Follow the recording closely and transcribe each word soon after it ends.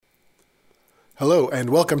Hello, and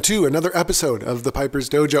welcome to another episode of the Piper's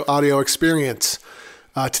Dojo audio experience.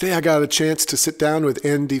 Today I got a chance to sit down with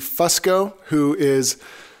Andy Fusco, who is,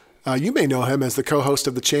 you may know him as the co-host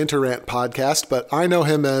of the Chanter Rant podcast, but I know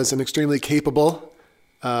him as an extremely capable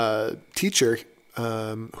teacher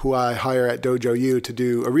who I hire at Dojo U to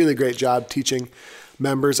do a really great job teaching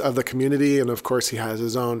members of the community. And of course, he has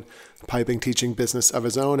his own piping teaching business of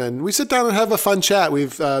his own. And we sit down and have a fun chat.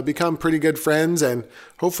 We've become pretty good friends, and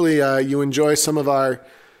hopefully you enjoy some of our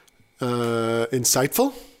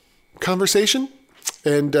insightful conversation.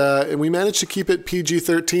 And we managed to keep it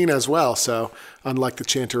PG-13 as well. So unlike the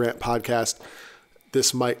Chanter Rant podcast,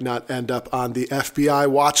 this might not end up on the FBI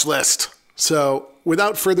watch list. So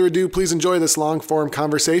without further ado, please enjoy this long-form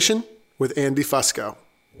conversation with Andy Fusco.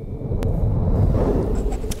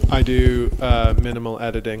 I do minimal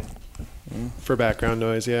editing for background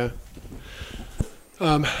noise, yeah.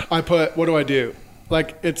 I put, what do I do?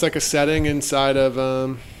 Like, it's like a setting inside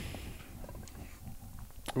of,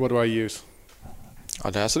 what do I use?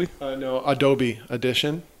 Audacity? No, Adobe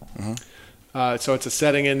Audition. Mm-hmm. So it's a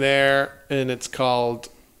setting in there, and it's called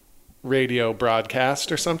radio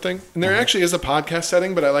broadcast or something. And there actually is a podcast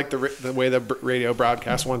setting, but I like the way the radio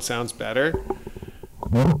broadcast one sounds better.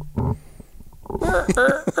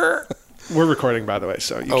 We're recording, by the way,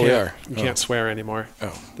 so you can't swear anymore.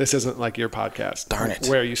 Oh. This isn't like your podcast. Darn it.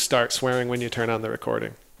 Where you start swearing when you turn on the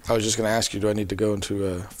recording. I was just going to ask you, do I need to go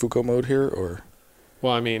into Foucault mode here, or?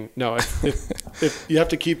 Well, I mean, no. If you have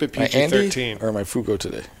to keep it PG-13. Or am I Foucault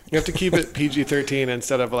today? You have to keep it PG-13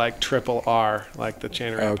 instead of like triple R, like the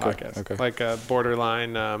Chanter Rant podcast. Okay. Like a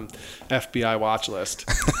borderline FBI watch list.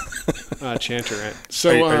 Chanter Rant.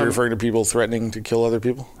 So, are you referring to people threatening to kill other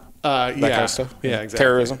people? That kind of stuff? Yeah, exactly.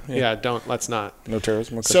 Terrorism? Yeah, let's not. No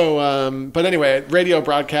terrorism? Okay. So, but anyway, radio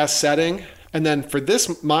broadcast setting. And then for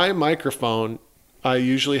this, my microphone, I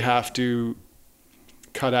usually have to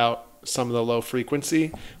cut out some of the low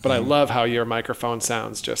frequency, but I love how your microphone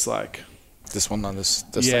sounds just like this one on this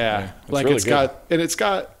yeah, thing. like really it's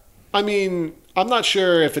got, I mean, I'm not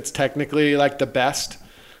sure if it's technically like the best.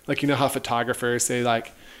 Like, you know how photographers, they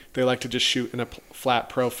like to just shoot in a flat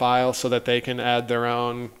profile so that they can add their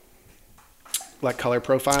own like color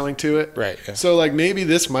profiling to it. Right. Yeah. So like maybe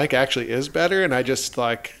this mic actually is better, and I just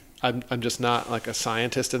like I'm just not like a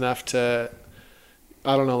scientist enough to,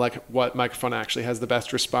 I don't know like what microphone actually has the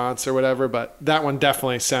best response or whatever, but that one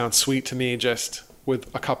definitely sounds sweet to me just with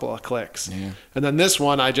a couple of clicks. Yeah. And then this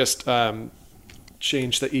one I just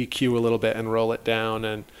change the EQ a little bit and roll it down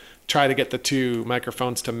and try to get the two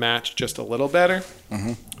microphones to match just a little better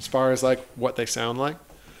as far as like what they sound like.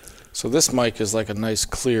 So this mic is like a nice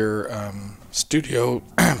clear studio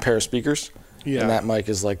pair of speakers. Yeah. And that mic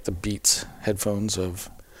is like the Beats headphones of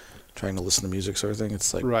trying to listen to music sort of thing.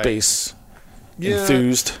 It's like bass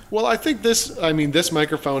enthused. Well, I think this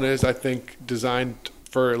microphone is, I think, designed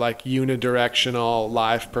for like unidirectional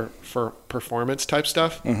live for performance type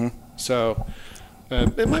stuff. Mm-hmm. So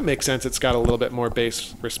it might make sense. It's got a little bit more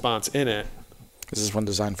bass response in it. Is this one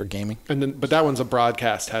designed for gaming? But that one's a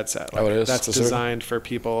broadcast headset. Like, it is? That's designed for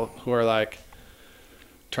people who are like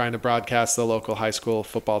trying to broadcast the local high school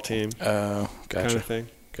football team. Gotcha. Kind of thing.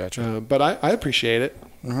 Gotcha. But I appreciate it.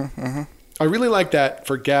 I really like that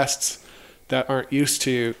for guests that aren't used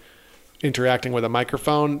to interacting with a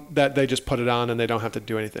microphone, that they just put it on and they don't have to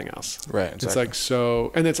do anything else. Right. Exactly. It's like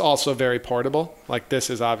so, and it's also very portable. Like this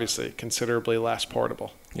is obviously considerably less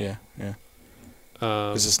portable. Yeah.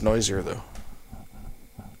 Is this noisier though?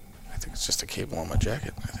 I think it's just a cable on my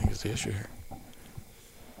jacket, I think is the issue here.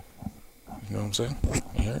 You know what I'm saying?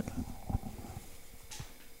 You hear it?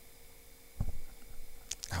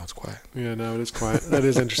 Now it's quiet. Yeah, now it is quiet. That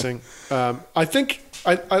is interesting. I think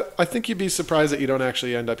you'd be surprised that you don't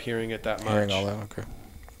actually end up hearing it that much. Hearing all that,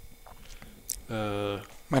 okay.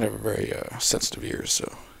 Might have a very sensitive ears,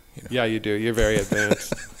 so. You know. Yeah, you do. You're very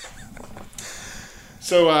advanced.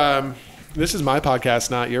 So this is my podcast,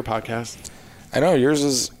 not your podcast. I know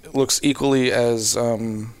yours looks equally as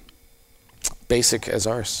basic as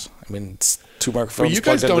ours. I mean, it's two microphones. But you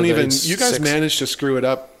guys don't even. You guys managed to screw it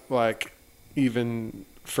up like even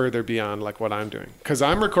further beyond like what I'm doing, because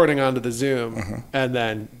I'm recording onto the Zoom and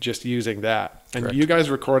then just using that, and correct. You guys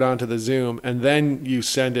record onto the Zoom and then you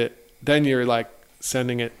send it. Then you're like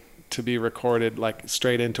sending it to be recorded like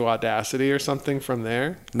straight into Audacity or something from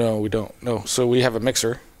there. No, we don't. No, so we have a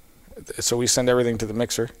mixer. So we send everything to the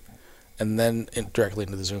mixer. And then directly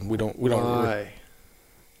into the Zoom. We don't. Why?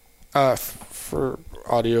 For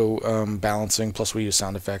audio balancing. Plus, we use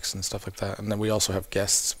sound effects and stuff like that. And then we also have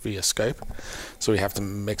guests via Skype, so we have to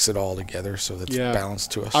mix it all together so that it's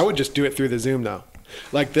balanced to us. I would just do it through the Zoom though.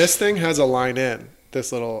 Like this thing has a line in,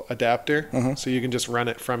 this little adapter, so you can just run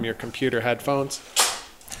it from your computer headphones.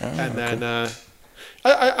 And then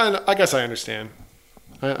I guess I understand.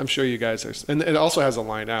 I'm sure you guys are. And it also has a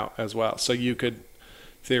line out as well, so you could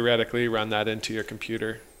theoretically run that into your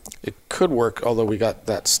computer. It could work, although we got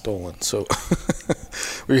that stolen. So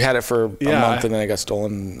we had it for a month, and then it got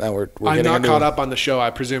stolen. Now we're I'm not caught up on the show. I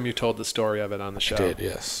presume you told the story of it on the show. I did,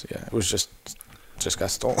 yes. Yeah, it was just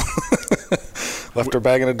got stolen. Left our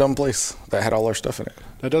bag in a dumb place that had all our stuff in it.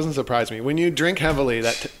 That doesn't surprise me. When you drink heavily,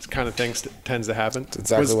 that kind of thing tends to happen. That's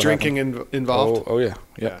exactly was what drinking involved? Oh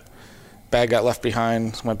yeah. Bag got left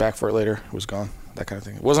behind. Went back for it later. It was gone. That kind of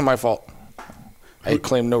thing. It wasn't my fault. I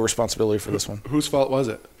claim no responsibility for this one. Whose fault was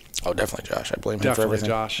it? Oh, definitely Josh. I blame him for everything.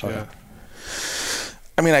 Josh, yeah.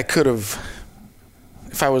 I mean, I could have,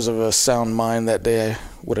 if I was of a sound mind that day, I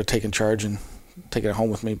would have taken charge and taken it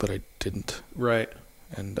home with me, but I didn't. Right.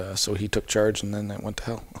 And so he took charge, and then it went to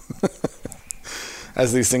hell.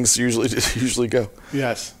 As these things usually go.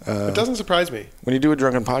 Yes. It doesn't surprise me. When you do a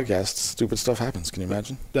drunken podcast, stupid stuff happens. Can you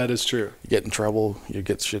imagine? That is true. You get in trouble. You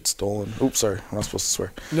get shit stolen. Oops, sorry. I'm not supposed to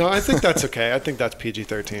swear. No, I think that's okay. I think that's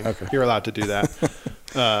PG-13. Okay. You're allowed to do that.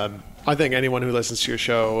 I think anyone who listens to your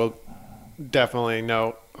show will definitely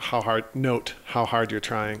note how hard you're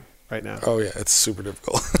trying right now. Oh, yeah. It's super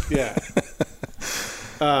difficult. Yeah.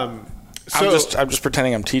 I'm just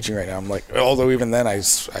pretending I'm teaching right now. I'm like, although even then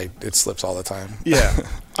it slips all the time. Yeah.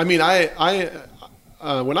 I mean, I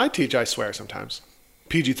when I teach, I swear sometimes.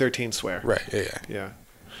 PG-13 swear. Right. Yeah.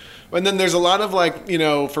 And then there's a lot of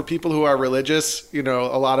for people who are religious, a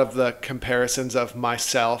lot of the comparisons of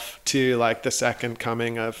myself to like the second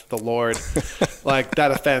coming of the Lord, like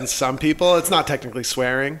that offends some people. It's not technically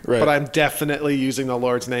swearing, but I'm definitely using the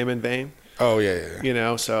Lord's name in vain. Oh,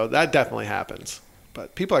 yeah. So that definitely happens.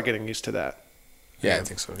 But people are getting used to that. Yeah, I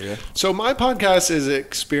think so. Yeah. So my podcast is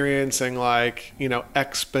experiencing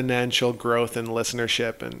exponential growth in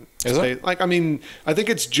listenership, and is it? I think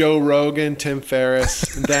it's Joe Rogan, Tim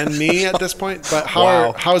Ferriss, then me at this point. But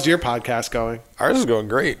how's your podcast going? Ours is going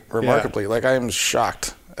great, remarkably. Yeah. I am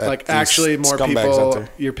shocked. Actually, more people.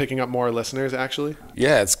 You're picking up more listeners. Actually.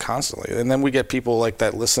 Yeah, it's constantly, and then we get people like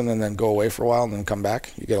that listen and then go away for a while and then come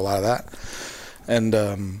back. You get a lot of that,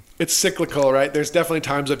 and it's cyclical, right? There's definitely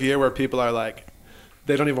times of year where people are like,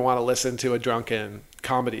 they don't even want to listen to a drunken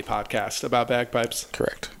comedy podcast about bagpipes.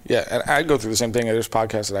 Correct. Yeah, and I go through the same thing. There's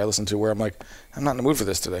podcasts that I listen to where I'm like, I'm not in the mood for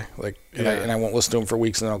this today. And I won't listen to them for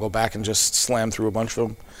weeks, and then I'll go back and just slam through a bunch of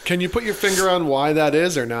them. Can you put your finger on why that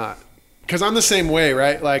is or not? Because I'm the same way,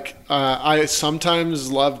 right? I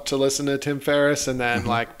sometimes love to listen to Tim Ferriss, and then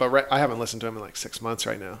I haven't listened to him in 6 months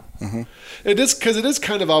right now. Mm-hmm. It is because it is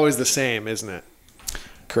kind of always the same, isn't it?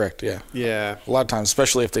 Correct. Yeah. Yeah. A lot of times,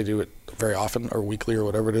 especially if they do it very often or weekly or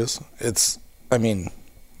whatever it is, there's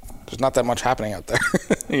not that much happening out there,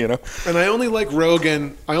 And I only like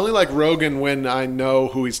Rogan. When I know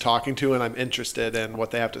who he's talking to and I'm interested in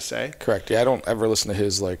what they have to say. Correct. Yeah. I don't ever listen to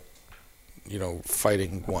his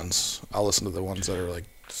fighting ones. I'll listen to the ones that are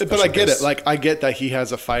But I get it. I get that he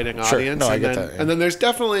has a fighting audience. Sure. No, I get that. Yeah. And then there's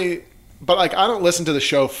definitely, but I don't listen to the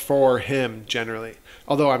show for him generally.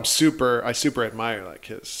 Although I super admire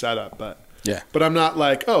his setup, but but I'm not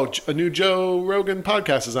a new Joe Rogan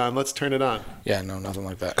podcast is on. Let's turn it on. Yeah, no, nothing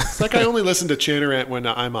like that. It's I only listen to Chanarant when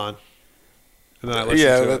I'm on, and then I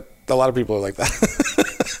listen to it. A lot of people are like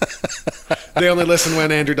that. They only listen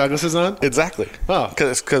when Andrew Douglas is on? Exactly. Oh,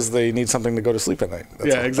 because they need something to go to sleep at night.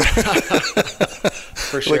 That's exactly.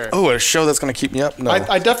 For sure. A show that's going to keep me up? No.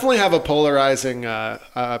 I definitely have a polarizing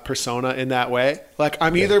persona in that way.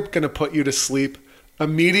 I'm either going to put you to sleep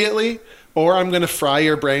immediately, or I'm going to fry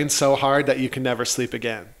your brain so hard that you can never sleep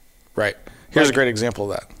again. Right. Here's a great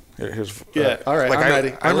example of that. All right.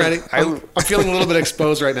 I'm ready. I'm feeling a little bit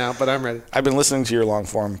exposed right now, but I'm ready. I've been listening to your long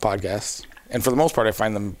form podcasts, and for the most part, I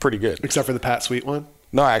find them pretty good. Except for the Pat Sweet one?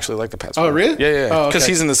 No, I actually like the Pat Sweet. Oh, really? Yeah. Because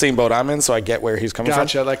he's in the same boat I'm in, so I get where he's coming from.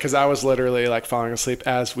 Gotcha. Because I was literally falling asleep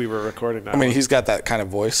as we were recording that. He's got that kind of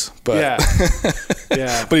voice, but yeah.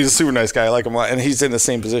 But he's a super nice guy. I like him a lot, and he's in the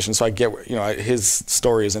same position, so I get his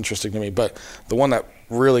story is interesting to me. But the one that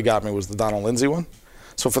really got me was the Donald Lindsay one.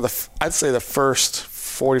 So I'd say the first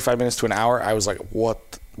 45 minutes to an hour, I was like,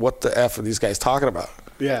 what the F are these guys talking about?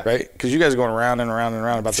 Yeah. Right? Because you guys are going around and around and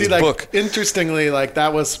around about this book. Interestingly,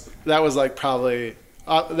 that was probably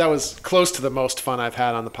that was close to the most fun I've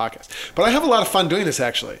had on the podcast. But I have a lot of fun doing this,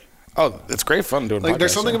 actually. Oh, it's great fun doing podcasts.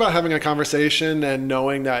 There's something about having a conversation and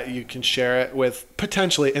knowing that you can share it with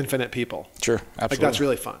potentially infinite people. Sure, absolutely. That's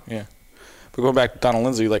really fun. Yeah. But going back to Donald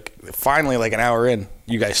Lindsay, like finally, like an hour in,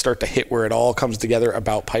 you guys start to hit where it all comes together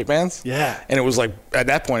about pipe bands. Yeah. And it was like, at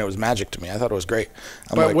that point, it was magic to me. I thought it was great.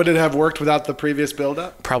 But like, would it have worked without the previous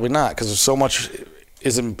build-up? Probably not, because there's so much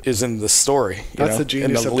is in the story. That's the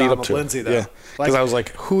genius of Donald Lindsay, though. Yeah. Because I was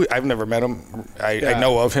like, I've never met him. I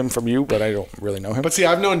know of him from you, but I don't really know him. But see,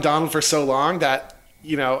 I've known Donald for so long that,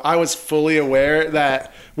 I was fully aware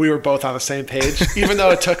that we were both on the same page. Even though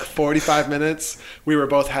it took 45 minutes, we were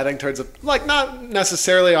both heading towards not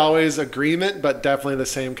necessarily always agreement, but definitely the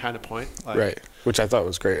same kind of point. Right. Which I thought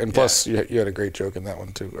was great. And plus, you had a great joke in that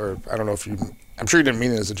one, too. Or I don't know if I'm sure you didn't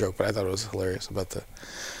mean it as a joke, but I thought it was hilarious about the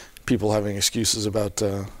people having excuses about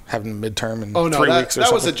having a midterm in 3 weeks or something.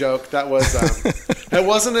 That was a joke. That was it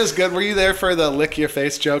wasn't as good. Were you there for the lick your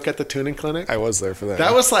face joke at the tuning clinic? I was there for that.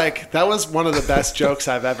 That was one of the best jokes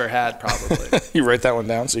I've ever had, probably. You write that one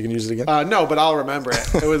down so you can use it again? No, but I'll remember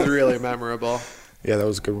it. It was really memorable. Yeah, that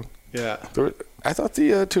was a good one. Yeah. I thought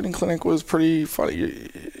the tuning clinic was pretty funny.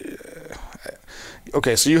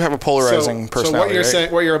 Okay, so you have a polarizing personality. So what you're right?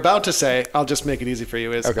 saying, what you're about to say, I'll just make it easy for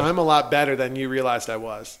you, is okay. I'm a lot better than you realized I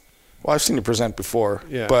was. Well, I've seen you present before,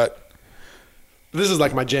 but this is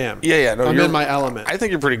like my jam. Yeah. No, I'm in my element. I think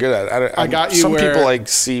you're pretty good at it. I got you. Some people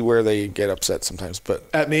see where they get upset sometimes, but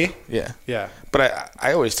at me, yeah. But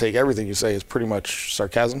I always take everything you say as pretty much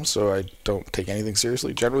sarcasm, so I don't take anything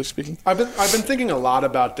seriously, generally speaking. I've been thinking a lot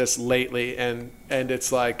about this lately, and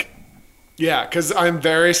it's like, because I'm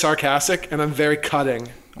very sarcastic and I'm very cutting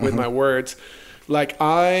with my words. Like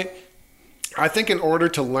I think in order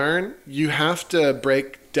to learn, you have to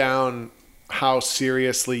break down how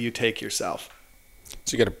seriously you take yourself.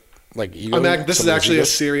 So you got to ego. This is actually a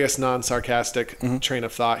serious, non-sarcastic train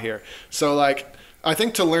of thought here. So I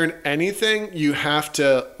think to learn anything, you have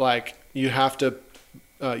to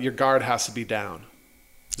your guard has to be down.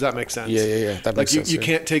 Does that make sense? Yeah. That makes sense. You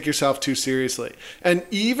can't take yourself too seriously. And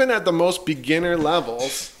even at the most beginner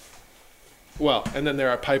levels, and then there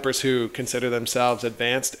are pipers who consider themselves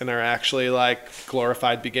advanced and are actually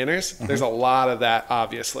glorified beginners. There's a lot of that,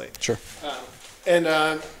 obviously. Sure. And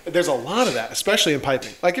there's a lot of that, especially in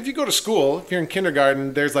piping. Like if you go to school, if you're in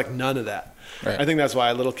kindergarten, there's none of that. Right. I think that's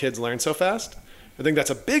why little kids learn so fast. I think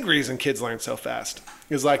that's a big reason kids learn so fast.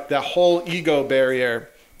 Is the whole ego barrier.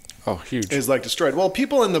 Oh, huge. Is destroyed. Well,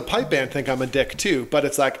 people in the pipe band think I'm a dick too, but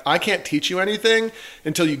it's I can't teach you anything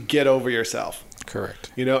until you get over yourself.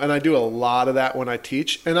 Correct. And I do a lot of that when I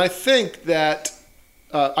teach. And I think that,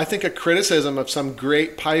 a criticism of some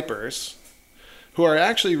great pipers who are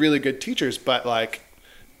actually really good teachers, but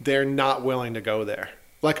they're not willing to go there.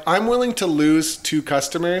 I'm willing to lose 2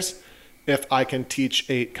 customers if I can teach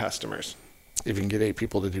 8 customers. If you can get 8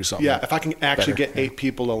 people to do something. Yeah, if I can actually get 8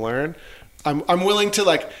 people to learn, I'm willing to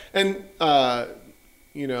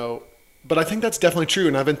but I think that's definitely true.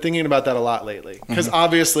 And I've been thinking about that a lot lately because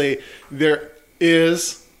obviously there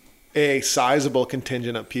is a sizable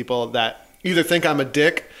contingent of people that either think I'm a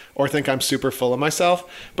dick or think I'm super full of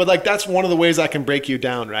myself. But that's one of the ways I can break you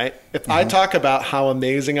down, right? If I talk about how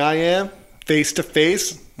amazing I am face to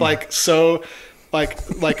face, so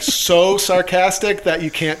sarcastic that you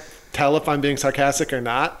can't tell if I'm being sarcastic or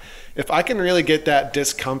not. If I can really get that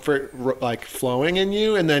discomfort flowing in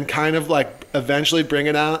you and then kind of eventually bring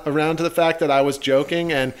it around to the fact that I was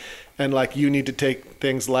joking and you need to take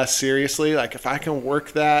things less seriously. If I can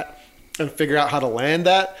work that and figure out how to land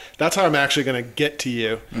that, that's how I'm actually going to get to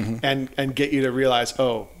you and get you to realize,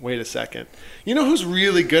 oh, wait a second. You know who's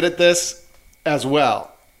really good at this as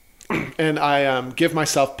well? And I give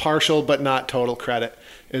myself partial but not total credit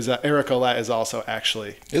is Eric Olette is also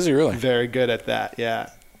actually is he really very good at that.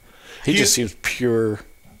 Yeah. He just seems pure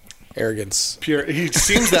arrogance. He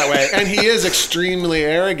seems that way, and he is extremely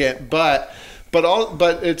arrogant. But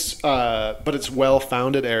it's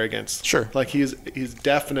well-founded arrogance. Sure. He's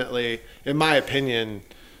definitely, in my opinion,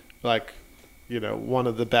 one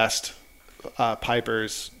of the best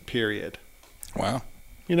pipers. Period. Wow.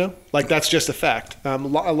 That's just a fact. A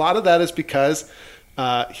lot of that is because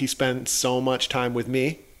he spends so much time with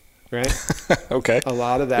me. Right. Okay. A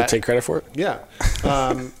lot of that. You'll take credit for it. Yeah.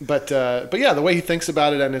 But yeah, the way he thinks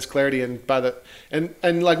about it and his clarity and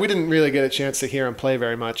we didn't really get a chance to hear him play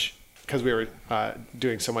very much because we were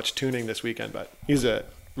doing so much tuning this weekend. But he's a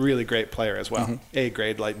really great player as well. A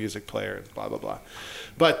grade light music player and blah blah blah.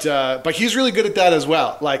 But he's really good at that as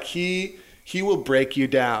well. He will break you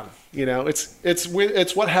down. It's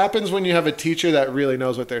what happens when you have a teacher that really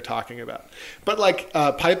knows what they're talking about. But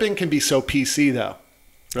piping can be so PC though.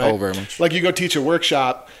 Right? Oh, very much. You go teach a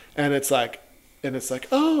workshop and it's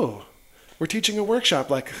oh, we're teaching a workshop.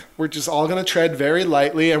 Like, we're just all going to tread very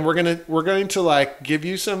lightly, and we're going to like give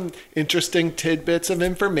you some interesting tidbits of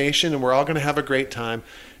information, and we're all going to have a great time.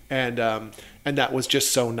 And that was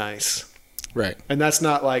just so nice. Right. And that's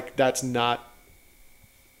not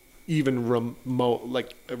even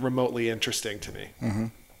remotely interesting to me. Mm-hmm.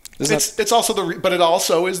 It's also but it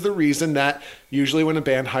also is the reason that usually when a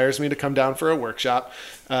band hires me to come down for a workshop,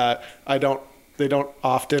 they don't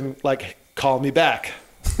often like call me back.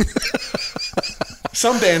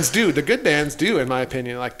 Some bands do. The good bands do, in my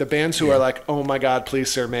opinion. Like the bands who are like, "Oh my God, please,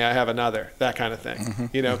 sir, may I have another?" That kind of thing. Mm-hmm.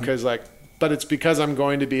 You know, because but it's because I'm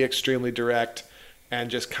going to be extremely direct and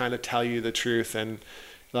just kind of tell you the truth, and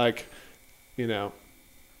like, you know,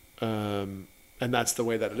 and that's the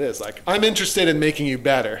way that it is. Like, I'm interested in making you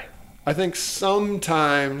better. I think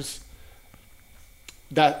sometimes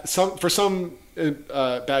for some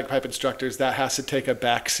bagpipe instructors, that has to take a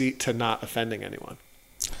backseat to not offending anyone.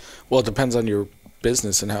 Well, it depends on your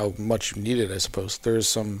business and how much you need it, I suppose. There's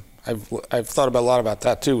some, I've thought a lot about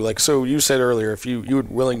that too. Like, so you said earlier, if you were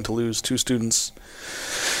willing to lose 2 students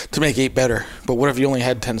to make 8 better, but what if you only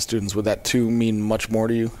had 10 students? Would that 2 mean much more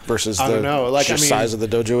to you versus the size of the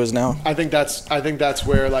dojo is now? I think that's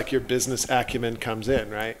where like your business acumen comes in,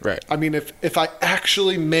 right? Right. I mean, if I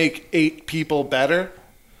actually make 8 people better,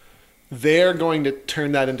 they're going to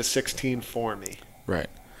turn that into 16 for me. Right.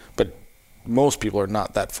 But most people are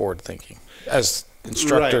not that forward thinking as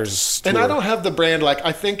instructors. Right. And I don't have the brand. Like,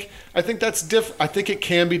 I think that's different. I think it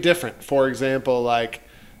can be different. For example, like,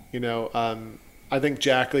 you know, I think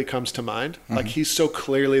Jack Lee comes to mind. Mm-hmm. Like, he's so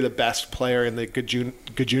clearly the best player in the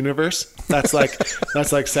Gajuniverse.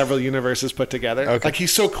 That's like several universes put together. Okay. Like,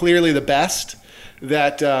 he's so clearly the best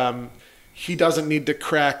that he doesn't need to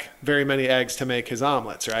crack very many eggs to make his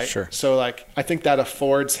omelets, right? Sure. So, like, I think that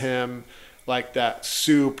affords him like that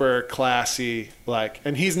super classy, like,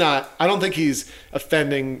 and I don't think he's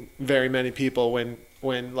offending very many people when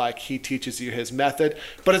like he teaches you his method,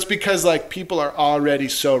 but it's because like people are already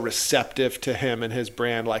so receptive to him and his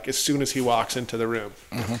brand, like as soon as he walks into the room.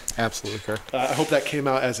 Mm-hmm. Absolutely correct. I hope that came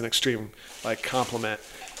out as an extreme like compliment,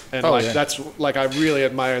 and that's like, I really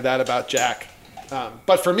admire that about Jack.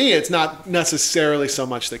 But for me, it's not necessarily so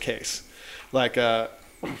much the case. Like,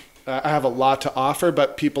 I have a lot to offer,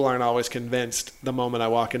 but people aren't always convinced the moment I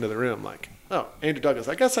walk into the room. Like, oh, Andrew Douglas,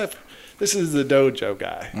 I guess this is the dojo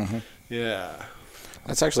guy. Mm-hmm. Yeah.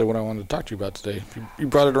 That's actually what I wanted to talk to you about today. You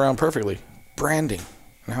brought it around perfectly. Branding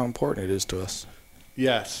and how important it is to us.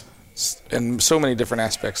 Yes. And so many different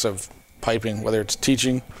aspects of piping, whether it's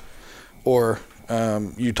teaching or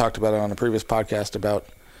you talked about it on a previous podcast about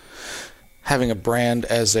having a brand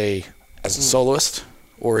as a soloist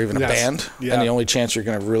or even a band. Yeah. And the only chance you're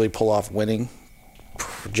going to really pull off winning,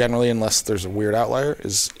 generally, unless there's a weird outlier,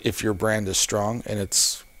 is if your brand is strong and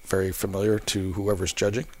it's very familiar to whoever's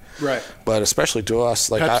judging. Right. But especially to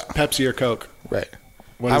us, like Pepsi or Coke. Right.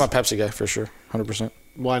 I'm a Pepsi guy for sure, 100%.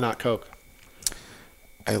 Why not Coke?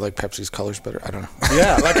 I like Pepsi's colors better. I don't know.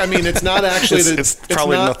 Yeah, like, I mean, it's not actually it's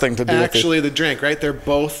probably nothing to do with actually the drink, right? They're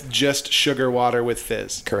both just sugar water with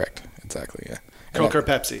fizz. Correct. Exactly. Yeah. Coke or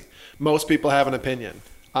Pepsi. Most people have an opinion.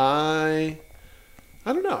 I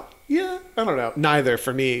don't know. Yeah, I don't know. Neither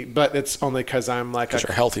for me, but it's only because I'm like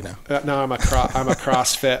you're healthy now. No, I'm a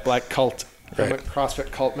CrossFit like cult. Right. I'm a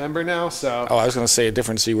CrossFit cult member now. So. Oh, I was going to say a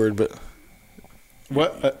different C word, but.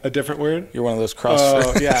 What? A different word? You're one of those CrossFit.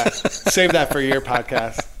 Oh yeah, save that for your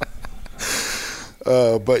podcast.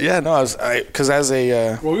 But yeah, no, because as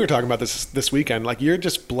a. Well, we were talking about this weekend. Like, you're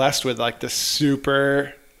just blessed with like this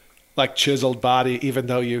super, like, chiseled body, even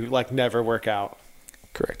though you like never work out.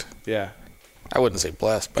 Correct. Yeah. I wouldn't say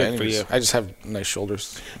blessed, but for you. I just have nice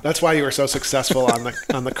shoulders. That's why you were so successful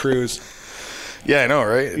on the cruise. Yeah, I know,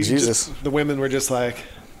 right? Jesus. The women were just like,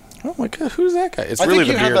 oh my God, who's that guy? It's really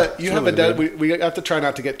the beard. We have to try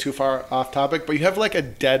not to get too far off topic, but you have like a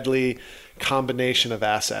deadly combination of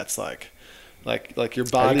assets, like your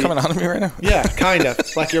body. Are you coming on to me right now? Yeah, kind of.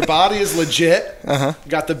 Like, your body is legit. Uh-huh.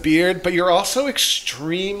 Got the beard, but you're also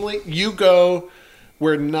extremely. You go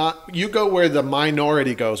where the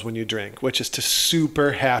minority goes when you drink, which is to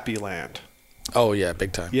super happy land. Oh yeah,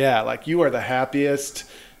 big time. Yeah, like, you are the happiest.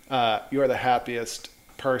 You are the happiest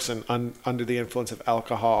person under the influence of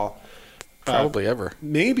alcohol. Probably ever.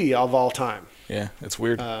 Maybe of all time. Yeah, it's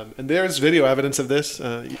weird. And there's video evidence of this.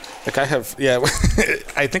 Like, I have, yeah.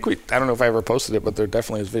 I think I don't know if I ever posted it, but there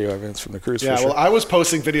definitely is video evidence from the cruise. Yeah, for sure. Well, I was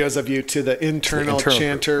posting videos of you to the internal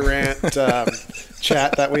Chanter Rant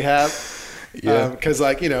chat that we have. Yeah. Because,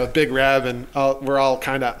 like, you know, Big Rev and we're all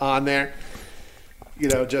kind of on there. You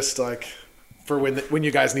know, just like for when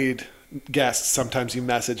you guys need guests, sometimes you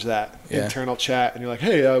message that internal chat and you're like,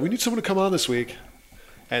 hey, we need someone to come on this week.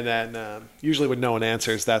 And then usually when no one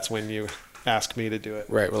answers, that's when you ask me to do it.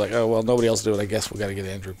 Right. We're like, oh, well, nobody else do it. I guess we got to get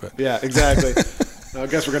Andrew. But yeah, exactly. I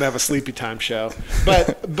guess we're going to have a sleepy time show.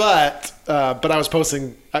 But I was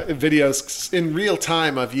posting videos in real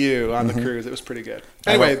time of you on the cruise. It was pretty good.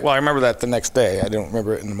 Anyway. Well, I remember that the next day. I don't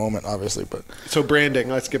remember it in the moment, obviously. But so branding,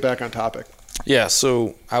 let's get back on topic. Yeah,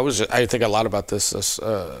 so I think a lot about this.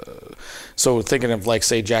 So thinking of, like,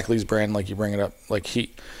 say, Jack Lee's brand, like you bring it up, like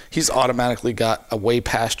he's automatically got a way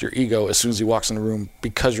past your ego as soon as he walks in the room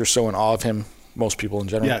because you're so in awe of him, most people in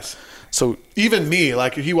general. Yes. So even me,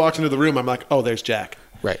 like, if he walks into the room, I'm like, oh, there's Jack.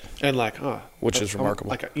 Right. And like, oh. Which is remarkable.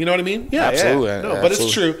 Like, you know what I mean? Yeah, absolutely. Yeah. No, absolutely. But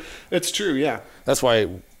it's true. It's true, yeah. That's why I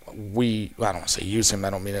don't want to say use him, I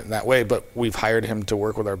don't mean it in that way, but we've hired him to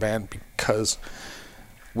work with our band because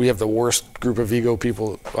we have the worst group of ego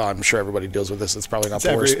people. Well, I'm sure everybody deals with this. It's probably not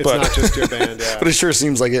the worst. It's not just your band, yeah. But it sure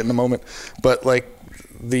seems like it in the moment. But like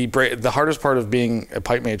the hardest part of being a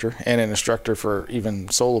pipe major and an instructor for even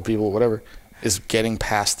solo people, whatever, is getting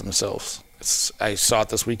past themselves. I saw it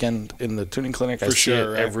this weekend in the tuning clinic. For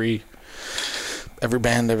sure, right? Every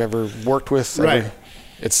band I've ever worked with. Right.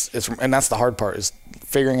 And that's the hard part, is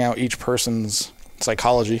figuring out each person's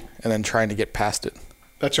psychology and then trying to get past it.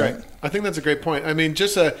 That's right. I think that's a great point. I mean,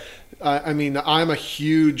 I'm a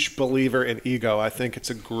huge believer in ego. I think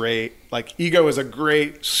it's ego is a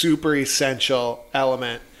great, super essential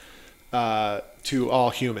element to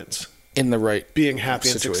all humans. In the right being happy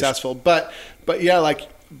situation. And successful. But yeah,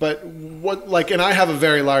 and I have a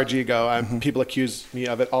very large ego. People accuse me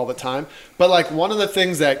of it all the time. But like, one of the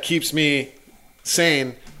things that keeps me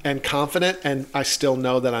sane and confident, and I still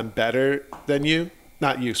know that I'm better than you,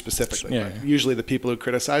 not you specifically, but usually the people who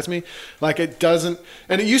criticize me, like, it doesn't,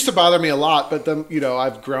 and it used to bother me a lot, but then,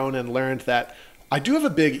 I've grown and learned that I do have a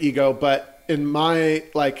big ego, but in my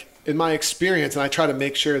experience, and I try to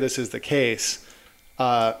make sure this is the case,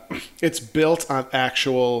 it's built on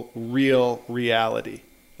actual real reality.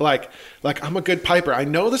 Like I'm a good piper. I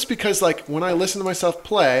know this because, like, when I listen to myself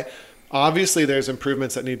play, obviously there's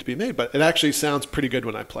improvements that need to be made, but it actually sounds pretty good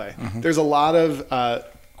when I play. There's a lot of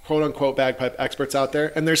quote unquote bagpipe experts out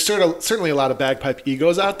there, and there's certainly a lot of bagpipe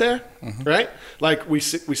egos out there, right? Like we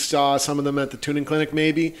saw some of them at the tuning clinic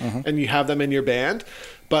maybe, and you have them in your band,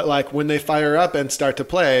 but like when they fire up and start to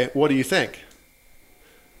play, what do you think?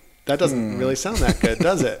 That doesn't really sound that good,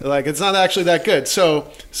 does it? Like, it's not actually that good.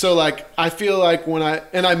 So like, I feel like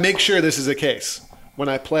I make sure this is the case when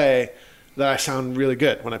I play, that I sound really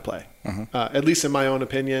good when I play. At least in my own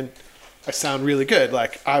opinion, I sound really good.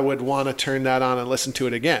 Like, I would want to turn that on and listen to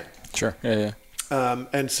it again. Sure. Yeah.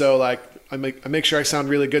 And so, like, I make sure I sound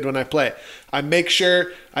really good when I play. I make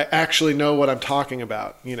sure I actually know what I'm talking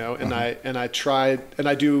about, and I try, and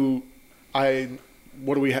I do,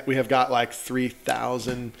 what do we have? We have got like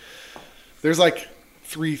 3,000, there's like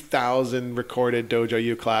 3,000 recorded Dojo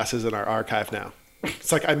U classes in our archive now.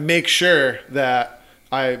 It's like, I make sure that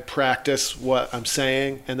I practice what I'm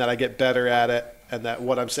saying and that I get better at it, and that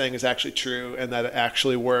what I'm saying is actually true and that it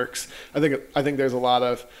actually works. I think there's a lot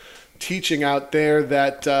of teaching out there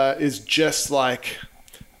that is just like,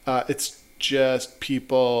 it's just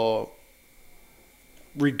people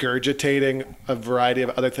regurgitating a variety of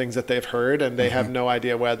other things that they've heard, and they have no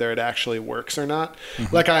idea whether it actually works or not.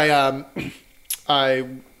 Like I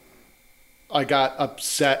got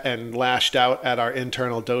upset and lashed out at our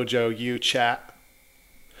internal Dojo U chat,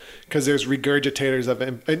 because there's regurgitators of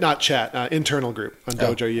internal group on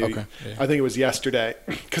Dojo U. Okay. Yeah. I think it was yesterday,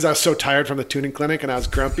 because I was so tired from the tuning clinic and I was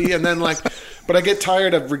grumpy, and then but I get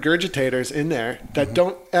tired of regurgitators in there that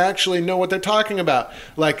don't actually know what they're talking about.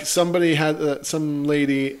 Like, some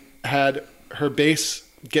lady had her bass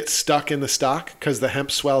get stuck in the stock because the hemp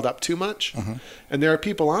swelled up too much, and there are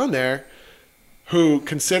people on there who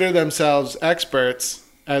consider themselves experts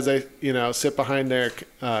as they sit behind their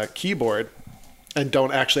keyboard and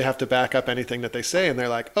don't actually have to back up anything that they say. And they're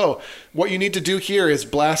like, oh, what you need to do here is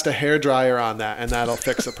blast a hairdryer on that, and that'll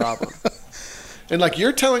fix the problem. And like,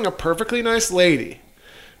 you're telling a perfectly nice lady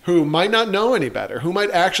who might not know any better, who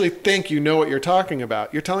might actually think you know what you're talking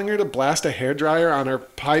about, you're telling her to blast a hairdryer on her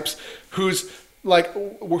pipes, whose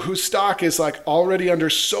stock is like already under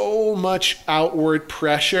so much outward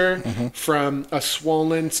pressure from a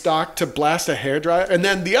swollen stock, to blast a hairdryer. And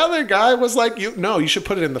then the other guy was like, you should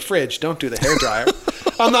put it in the fridge. Don't do the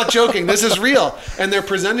hairdryer. I'm not joking. This is real. And they're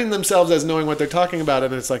presenting themselves as knowing what they're talking about.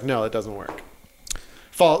 And it's like, no, it doesn't work.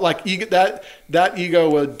 That ego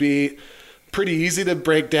would be pretty easy to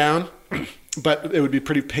break down but it would be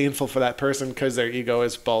pretty painful for that person because their ego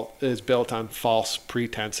is built on false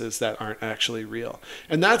pretenses that aren't actually real.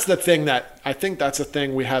 And that's the thing that I think that's the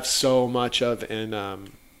thing we have so much of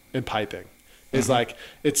in piping is like,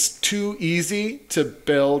 it's too easy to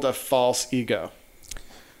build a false ego.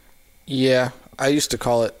 Yeah. I used to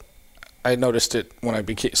call it, I noticed it when I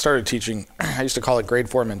started teaching. I used to call it grade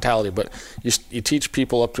 4 mentality, but you teach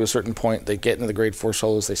people up to a certain point. They get into the grade 4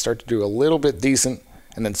 solos. They start to do a little bit decent,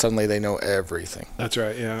 and then suddenly they know everything. That's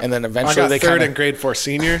right, yeah. And then eventually they third in grade 4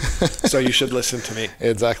 senior, so you should listen to me.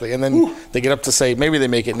 Exactly. And then they get up to say, maybe they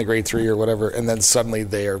make it into grade 3 or whatever, and then suddenly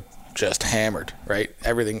they are just hammered, right?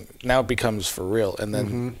 Everything now becomes for real, and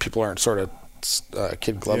then people aren't sort of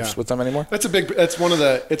kid gloves with them anymore. It's one of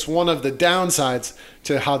the downsides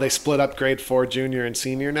to how they split up grade 4 junior and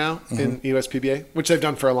senior now in USPBA, which they've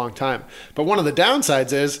done for a long time. But one of the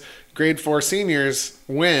downsides is grade 4 seniors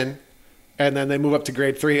win, and then they move up to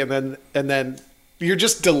grade 3, and then you're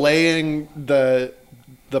just delaying the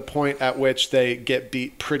point at which they get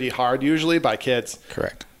beat pretty hard, usually by kids.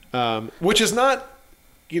 Correct. Which is not,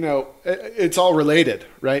 it's all related,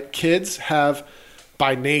 right? Kids have,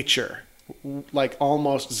 by nature, like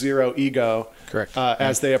almost zero ego. Correct.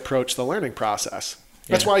 As they approach the learning process.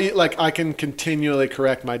 That's why I can continually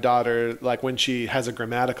correct my daughter, like when she has a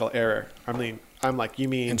grammatical error. I mean, I'm like, you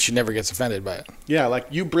mean... And she never gets offended by it. Yeah, like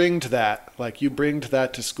you bring that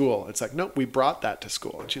to school. It's like, nope, we brought that to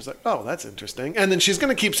school. And she's like, oh, that's interesting. And then she's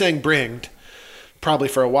going to keep saying bringed probably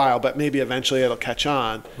for a while, but maybe eventually it'll catch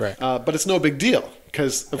on. Right. But it's no big deal.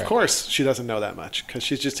 Because, of course, she doesn't know that much because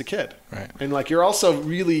she's just a kid. Right. And, like, you're also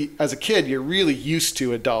really, as a kid, you're really used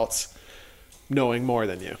to adults knowing more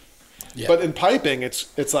than you. Yeah. But in piping,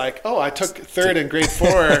 it's like, oh, I took third in grade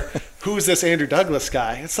 4. Who's this Andrew Douglas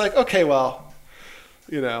guy? It's like, okay, well,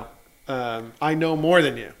 I know more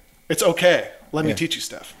than you. It's okay. Let me teach you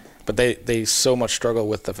stuff. But they so much struggle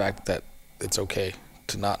with the fact that it's okay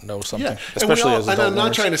to not know something, especially as adult And I'm not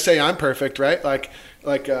learners. trying to say I'm perfect, right? Like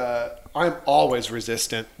I'm always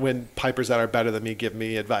resistant when pipers that are better than me give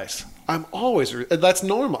me advice. I'm always that's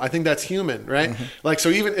normal. I think that's human, right? Like, so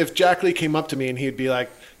even if Jack Lee came up to me and he'd be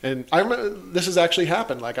like, and I remember this has actually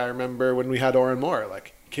happened. Like, I remember when we had Oren Moore,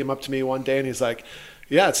 like, came up to me one day and he's like,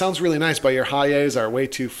 yeah, it sounds really nice, but your high A's are way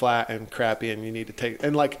too flat and crappy, and you need to take.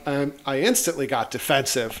 And like, I instantly got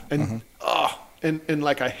defensive, and and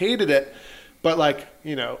like I hated it, but like,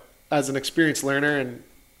 as an experienced learner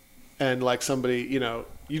and like somebody,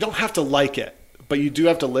 you don't have to like it, but you do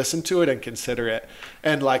have to listen to it and consider it,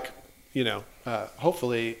 and like,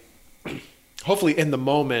 hopefully in the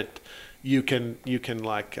moment you can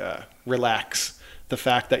like relax the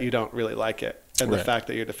fact that you don't really like it. And the fact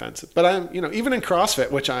that you're defensive. But I'm, even in CrossFit,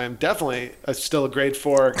 which I'm definitely still a grade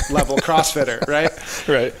 4 level CrossFitter, right?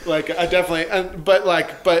 Right. Like, I definitely,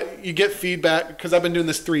 but you get feedback, because I've been doing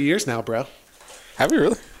this 3 years now, bro. Have you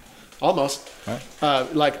really? Almost. Wow.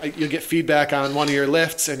 Like, you get feedback on one of your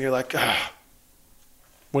lifts, and you're like,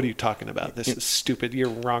 what are you talking about? This is stupid. You're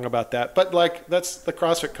wrong about that. But, like, that's the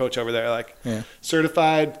CrossFit coach over there, like,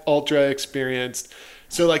 certified, ultra experienced.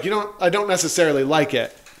 So, like, I don't necessarily like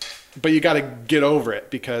it. But you got to get over it,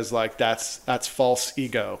 because like that's false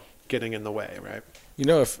ego getting in the way, right?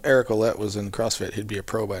 If Eric Olette was in CrossFit, he'd be a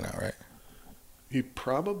pro by now, right? He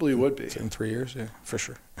probably would be. In 3 years, yeah, for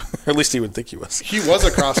sure. At least he would think he was. He was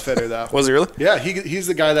a CrossFitter, though. Was he really? Yeah, he's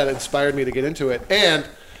the guy that inspired me to get into it. And,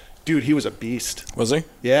 dude, he was a beast. Was he?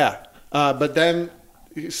 Yeah. But then,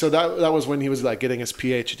 so that was when he was like getting his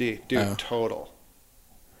PhD. Dude, total.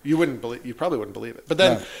 You probably wouldn't believe it. But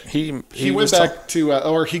then he went back to,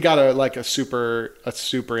 or he got a super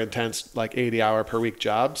intense, like 80-hour per week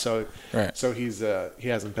job. So he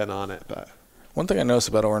hasn't been on it. But one thing I noticed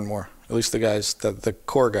about Oren Moore, at least the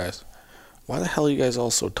core guys, why the hell are you guys all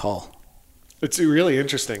so tall? It's really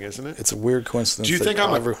interesting, isn't it? It's a weird coincidence. Do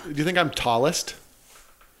you think I'm tallest?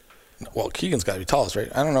 Well, Keegan's got to be tallest, right?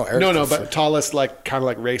 I don't know. Eric No, but tallest, like kind of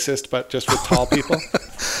like racist, but just with tall people.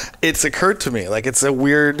 It's occurred to me, like it's a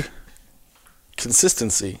weird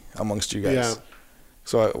consistency amongst you guys. Yeah.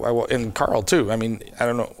 So and Carl too. I mean, I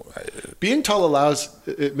don't know. Being tall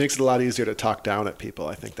it makes it a lot easier to talk down at people.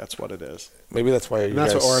 I think that's what it is. Maybe that's why.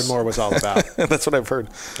 That's what Oren Moore was all about. That's what I've heard.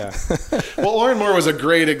 Yeah. Well, Oren Moore was a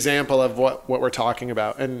great example of what we're talking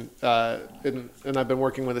about, and I've been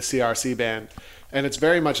working with a CRC band. And it's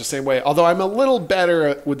very much the same way, although I'm a little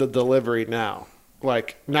better with the delivery now.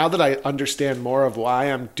 Like, now that I understand more of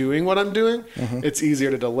why I'm doing what I'm doing, it's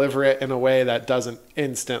easier to deliver it in a way that doesn't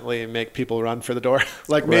instantly make people run for the door.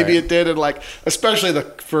 Like, maybe it did in, like, especially the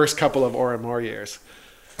first couple of Oren Moore years.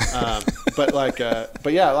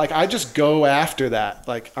 But yeah, like I just go after that.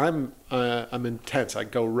 Like I'm intense. I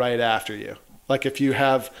go right after you. Like if you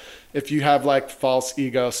have like false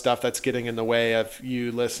ego stuff that's getting in the way of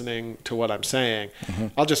you listening to what I'm saying,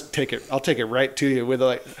 I'll just take it right to you with a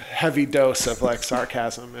like heavy dose of like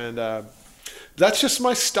sarcasm. And that's just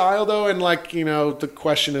my style though. And like, you know, the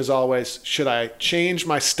question is always, should I change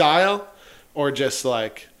my style or is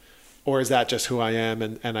that just who I am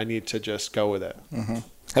and I need to just go with it?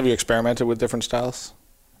 Have you experimented with different styles?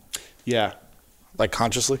 Yeah. Like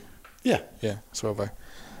consciously? Yeah. Yeah, so have I.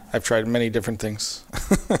 I've tried many different things.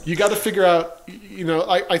 You got to figure out, you know,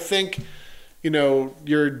 I think, you know,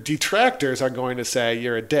 your detractors are going to say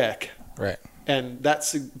you're a dick. Right.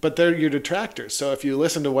 But they're your detractors. So if you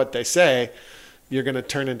listen to what they say, you're going to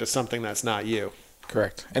turn into something that's not you.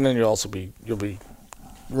 Correct. And then you'll be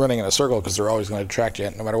running in a circle because they're always going to detract you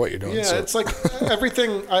no matter what you're doing. Yeah, so. It's like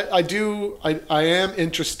everything I am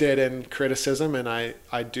interested in criticism and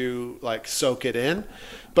I do like soak it in.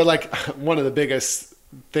 But like one of the biggest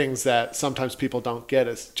things that sometimes people don't get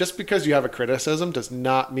is just because you have a criticism does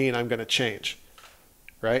not mean I'm going to change.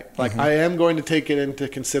 Right? Like I am going to take it into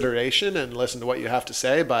consideration and listen to what you have to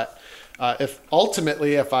say. But if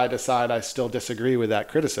I decide I still disagree with that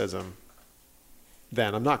criticism,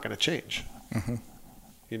 then I'm not going to change.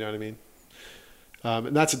 You know what I mean?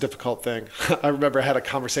 And that's a difficult thing. I remember I had a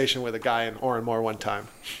conversation with a guy in Oranmore one time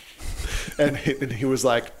and he was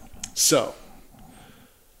like, so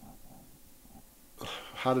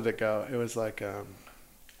how did it go? It was like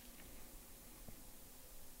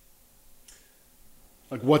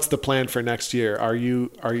what's the plan for next year? Are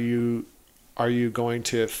you going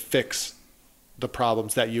to fix the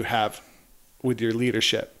problems that you have with your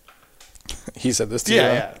leadership? He said this to you?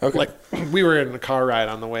 Yeah. Okay. Like we were in a car ride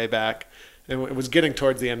on the way back and it was getting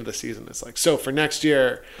towards the end of the season. It's like, so for next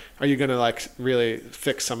year, are you going to like really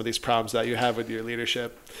fix some of these problems that you have with your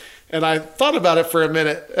leadership? And I thought about it for a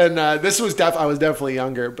minute, and I was definitely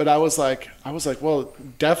younger, but I was like, well,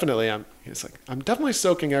 definitely. I'm definitely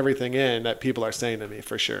soaking everything in that people are saying to me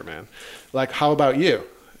for sure, man. Like, how about you?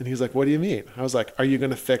 And he's like, what do you mean? I was like, are you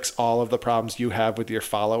going to fix all of the problems you have with your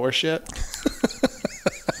followership?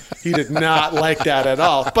 He did not like that at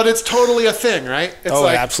all, but it's totally a thing, right? It's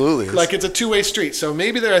absolutely. Like it's a two-way street. So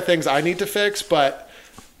maybe there are things I need to fix, but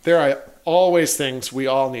there are always things we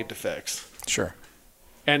all need to fix. Sure.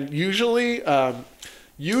 And usually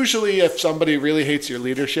if somebody really hates your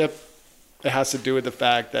leadership, it has to do with the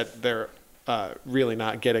fact that they're really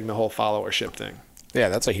not getting the whole followership thing. Yeah,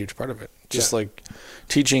 that's a huge part of it. Just like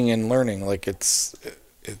teaching and learning, like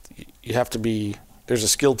you have to be, there's a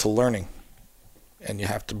skill to learning, and you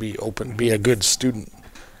have to be open, be a good student.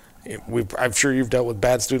 I'm sure you've dealt with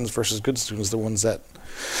bad students versus good students, the ones that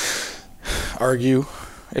argue,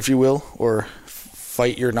 if you will, or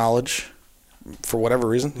fight your knowledge for whatever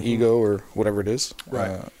reason, ego or whatever it is.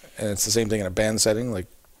 Right. And it's the same thing in a band setting. Like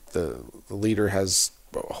the leader has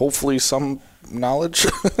hopefully some knowledge,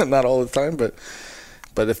 not all the time, but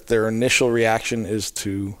if their initial reaction is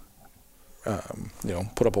to,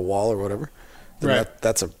 put up a wall or whatever, then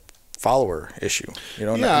that's a follower issue.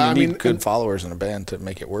 You need good followers in a band to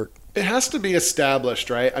make it work. It has to be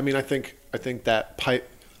established, right? I mean, I think that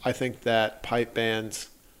pipe bands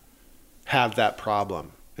have that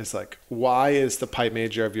problem. It's like, why is the pipe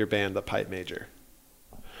major of your band the pipe major?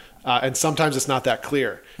 And sometimes it's not that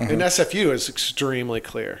clear. And SFU is extremely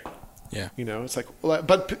clear. Yeah. It's like,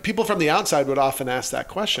 but people from the outside would often ask that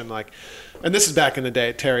question, like, and this is back in the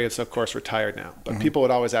day. Terry is, of course, retired now, but people would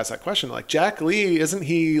always ask that question, like, Jack Lee, isn't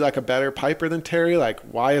he like a better piper than Terry? Like,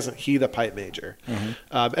 why isn't he the pipe major?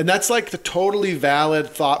 And that's like the totally valid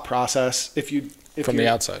thought process. From the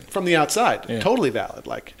outside, yeah. Totally valid.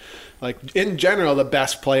 Like in general, the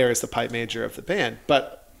best player is the pipe major of the band,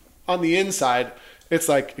 but on the inside, it's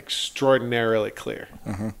like extraordinarily clear.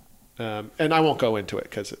 And I won't go into it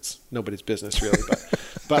because it's nobody's business really,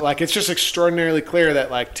 but like it's just extraordinarily clear that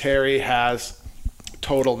like Terry has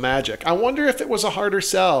total magic. I wonder if it was a harder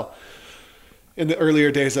sell in the earlier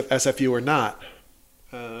days of SFU or not,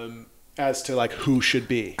 as to like who should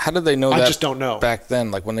be. How did they know that? I just don't know. Back then,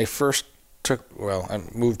 like when they first I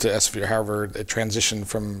moved to SFU, however, it transitioned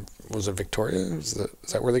from, was it Victoria? Is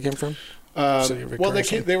that where they came from? City of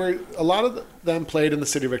Victoria, they were, a lot of them played in the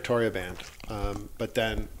City of Victoria band. But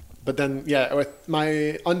then, yeah, with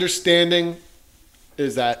my understanding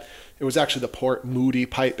is that it was actually the Port Moody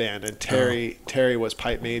pipe band, and Terry was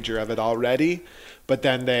pipe major of it already. But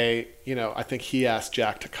then I think he asked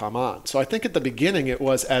Jack to come on. So I think at the beginning it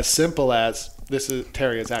was as simple as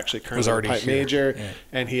Terry is actually currently a pipe major,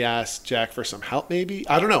 and he asked Jack for some help maybe.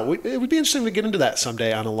 I don't know. It would be interesting to get into that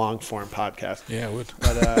someday on a long form podcast. Yeah, it would.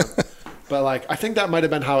 But I think that might have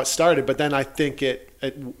been how it started. But then I think it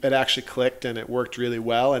actually clicked and it worked really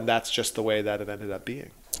well, and that's just the way that it ended up being.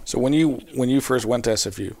 So when you first went to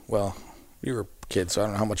SFU, well, you were a kid, so I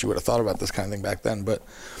don't know how much you would have thought about this kind of thing back then, but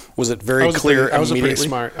was it very clear? I was a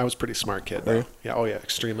pretty smart kid. Though. Yeah. Oh yeah,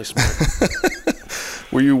 extremely smart.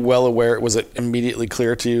 Were you well aware? Was it immediately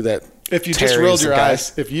clear to you that if you just rolled your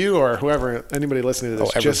eyes, if you or whoever, anybody listening to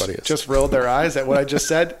this, just rolled their eyes at what I just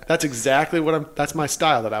said, that's exactly that's my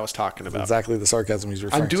style that I was talking about. Exactly the sarcasm he's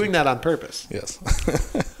referring to. I'm doing that on purpose. Yes.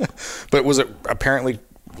 But was it apparently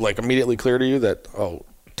immediately clear to you that,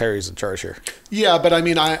 Terry's in charge here? Yeah, but I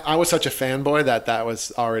mean, I was such a fanboy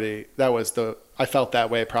I felt that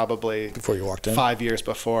way probably before you walked in, 5 years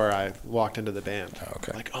before I walked into the band. Oh,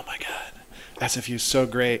 okay. Like, oh my God, SFU's so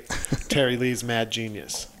great. Terry Lee's mad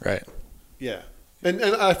genius. Right. Yeah. And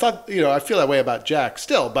I thought, I feel that way about Jack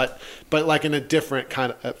still, but like in a different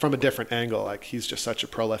kind of, from a different angle. Like he's just such a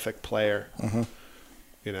prolific player,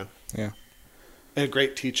 Yeah. And a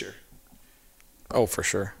great teacher. Oh, for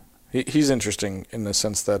sure. He's interesting in the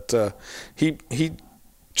sense that he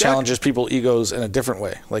challenges people's egos in a different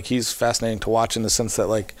way. Like he's fascinating to watch in the sense that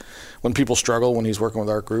when people struggle when he's working with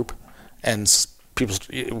our group, and people,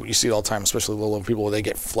 you see it all the time, especially low-level people, they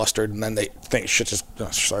get flustered and then they think shit just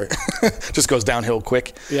goes downhill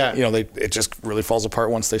quick. Yeah. It just really falls apart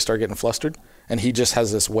once they start getting flustered. And he just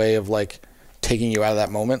has this way of taking you out of that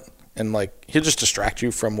moment. And he'll just distract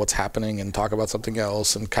you from what's happening and talk about something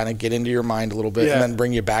else and kind of get into your mind a little bit and then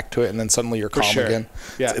bring you back to it, and then suddenly you're calm again.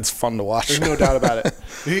 Yeah. It's fun to watch. There's no doubt about it.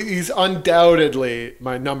 He's undoubtedly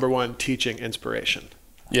my number one teaching inspiration.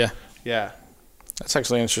 Yeah. Yeah. That's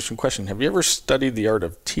actually an interesting question. Have you ever studied the art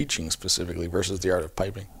of teaching specifically versus the art of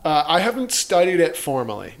piping? I haven't studied it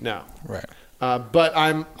formally, no. Right. But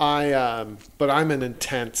I'm an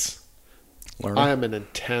intense learner. I am an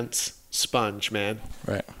intense sponge, man.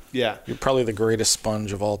 Right. Yeah. You're probably the greatest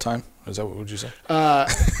sponge of all time. Is that what would you say? I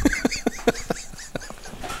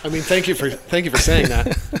mean, thank you for saying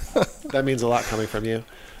that. That means a lot coming from you.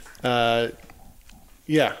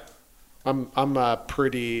 Yeah. I'm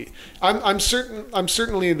certainly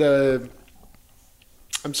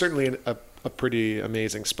a pretty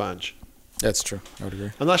amazing sponge. That's true. I would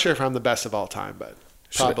agree. I'm not sure if I'm the best of all time, but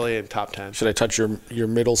probably in top 10. Should I touch your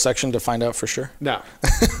middle section to find out for sure? No.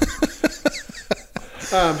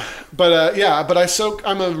 But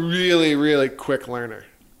I'm a really, really quick learner.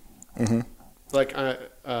 Mm-hmm.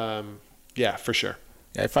 Yeah, for sure.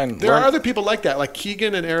 Yeah, I find there are other people like that, like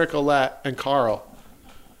Keegan and Eric Olette and Carl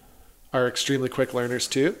are extremely quick learners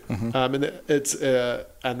too. Mm-hmm.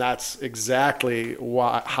 And that's exactly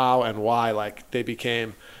why they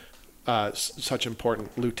became such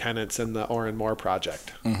important lieutenants in the Orrin Moore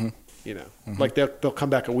project. Mm-hmm. Mm-hmm. They'll come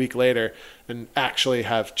back a week later and actually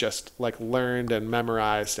have just learned and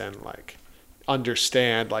memorized and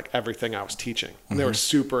understand everything I was teaching. Mm-hmm. They were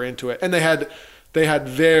super into it, and they had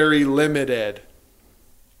very limited.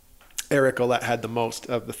 Eric Olette had the most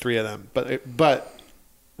of the three of them, but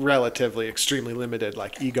relatively extremely limited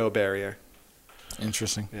ego barrier.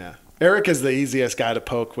 Interesting. Yeah. Eric is the easiest guy to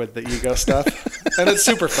poke with the ego stuff, and it's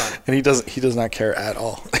super fun. And he does not care at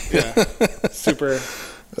all. Yeah. Super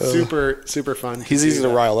fun. He's easy to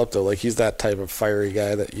rile up though. He's that type of fiery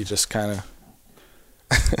guy that you just kind of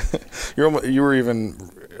you were even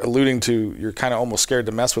alluding to, you're kind of almost scared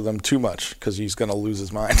to mess with him too much because he's going to lose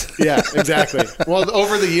his mind. Yeah, exactly. Well,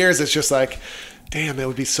 over the years, it's just damn, it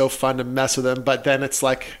would be so fun to mess with him. But then it's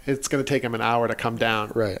it's going to take him an hour to come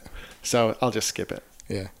down. Right. So I'll just skip it.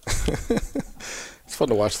 Yeah. It's fun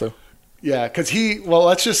to watch though. Yeah, because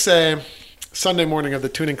let's just say Sunday morning of the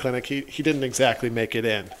tuning clinic, he didn't exactly make it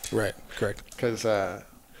in. Right, correct. Because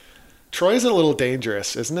Troy's a little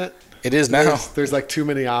dangerous, isn't it? It is now. There's too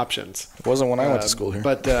many options. It wasn't when I went to school here.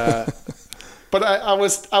 But I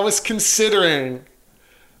was considering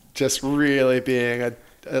just really being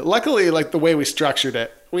luckily the way we structured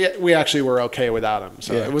it, we actually were okay without him.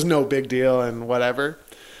 So It was no big deal and whatever.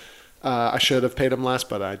 I should have paid him less,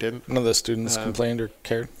 but I didn't. None of the students complained or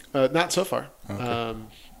cared? Not so far. Okay.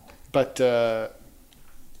 But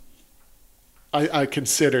I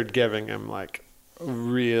considered giving him a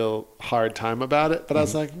real hard time about it, but I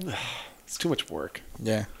was it's too much work.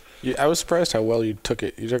 Yeah. I was surprised how well you took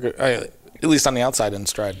it. You took it, at least on the outside in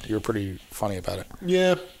stride. You were pretty funny about it.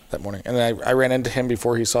 Yeah. That morning. And then I ran into him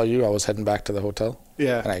before he saw you. I was heading back to the hotel.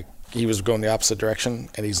 Yeah. And I he was going the opposite direction,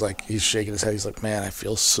 and he's shaking his head. He's like, man, I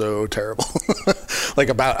feel so terrible. Like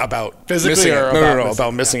about physically missing or it.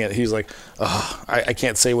 About missing it. He's like, oh, I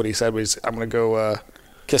can't say what he said, but I'm going to go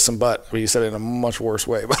kiss some butt. But he said it in a much worse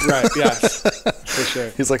way. Right, yes, for sure.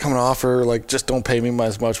 He's like, I'm going to offer, like, just don't pay me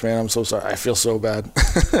as much, man. I'm so sorry. I feel so bad.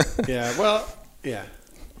 Yeah, well, yeah.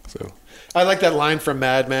 So I like that line from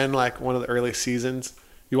Mad Men, like one of the early seasons.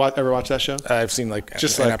 You ever watch that show? I've seen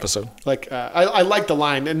just an episode. Like I like the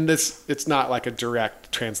line, and it's not like a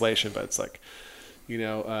direct translation, but it's like,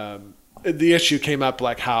 the issue came up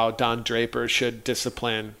like how Don Draper should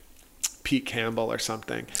discipline Pete Campbell or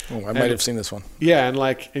something. Oh, I might have seen this one. Yeah, and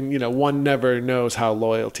one never knows how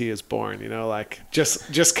loyalty is born. Like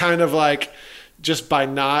just kind of like just by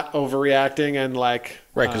not overreacting and like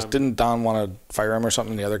right, because didn't Don want to fire him or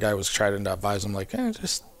something? The other guy was trying to advise him like,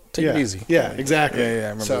 just. Take it easy. Yeah, exactly. Yeah, I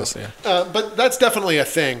remember this. Yeah. But that's definitely a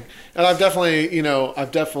thing, and I've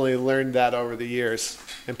definitely learned that over the years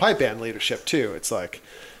in pipe band leadership too. It's like,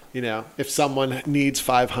 if someone needs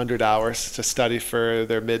 500 hours to study for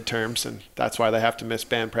their midterms, and that's why they have to miss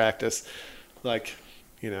band practice, like,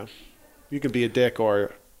 you can be a dick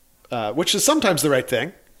or, which is sometimes the right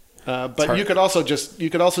thing, but you could also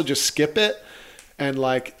just skip it, and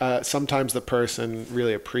like sometimes the person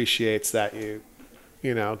really appreciates that you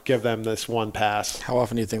give them this one pass. How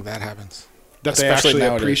often do you think that happens? That especially they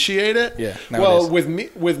actually appreciate it? Yeah. Nowadays. Well,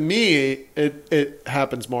 with me, it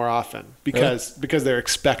happens more often because they're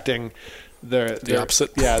expecting the opposite.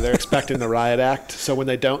 Yeah, they're expecting the riot act. So when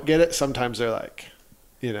they don't get it, sometimes they're like,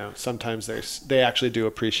 sometimes they actually do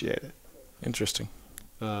appreciate it. Interesting.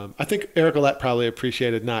 I think Eric Ollett probably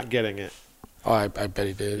appreciated not getting it. Oh, I bet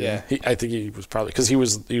he did. Yeah. I think he was probably because he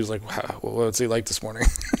was like, wow, what's he like this morning?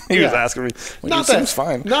 He was asking me. Like, seems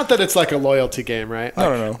fine. Not that it's like a loyalty game, right? Like,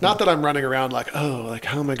 no. Not that I'm running around like,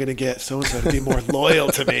 how am I going to get so and so to be more loyal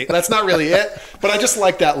to me? That's not really it. But I just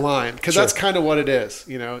like that line because that's kind of what it is.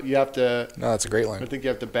 You have to. No, that's a great line. I think you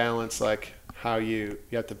have to balance like how you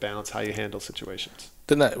handle situations.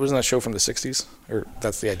 Wasn't that show from the 60s? Or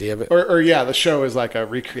that's the idea of it? Or yeah, the show is like a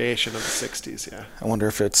recreation of the 60s. Yeah. I wonder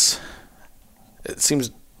if it seems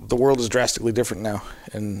the world is drastically different now,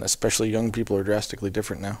 and especially young people are drastically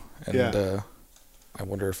different now. And I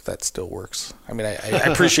wonder if that still works. I mean, I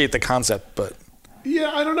appreciate the concept, but...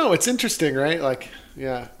 Yeah, I don't know. It's interesting, right? Like,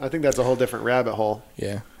 yeah, I think that's a whole different rabbit hole.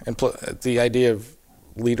 Yeah, and the idea of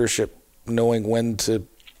leadership, knowing when to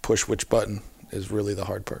push which button is really the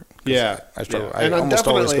hard part. Yeah. I almost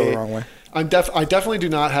always go the wrong way. I definitely do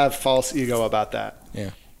not have false ego about that. Yeah.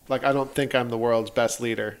 Like, I don't think I'm the world's best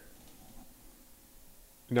leader.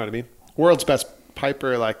 You know what I mean? World's best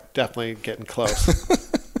piper, like, definitely getting close.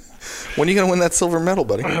 When are you going to win that silver medal,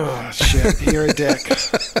 buddy? Oh, shit. You're a dick.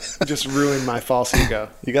 Just ruined my false ego.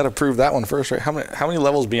 You got to prove that one first, right? How many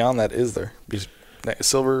levels beyond that is there?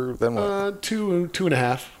 Silver, then what?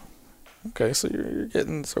 2.5. Okay, so you're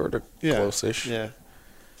getting sort of close-ish. Yeah.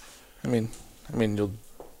 I mean,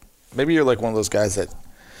 maybe you're like one of those guys that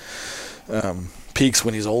peaks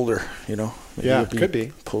when he's older, Maybe could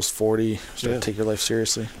be. Post 40, start to take your life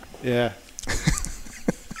seriously. Yeah.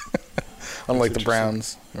 Unlike the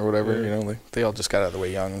Browns or whatever, they all just got out of the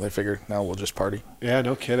way young and they figured, now we'll just party. Yeah,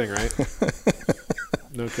 no kidding, right?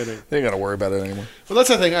 No kidding. They ain't got to worry about it anymore. Well, that's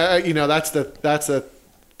the thing. That's the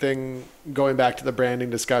thing. Going back to the branding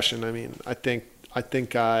discussion, I mean, I think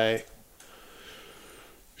I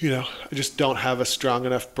just don't have a strong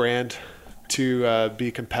enough brand to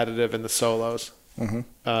be competitive in the solos. Mm-hmm.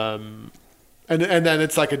 And then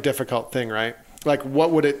it's like a difficult thing, right? Like,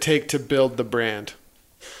 what would it take to build the brand?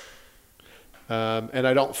 And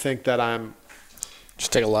I don't think that I'm...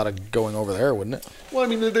 Just take a lot of going over there, wouldn't it? Well, I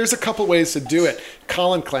mean, there's a couple ways to do it.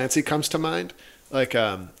 Colin Clancy comes to mind. Like,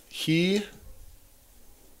 he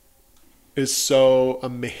is so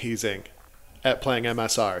amazing at playing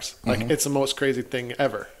MSRs. Like, it's the most crazy thing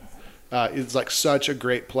ever. He's like such a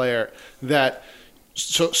great player that...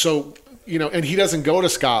 So and he doesn't go to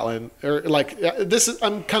Scotland or like this is,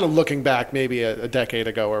 I'm kind of looking back maybe a decade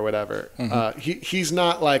ago or whatever. Mm-hmm. He's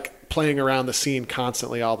not like playing around the scene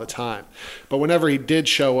constantly all the time, but whenever he did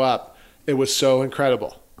show up, it was so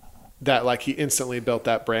incredible that like he instantly built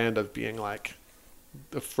that brand of being like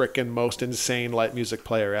the frickin' most insane light music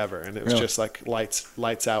player ever. And it was just like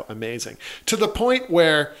lights out amazing to the point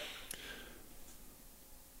where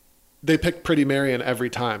they picked Pretty Marion every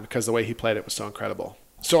time because the way he played it was so incredible.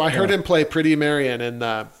 So I heard him play Pretty Marion in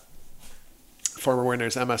the former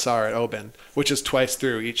winners MSR at Oban, which is twice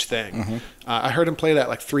through each thing. Mm-hmm. I heard him play that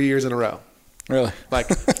like 3 years in a row. Really? Like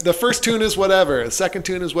the first tune is whatever, the second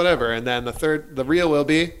tune is whatever, and then the reel will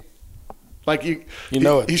be. Like you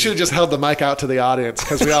know it. He should have just held the mic out to the audience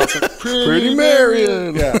because we all said Pretty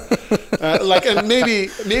Marion. Yeah. And maybe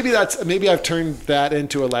I've turned that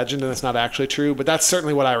into a legend and it's not actually true, but that's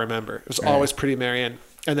certainly what I remember. It was always Pretty Marion.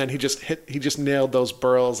 And then he just nailed those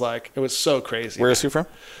burls. Like, it was so crazy. Where is he from?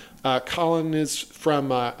 Colin is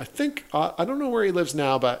from, I think, I don't know where he lives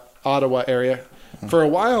now, but Ottawa area. Mm-hmm. For a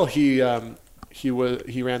while, he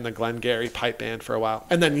ran the Glengarry pipe band for a while.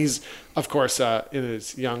 And then he's, of course, in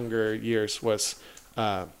his younger years was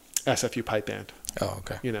SFU pipe band. Oh,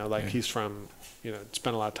 okay. He's from,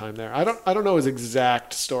 spent a lot of time there. I don't know his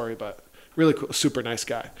exact story, but really cool, super nice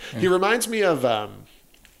guy. Yeah. He reminds me of,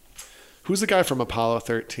 who's the guy from Apollo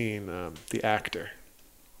 13, the actor?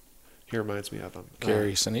 He reminds me of him.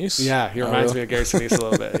 Gary Sinise? Yeah, he reminds me of Gary Sinise a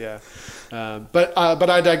little bit, yeah. But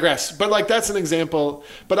I digress. But that's an example.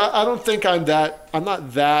 But I don't think I'm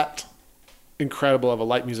not that incredible of a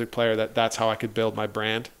light music player that's how I could build my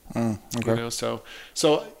brand. Okay. So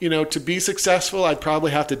to be successful, I'd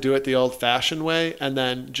probably have to do it the old fashioned way, and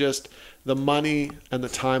then just the money and the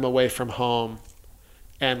time away from home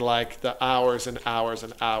and like the hours and hours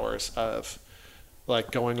and hours of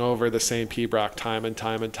like going over the same Pibroch time and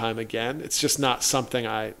time and time again. It's just not something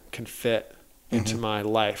I can fit into my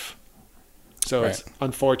life. So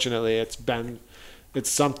unfortunately it's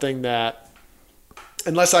something that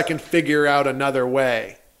unless I can figure out another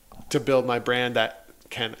way to build my brand that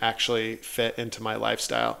can actually fit into my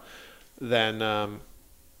lifestyle, then I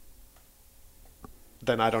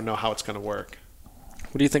don't know how it's going to work.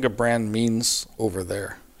 What do you think a brand means over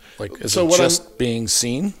there? Like, is it just being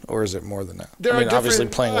seen, or is it more than that? Obviously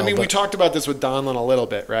playing well. We talked about this with Donlin a little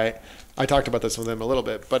bit, right? I talked about this with him a little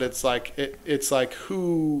bit, but it's like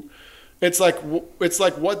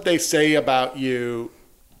what they say about you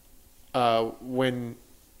when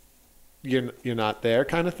you're not there,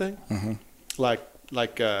 kind of thing. Mm-hmm.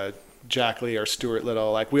 Like Jack Lee or Stuart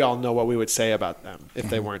Little, like we all know what we would say about them if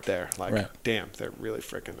they weren't there. Like, damn, they're really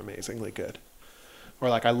freaking amazingly good. Or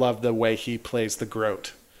like, I love the way he plays the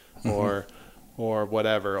Groat. Or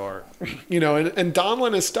whatever, or and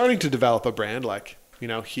Donlin is starting to develop a brand. Like,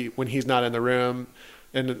 when he's not in the room,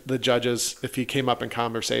 and the judges, if he came up in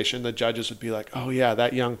conversation, the judges would be like, "Oh yeah,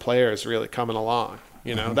 that young player is really coming along."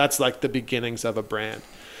 That's like the beginnings of a brand.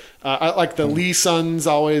 I like the Lee Sons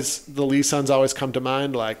always come to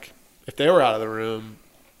mind. Like, if they were out of the room,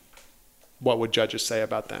 what would judges say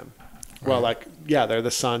about them? Well, like, yeah, they're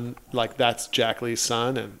the son, like that's Jack Lee's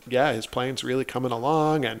son, and yeah, his playing's really coming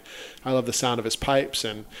along, and I love the sound of his pipes,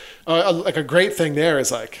 and like a great thing there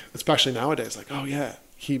is like, especially nowadays, like, oh yeah,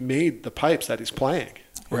 he made the pipes that he's playing.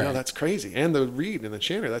 That's crazy, and the reed and the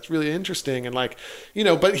chanter, that's really interesting, and like,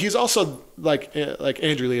 but he's also like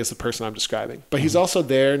Andrew Lee is the person I'm describing, but he's also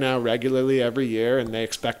there now regularly every year, and they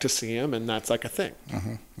expect to see him, and that's like a thing.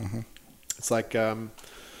 It's like.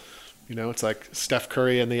 It's like Steph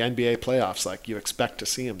Curry in the NBA playoffs. Like, you expect to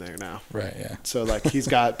see him there now. Right, yeah. So, like, he's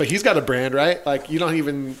got a brand, right? Like, you don't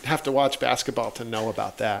even have to watch basketball to know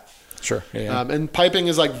about that. Sure, yeah. And piping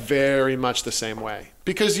is, like, very much the same way.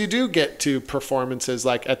 Because you do get to performances,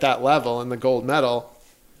 like, at that level, and the gold medal,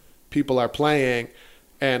 people are playing,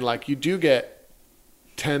 and, like, you do get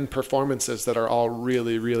 10 performances that are all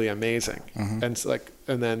really, really amazing. And,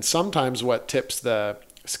 and then sometimes what tips the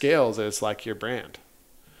scales is, like, your brand.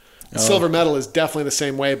 Silver medal is definitely the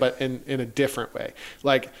same way, but in a different way.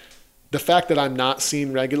 Like, the fact that I'm not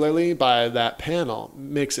seen regularly by that panel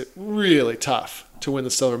makes it really tough to win the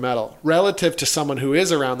silver medal relative to someone who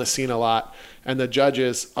is around the scene a lot, and the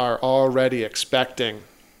judges are already expecting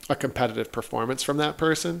a competitive performance from that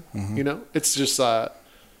person. It's just, I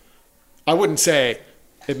wouldn't say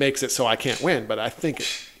it makes it so I can't win, but I think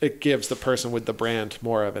it gives the person with the brand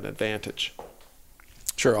more of an advantage.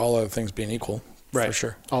 Sure, all other things being equal. Right. For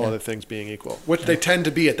sure. All other things being equal, which they tend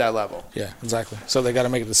to be at that level. Yeah, exactly. So they got to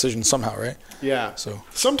make a decision somehow, right? Yeah. So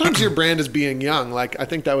sometimes your brand is being young. Like, I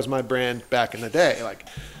think that was my brand back in the day. Like,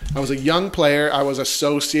 I was a young player. I was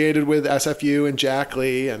associated with SFU and Jack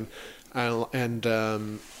Lee, and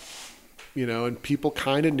people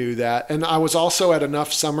kind of knew that. And I was also at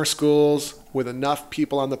enough summer schools with enough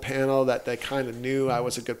people on the panel that they kind of knew I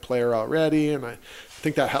was a good player already, and I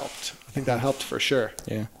think that helped. I think that helped for sure.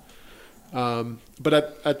 Yeah.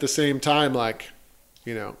 But at the same time, like,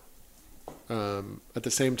 at the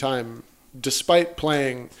same time, despite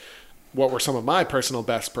playing what were some of my personal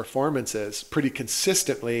best performances pretty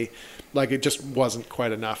consistently, like, it just wasn't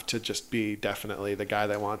quite enough to just be definitely the guy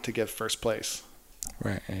they want to give first place.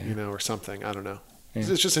 Right. Yeah. Or something. I don't know. Yeah.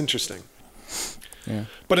 It's just interesting. Yeah.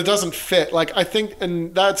 But it doesn't fit. Like, I think,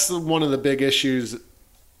 and that's one of the big issues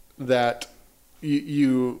that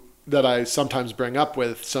you that I sometimes bring up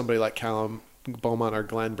with somebody like Callum Beaumont or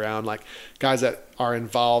Glenn Brown, like guys that are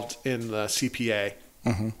involved in the CPA,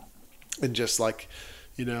 and just like,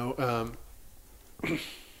 you know,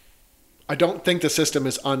 I don't think the system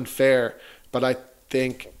is unfair, but I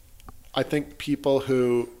think people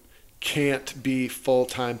who can't be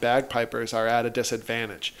full-time bagpipers are at a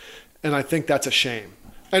disadvantage, and I think that's a shame.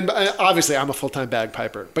 And obviously, I'm a full-time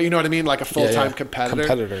bagpiper, but you know what I mean, like a full-time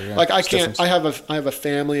competitor. Yeah. Like I can't. I have a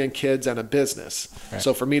family and kids and a business. Right.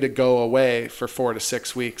 So for me to go away for 4 to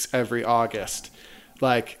 6 weeks every August,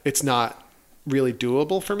 like it's not really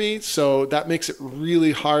doable for me. So that makes it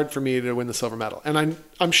really hard for me to win the silver medal. And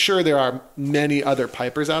I'm sure there are many other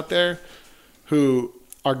pipers out there who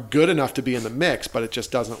are good enough to be in the mix, but it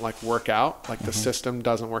just doesn't like work out. Like the system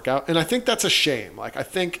doesn't work out, and I think that's a shame. Like I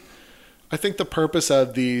think the purpose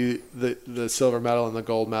of the silver medal and the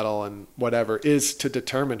gold medal and whatever is to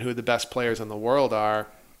determine who the best players in the world are.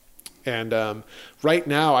 And right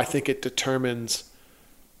now, I think it determines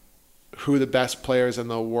who the best players in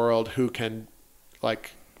the world who can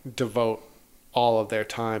like devote all of their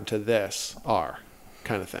time to this are,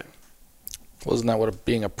 kind of thing. Well, isn't that what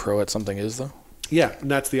being a pro at something is, though? Yeah,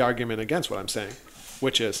 and that's the argument against what I'm saying,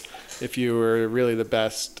 which is if you were really the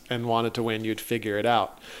best and wanted to win, you'd figure it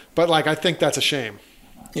out. But like, I think that's a shame.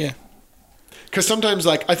 Yeah. Because sometimes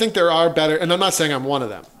like, I think there are better, and I'm not saying I'm one of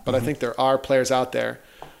them, but I think there are players out there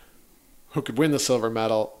who could win the silver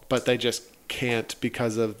medal, but they just can't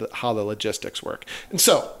because of how the logistics work. And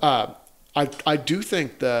so I do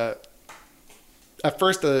think at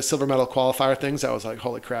first the silver medal qualifier things, I was like,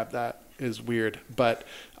 holy crap, that is weird. But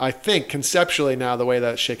I think conceptually now the way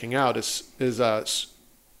that's shaking out is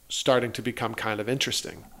starting to become kind of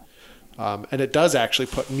interesting. And it does actually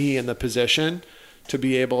put me in the position to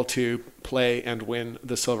be able to play and win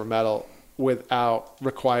the silver medal without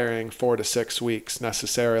requiring 4 to 6 weeks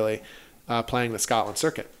necessarily playing the Scotland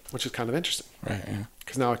circuit, which is kind of interesting. Right. Yeah.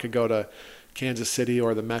 Because now I could go to Kansas City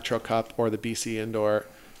or the Metro Cup or the BC Indoor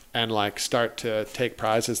and like start to take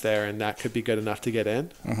prizes there, and that could be good enough to get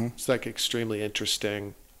in. It's like extremely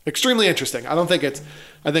interesting. I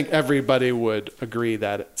think everybody would agree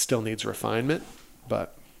that it still needs refinement,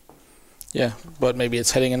 but yeah, but maybe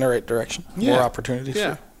it's heading in the right direction. Yeah. More opportunities.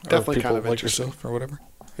 Yeah, for definitely people kind of like interesting. yourself or whatever.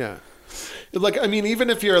 Yeah. Like, I mean, even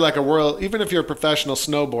if you're a professional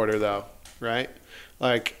snowboarder though, right?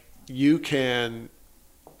 Like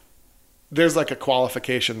there's like a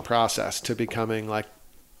qualification process to becoming like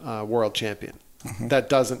world champion. That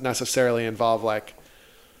doesn't necessarily involve like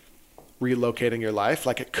relocating your life.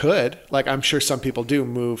 Like it could, like I'm sure some people do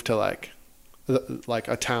move to like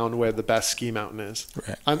a town where the best ski mountain is.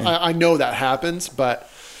 Right. I know that happens, but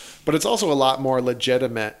it's also a lot more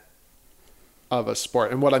legitimate of a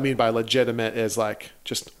sport. And what I mean by legitimate is like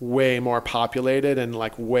just way more populated and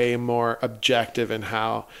like way more objective in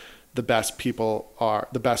how the best people are,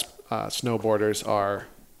 the best snowboarders are.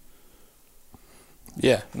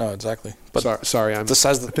 Yeah, no, exactly. But sorry, I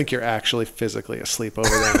think you're actually physically asleep over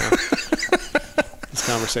there now. This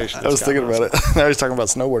conversation. I was thinking about it. I was talking about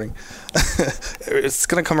snowboarding. It's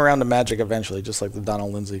going to come around to magic eventually, just like the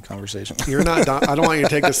Donald Lindsay conversation. You're not. I don't want you to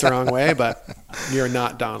take this the wrong way, but you're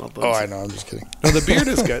not Donald Lindsay. Oh, I know. I'm just kidding. No, the beard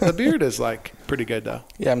is good. The beard is like pretty good though.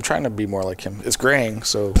 Yeah, I'm trying to be more like him. It's graying,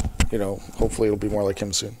 so hopefully it'll be more like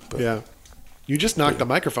him soon. But yeah. You just knocked the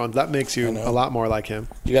microphone. That makes you a lot more like him.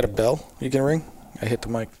 You got a bell you can ring? I hit the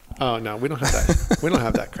mic. Oh no, we don't have that. We don't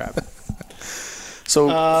have that crap. So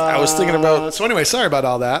I was thinking about. So anyway, sorry about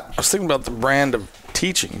all that. I was thinking about the brand of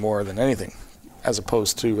teaching more than anything, as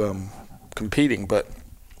opposed to competing. But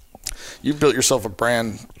you built yourself a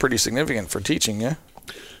brand pretty significant for teaching, yeah?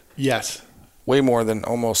 Yes. Way more than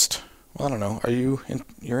almost. Well, I don't know.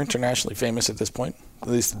 You're internationally famous at this point? At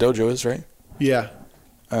least the dojo is, right? Yeah.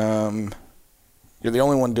 You're the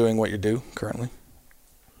only one doing what you do currently,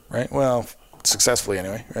 right? Well, successfully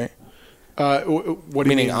anyway, right? What do you mean?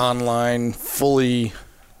 Meaning online, fully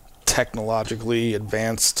technologically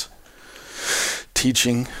advanced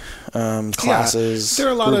teaching classes. Yeah.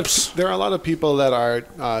 There are a lot of people that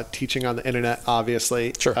are teaching on the internet,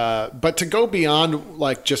 obviously. Sure. But to go beyond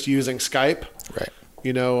like just using Skype, right?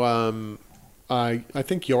 I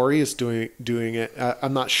think Yori is doing it.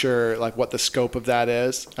 I'm not sure like what the scope of that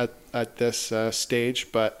is at this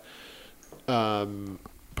stage, but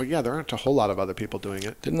yeah, there aren't a whole lot of other people doing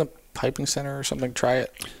it. Didn't the Piping Center or something try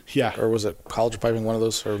it? Yeah. Or was it College of Piping, one of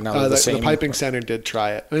those? Or now the same? The Piping Center did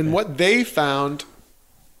try it. And what they found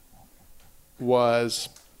was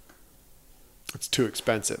it's too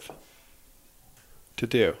expensive to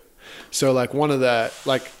do. So one of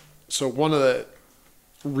the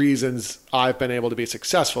reasons I've been able to be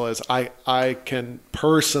successful is I can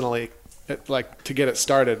personally, like, to get it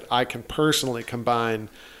started, I can personally combine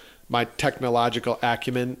my technological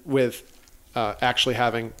acumen with actually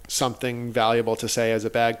having something valuable to say as a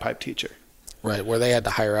bagpipe teacher. Right, where they had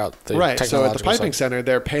to hire out the right. So at the piping side. center,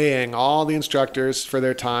 they're paying all the instructors for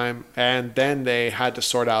their time, and then they had to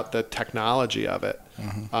sort out the technology of it.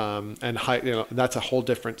 And that's a whole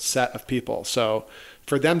different set of people. So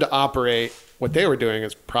for them to operate, what they were doing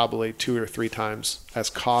is probably 2 or 3 times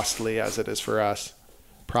as costly as it is for us,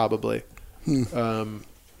 probably. And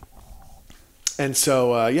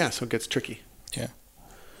so so it gets tricky. Yeah.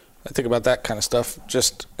 I think about that kind of stuff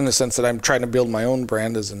just in the sense that I'm trying to build my own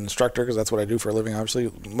brand as an instructor, because that's what I do for a living,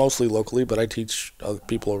 obviously, mostly locally, but I teach other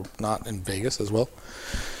people who are not in Vegas as well.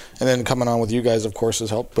 And then coming on with you guys, of course,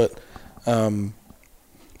 has helped. But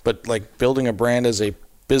like building a brand as a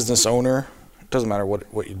business owner, it doesn't matter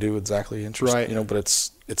what you do exactly, right. But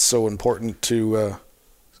it's so important to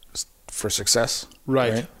for success.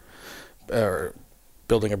 Right. Or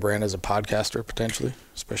building a brand as a podcaster, potentially,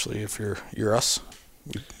 especially if you're us.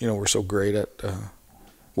 We're so great at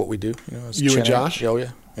what we do. As you and Josh? Oh, yeah.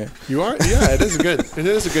 You are? Yeah, it is a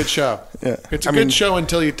good show. Yeah. It's a good show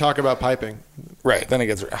until you talk about piping. Right. Then it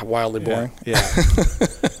gets wildly boring. Yeah.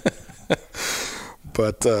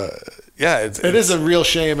 But, it is a real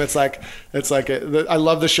shame. It's like I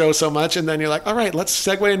love the show so much, and then you're like, all right, let's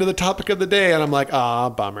segue into the topic of the day. And I'm like,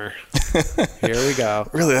 bummer. Here we go.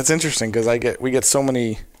 Really, that's interesting, because we get so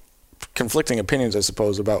many conflicting opinions, I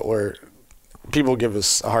suppose, about where people give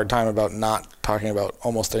us a hard time about not talking about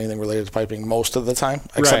almost anything related to piping most of the time,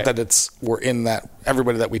 except that we're in that,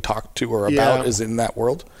 everybody that we talk to or about is in that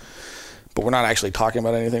world, but we're not actually talking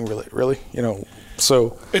about anything really,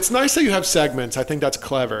 so. It's nice that you have segments. I think that's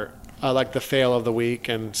clever. Like the fail of the week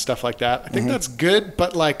and stuff like that. I think that's good,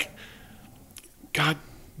 but like, God,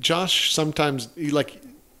 Josh, sometimes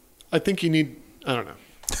I think you need, I don't know.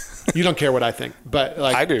 You don't care what I think, but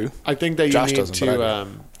like, I do. I think that Josh you need to,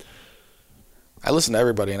 I listen to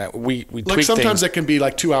everybody, and we tweak like sometimes things. It can be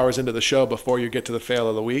like 2 hours into the show before you get to the fail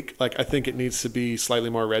of the week. Like I think it needs to be slightly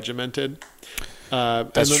more regimented.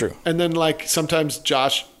 That's true. And then like sometimes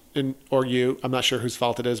Josh or you, I'm not sure whose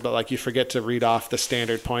fault it is, but like you forget to read off the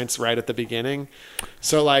standard points right at the beginning.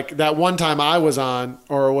 So like that one time I was on,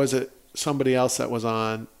 or was it somebody else that was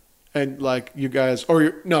on, and like you guys,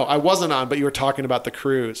 no, I wasn't on, but you were talking about the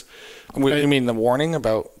cruise. You mean the warning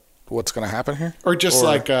about what's going to happen here? Or just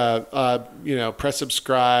press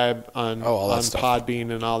subscribe on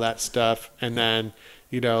Podbean and all that stuff. And then,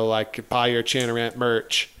 like buy your Chanarant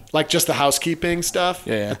merch, like just the housekeeping stuff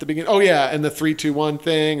at the beginning. Oh yeah. And the 3-2-1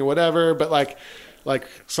 thing or whatever. But like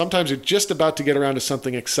sometimes you're just about to get around to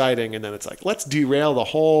something exciting. And then it's like, let's derail the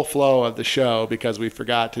whole flow of the show because we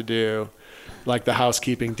forgot to do like the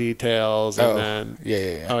housekeeping details. And then,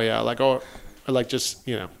 oh yeah. Like just,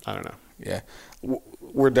 I don't know. Yeah.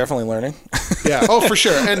 We're definitely learning. Yeah. Oh, for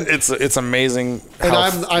sure. And it's amazing. And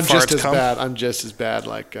I'm just as bad. I'm just as bad.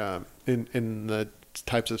 Like in the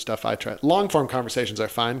types of stuff I try. Long form conversations are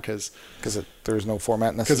fine because there's no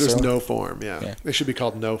format necessarily. Because there's no form. Yeah. They should be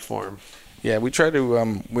called no form. Yeah. We try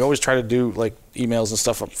to. We always try to do like emails and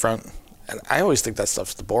stuff up front. And I always think that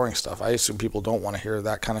stuff's the boring stuff. I assume people don't want to hear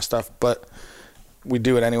that kind of stuff, but we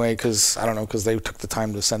do it anyway because they took the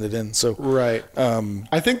time to send it in. So right.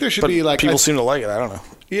 I think there should be like people seem to like it. I don't know.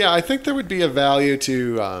 Yeah, I think there would be a value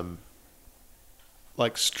to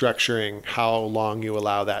like structuring how long you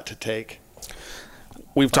allow that to take.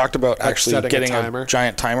 We've talked about actually getting a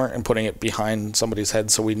giant timer and putting it behind somebody's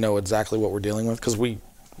head so we know exactly what we're dealing with, because we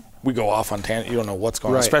go off on tangent. You don't know what's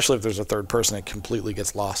going on, especially if there's a third person. It completely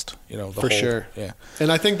gets lost. Sure. Yeah.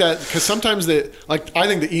 And I think that because sometimes I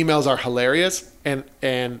think the emails are hilarious, and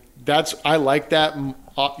I like that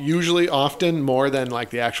usually often more than like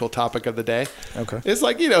the actual topic of the day. Okay. It's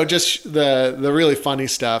like just the really funny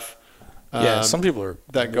stuff. Some people are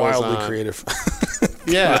wildly creative.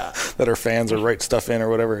 Yeah. that are fans or write stuff in or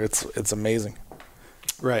whatever. It's amazing.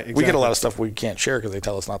 Right. Exactly. We get a lot of stuff we can't share because they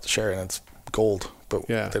tell us not to share, and it's gold. But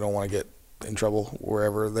they don't want to get in trouble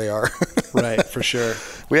wherever they are. Right, for sure.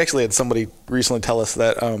 We actually had somebody recently tell us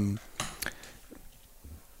that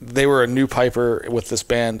they were a new piper with this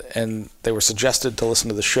band, and they were suggested to listen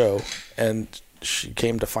to the show, and she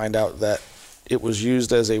came to find out that it was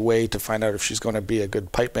used as a way to find out if she's going to be a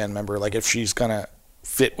good pipe band member, like if she's going to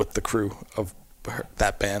fit with the crew of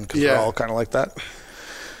that band, because they're all kind of like that.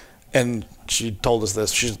 And she told us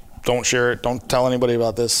this. Don't share it. Don't tell anybody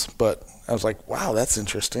about this, but I was like, wow, that's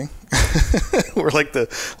interesting. We're like the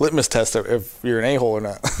litmus test of if you're an a-hole or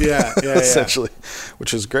not. Yeah, essentially,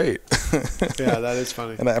 which is great. Yeah, that is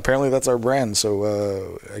funny. And apparently that's our brand,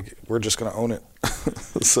 so we're just going to own it.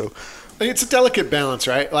 So it's a delicate balance,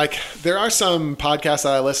 right? Like there are some podcasts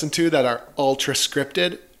that I listen to that are ultra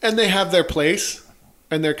scripted, and they have their place,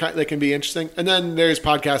 and they can be interesting. And then there's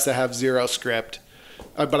podcasts that have zero script.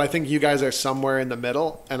 But I think you guys are somewhere in the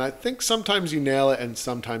middle, and I think sometimes you nail it and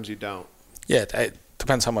sometimes you don't. Yeah, it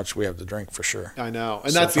depends how much we have to drink, for sure. I know.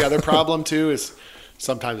 And that's the other problem, too, is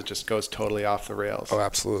sometimes it just goes totally off the rails. Oh,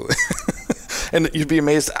 absolutely. And you'd be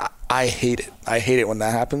amazed. I hate it. I hate it when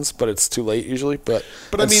that happens, but it's too late usually. But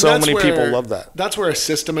I mean, so many people love that. That's where a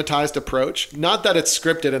systematized approach, not that it's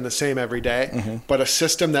scripted and the same every day, but a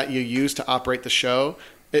system that you use to operate the show,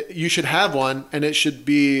 you should have one, and it should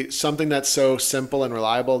be something that's so simple and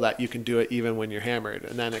reliable that you can do it even when you're hammered,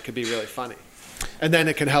 and then it could be really funny. And then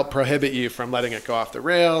it can help prohibit you from letting it go off the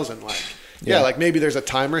rails, and like maybe there's a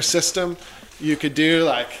timer system you could do,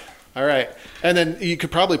 like, all right. And then you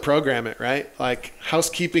could probably program it, right? Like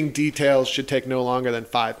housekeeping details should take no longer than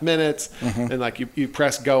 5 minutes. And like you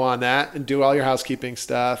press go on that and do all your housekeeping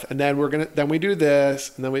stuff. And then then we do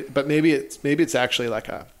this, and then but maybe it's actually like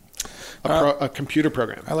a computer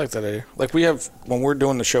program. I like that idea. Like when we're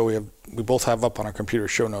doing the show, we both have up on our computer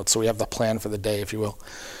show notes. So we have the plan for the day, if you will,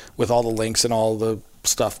 with all the links and all the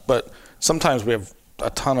stuff. But sometimes we have a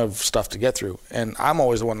ton of stuff to get through, and I'm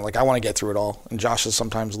always the one, like, I want to get through it all, and Josh is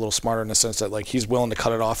sometimes a little smarter in the sense that, like, he's willing to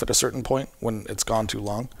cut it off at a certain point when it's gone too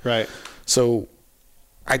long. Right. So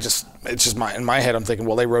it's just in my head, I'm thinking,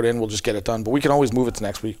 well, they wrote in, we'll just get it done, but we can always move it to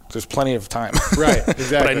next week. There's plenty of time. Right,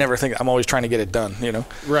 exactly. But I never think, I'm always trying to get it done, you know?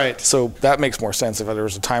 Right. So that makes more sense if there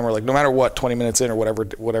was a timer, like, no matter what, 20 minutes in or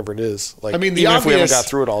whatever it is. Like, I mean, even if we haven't got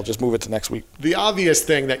through it all, just move it to next week. The obvious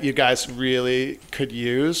thing that you guys really could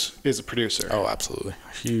use is a producer. Oh, absolutely.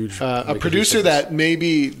 Huge. A producer that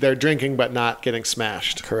maybe they're drinking but not getting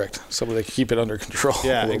smashed. Correct. Somebody that can keep it under control.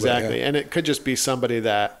 Yeah, exactly. Yeah. And it could just be somebody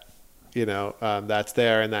that, that's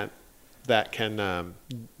there and that can,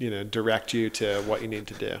 direct you to what you need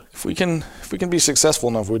to do. If we can be successful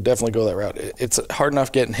enough, we'd definitely go that route. It's hard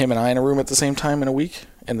enough getting him and I in a room at the same time in a week,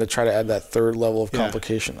 and to try to add that third level of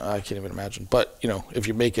complication, I can't even imagine. But, if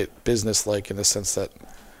you make it business-like in the sense that,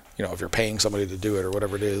 if you're paying somebody to do it or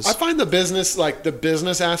whatever it is. I find the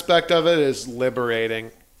business aspect of it is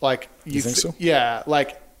liberating. Like you think so? Yeah.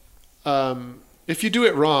 Like, if you do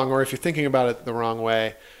it wrong, or if you're thinking about it the wrong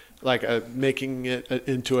way, like making it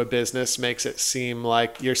into a business makes it seem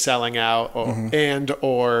like you're selling out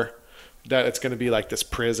or that it's going to be like this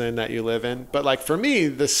prison that you live in. But like for me,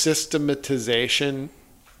 the systematization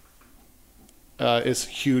is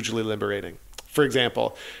hugely liberating. For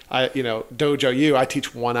example, Dojo U, I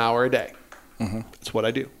teach 1 hour a day. That's what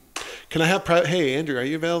I do. Can I have hey, Andrew, are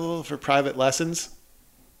you available for private lessons?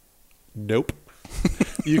 Nope.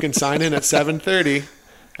 You can sign in at 7:30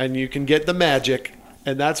 and you can get the magic.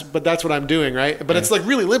 And that's what I'm doing, right? But it's like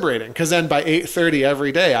really liberating, because then by 8:30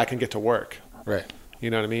 every day I can get to work. Right. You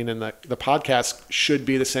know what I mean? And the podcast should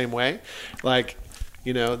be the same way. Like,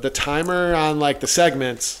 the timer on like the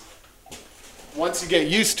segments, once you get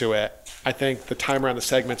used to it, I think the timer on the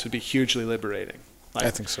segments would be hugely liberating. Like, I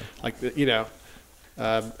think so. Like,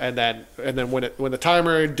 and then when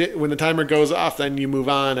the timer goes off, then you move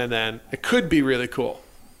on, and then it could be really cool.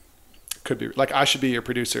 Could be like I should be your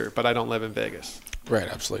producer, but I don't live in Vegas. Right,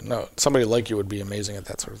 absolutely. No, somebody like you would be amazing at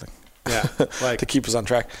that sort of thing. Yeah, like to keep us on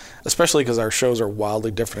track, especially because our shows are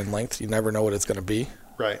wildly different in length. You never know what it's going to be.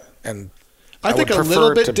 Right. And I think a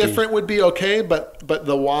little bit different would be okay, but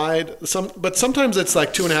the wide but sometimes it's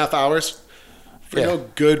like 2.5 hours for no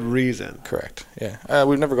good reason. Correct. Yeah.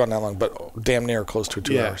 We've never gone that long, but damn near close to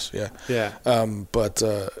 2 hours. Yeah. Yeah. But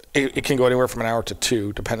it can go anywhere from an hour to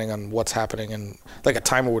 2, depending on what's happening, and like a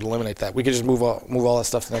timer would eliminate that. We could just move all that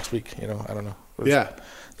stuff to next week. I don't know.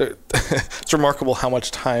 It's remarkable how much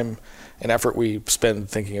time and effort we spend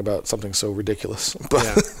thinking about something so ridiculous.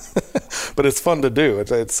 But it's fun to do.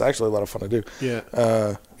 It's actually a lot of fun to do.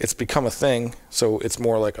 Yeah. It's become a thing, so it's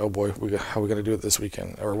more like, oh boy, how are we going to do it this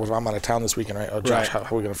weekend? Or I'm out of town this weekend, right? Oh, Josh, how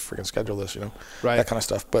are we going to freaking schedule this? Right. That kind of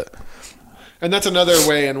stuff. And that's another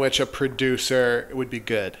way in which a producer would be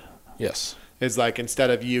good. Yes. Is like, instead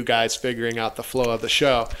of you guys figuring out the flow of the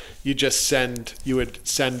show, you would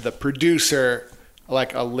send the producer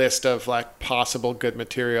like a list of like possible good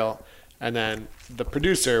material, and then the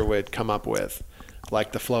producer would come up with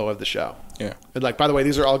like the flow of the show. Yeah. And like, by the way,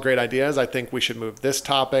 these are all great ideas. I think we should move this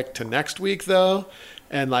topic to next week though.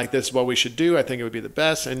 And like, this is what we should do. I think it would be the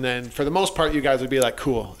best. And then for the most part, you guys would be like,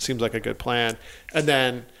 cool, seems like a good plan. And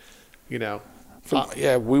then,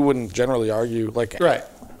 Yeah, we wouldn't generally argue. Like, right.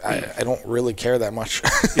 I don't really care that much.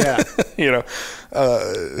 Yeah.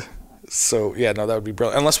 So yeah, no, that would be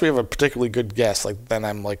brilliant. Unless we have a particularly good guest, like then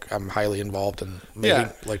I'm highly involved in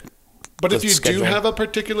making But if you do have a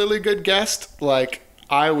particularly good guest, like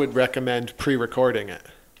I would recommend pre-recording it.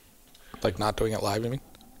 Like not doing it live, you mean?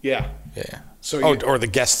 Yeah. Yeah. So or the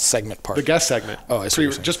guest segment part. The guest segment. Oh, I see.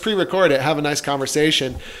 Just pre-record it, have a nice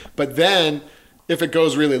conversation, but then if it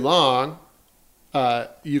goes really long,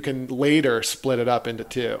 you can later split it up into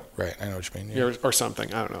two. Right, I know what you mean. Yeah. Or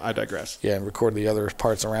something. I don't know. I digress. Yeah, and record the other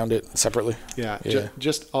parts around it separately. Yeah,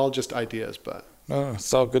 just ideas, but. No,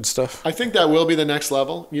 it's all good stuff. I think that will be the next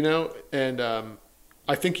level, and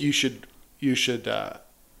I think you should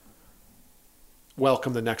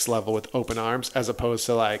welcome the next level with open arms as opposed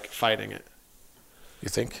to like fighting it. You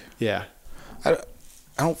think? Yeah. I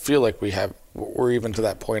don't feel like we're even to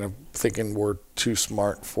that point of thinking we're too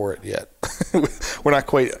smart for it yet. We're not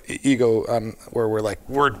quite ego on where we're like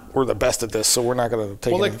we're the best at this, so we're not going to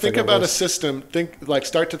take. Well, like think about a system.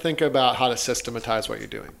 Start to think about how to systematize what you're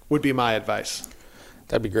doing. Would be my advice.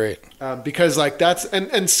 That'd be great. Because like that's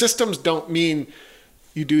and systems don't mean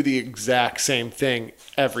you do the exact same thing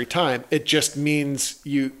every time. It just means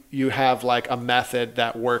you have like a method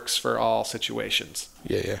that works for all situations.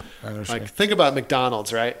 Yeah. I understand. Like think about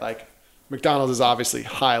McDonald's, right? Like McDonald's is obviously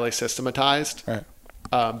highly systematized. Right.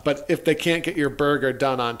 But if they can't get your burger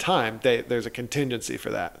done on time, there's a contingency for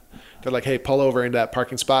that. They're like, hey, pull over into that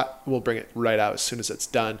parking spot. We'll bring it right out as soon as it's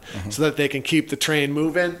done, so that they can keep the train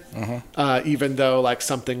moving, even though like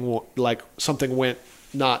something went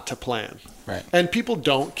not to plan. Right. And people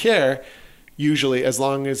don't care usually as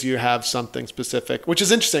long as you have something specific, which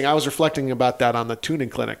is interesting. I was reflecting about that on the tuning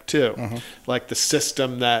clinic too. Like the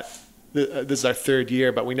system that this is our third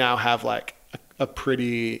year, but we now have like a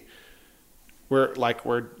pretty, we're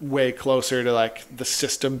way closer to like the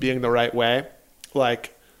system being the right way.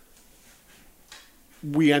 Like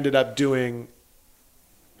we ended up doing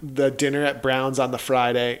the dinner at Brown's on the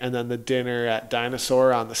Friday and then the dinner at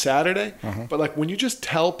Dinosaur on the Saturday. But like when you just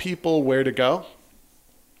tell people where to go,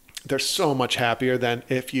 they're so much happier than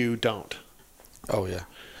if you don't. Oh yeah.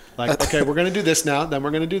 Like, okay, we're going to do this now, then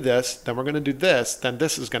we're going to do this, then we're going to do this, then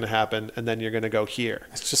this is going to happen, and then you're going to go here.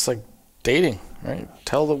 It's just like dating, right?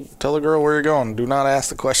 Tell the girl where you're going. Do not ask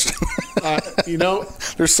the question.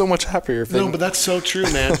 They're so much happier. No, but that's so true,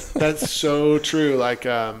 man. That's so true. Like,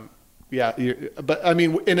 yeah, but I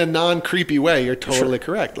mean, in a non-creepy way, you're totally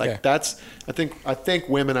correct. Like that's, I think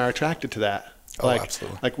women are attracted to that. Oh, like,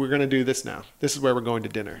 absolutely. Like we're going to do this now. This is where we're going to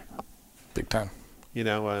dinner. Big time.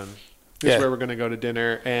 This is where we're going to go to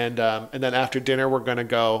dinner. And then after dinner, we're going to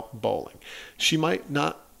go bowling. She might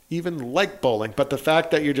not even like bowling, but the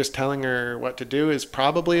fact that you're just telling her what to do is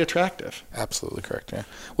probably attractive. Absolutely correct. Yeah.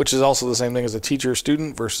 Which is also the same thing as a teacher or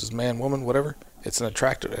student versus man, woman, whatever. It's an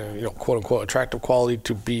attractive, quote unquote, attractive quality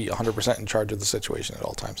to be 100% in charge of the situation at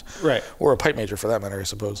all times. Right. Or a pipe major for that matter, I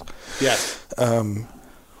suppose. Yes.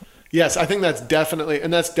 Yes, I think that's definitely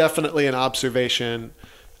an observation.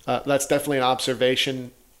 That's definitely an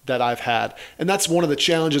observation that I've had. And that's one of the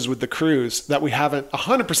challenges with the cruise that we haven't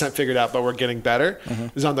 100% figured out, but we're getting better,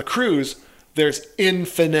 is on the cruise, there's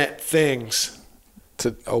infinite things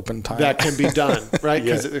to open time that can be done, right?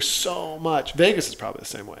 Because there's so much. Vegas is probably the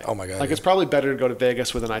same way. Oh my God. Like it's probably better to go to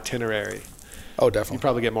Vegas with an itinerary. Oh, definitely. You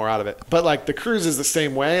probably get more out of it. But like the cruise is the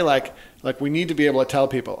same way. Like we need to be able to tell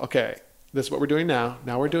people, okay, this is what we're doing now.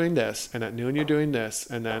 Now we're doing this. And at noon, you're doing this.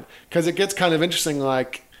 And then, because it gets kind of interesting,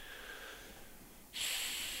 like,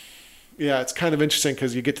 yeah, it's kind of interesting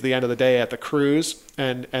because you get to the end of the day at the cruise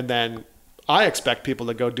and then I expect people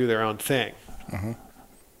to go do their own thing.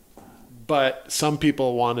 But some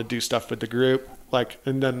people want to do stuff with the group, like,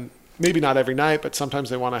 and then maybe not every night, but sometimes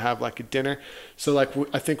they want to have like a dinner. So like,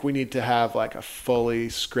 I think we need to have like a fully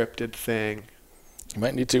scripted thing. You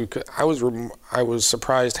might need to. I was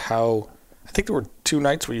surprised how, I think there were 2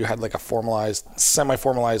 nights where you had like a formalized,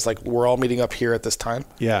 semi-formalized, like we're all meeting up here at this time.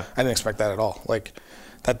 Yeah. I didn't expect that at all. Like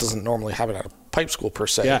that doesn't normally happen at a pipe school per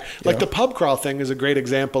se. Yeah. Like the pub crawl thing is a great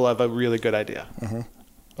example of a really good idea.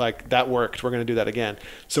 Like that worked. We're going to do that again.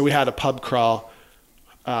 So we had a pub crawl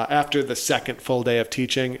after the second full day of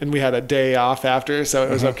teaching, and we had a day off after, so it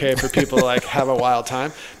was okay for people to like have a wild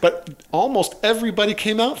time. But almost everybody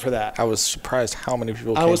came out for that. I was surprised how many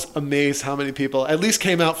people came. I was amazed how many people at least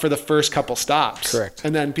came out for the first couple stops. Correct.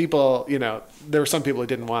 And then people, there were some people who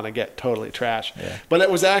didn't want to get totally trash. Yeah. But it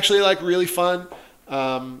was actually like really fun.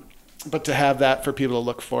 But to have that for people to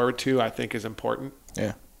look forward to, I think is important.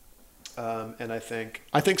 Yeah. And I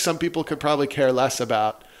think some people could probably care less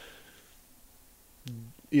about,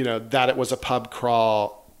 that it was a pub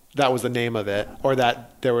crawl that was the name of it, or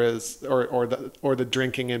that there was, or the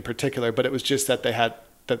drinking in particular, but it was just that they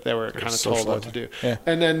were kind of told what to do. Yeah.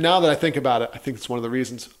 And then now that I think about it, I think it's one of the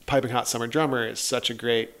reasons Piping Hot Summer Drummer is such a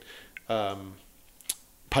great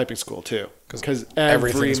piping school too, because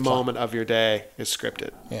every moment of your day is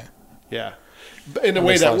scripted. Yeah. Yeah. In a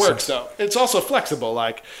way that works, though. It's also flexible.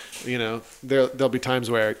 Like, there'll be times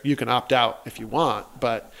where you can opt out if you want,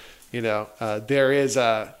 but there is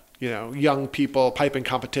a young people piping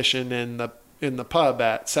competition in the pub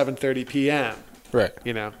at 7:30 p.m. Right.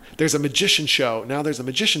 There's a magician show. Now there's a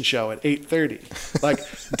magician show at 8:30. Like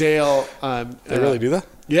Dale. They really do that?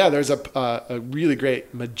 Yeah, there's a really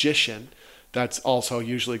great magician that's also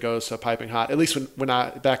usually goes to Piping Hot, at least when I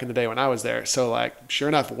back in the day when I was there. So like, sure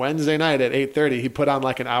enough, Wednesday night at 8:30, he put on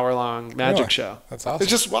like an hour-long magic show. That's awesome.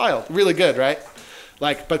 It's just wild, really good, right?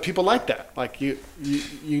 Like, but people like that. Like you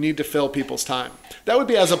need to fill people's time. That would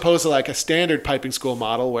be as opposed to like a standard piping school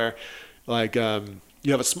model where like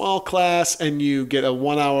you have a small class and you get a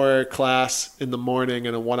 1 hour class in the morning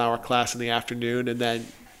and a 1 hour class in the afternoon, and then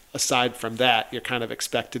aside from that, you're kind of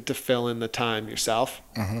expected to fill in the time yourself.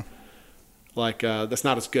 Mm-hmm. Like, that's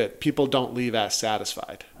not as good. People don't leave as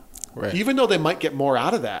satisfied. Right. Even though they might get more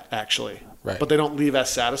out of that, actually. Right. But they don't leave as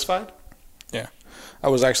satisfied. Yeah. I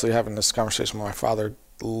was actually having this conversation with my father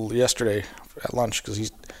yesterday at lunch because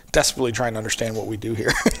he's desperately trying to understand what we do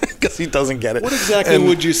here because he doesn't get it. What exactly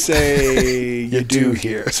would you say you do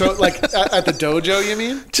here? So, like, at the dojo, you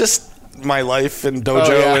mean? Just my life and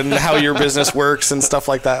dojo and how your business works and stuff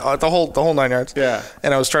like that. The whole 9 yards. Yeah.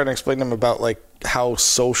 And I was trying to explain to him about, like, how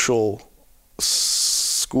social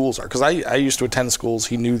schools are, because I used to attend schools.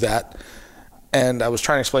 He knew that, and I was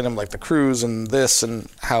trying to explain to him like the crews and this and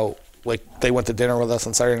how like they went to dinner with us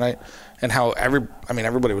on Saturday night and how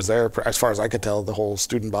everybody was there as far as I could tell. The whole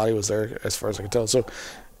student body was there as far as I could tell. So,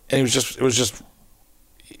 and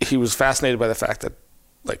he was fascinated by the fact that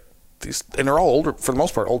like these, and they're all older for the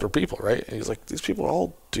most part, older people, right? And he's like, these people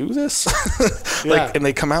all do this, like, and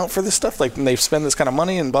they come out for this stuff, like, and they spend this kind of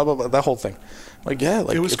money and blah blah blah, that whole thing. Like, yeah,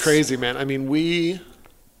 like it was crazy, man. I mean,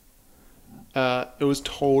 it was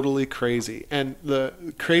totally crazy. And the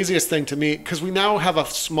craziest thing to me, because we now have a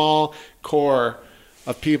small core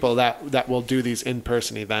of people that will do these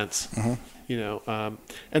in-person events, mm-hmm.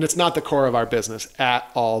 And it's not the core of our business at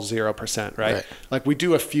all, 0%, right? Like we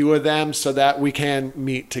do a few of them so that we can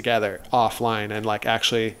meet together offline and like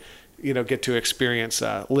actually, get to experience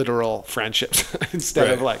literal friendships instead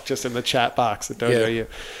of like just in the chat box at Dojo U.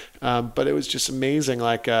 But it was just amazing.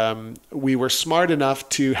 Like we were smart enough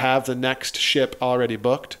to have the next ship already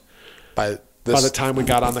booked by the time we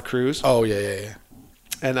got on the cruise. Oh yeah.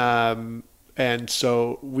 And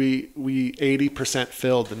so we 80%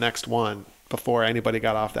 filled the next one before anybody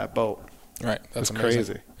got off that boat. Right, that's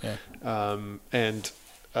amazing. Crazy. Yeah. And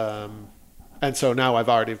so now I've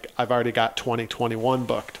already got 2021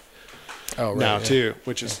 booked. Oh, right, now too,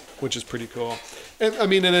 which is pretty cool. And, I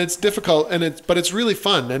mean, and it's difficult, but it's really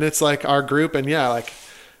fun, and it's like our group, and like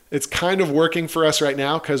it's kind of working for us right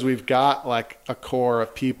now because we've got like a core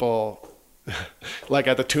of people, like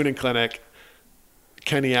at the tuning clinic,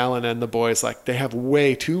 Kenny Allen and the boys, like they have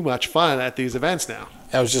way too much fun at these events now.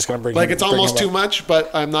 I was just gonna bring it's almost too much, but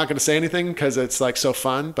I'm not gonna say anything because it's like so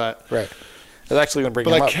fun. But right, I was actually gonna bring.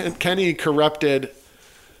 But like Kenny corrupted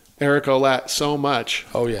Eric Olette so much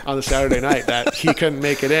on the Saturday night that he couldn't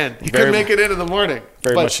make it in. He couldn't make it in the morning.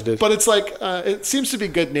 Very much he did. But it's like, it seems to be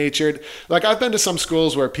good-natured. Like I've been to some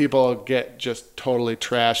schools where people get just totally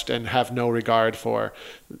trashed and have no regard for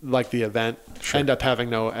like the event, end up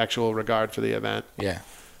having no actual regard for the event. Yeah.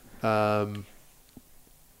 And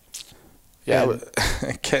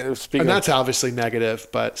that's obviously negative,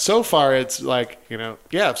 but so far it's like,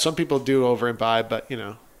 some people do over imbibe, but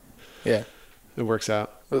it works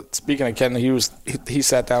out. Speaking of Ken, he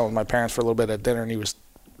sat down with my parents for a little bit at dinner, and he was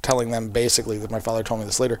telling them basically that my father told me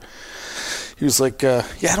this later. He was like, I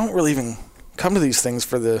don't really even come to these things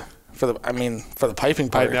for the piping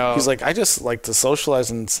part. I know. He's like, I just like to socialize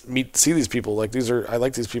and see these people. Like I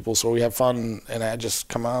like these people, so we have fun, and I just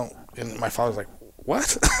come out. And my father's like,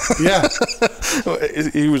 what? Yeah.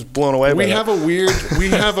 He was blown away by that. We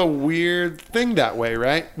have a weird thing that way,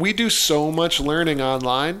 right? We do so much learning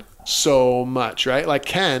online. So much, right? Like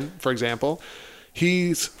Ken, for example,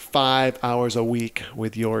 he's 5 hours a week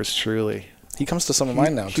with yours truly. He comes to some of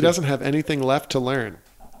mine now, too. He doesn't have anything left to learn.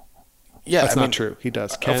 Yeah, that's not true. He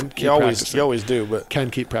does. Ken, you always do, but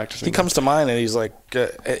Ken, keep practicing. He comes to mine and he's like,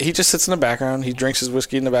 he just sits in the background. He drinks his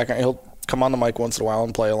whiskey in the background. He'll come on the mic once in a while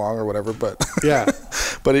and play along or whatever. But yeah,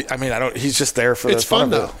 but he's just there for it's the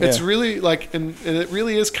fun though. of it. It's really like, and it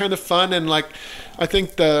really is kind of fun. And like, I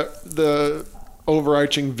think the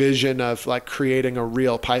overarching vision of like creating a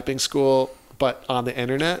real piping school, but on the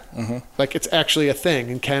internet. Like it's actually a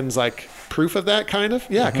thing. And Ken's like proof of that kind of.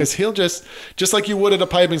 Yeah. Cause he'll just like you would at a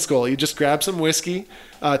piping school, you just grab some whiskey,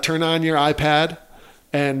 turn on your iPad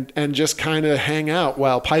and just kind of hang out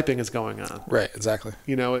while piping is going on. Right. Exactly.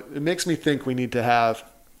 You know, it makes me think we need to have,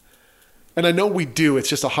 and I know we do, it's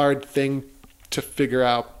just a hard thing to figure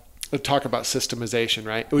out, talk about systemization,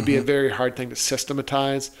 right? It would be a very hard thing to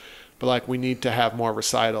systematize, but like we need to have more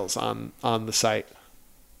recitals on the site.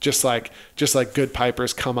 Just like good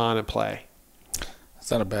pipers come on and play. That's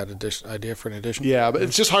not a bad idea for an edition. Yeah, but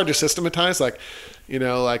it's just hard to systematize. Like, you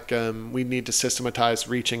know, like we need to systematize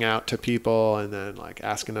reaching out to people and then like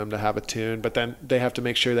asking them to have a tune, but then they have to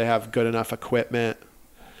make sure they have good enough equipment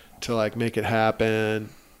to like make it happen.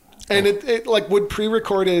 And it like would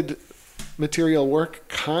pre-recorded material work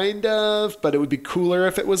kind of, but it would be cooler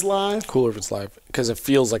if it was live. Cooler if it's live because it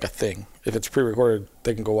feels like a thing. If it's pre-recorded,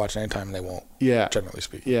 they can go watch it anytime and they won't. Yeah. Generally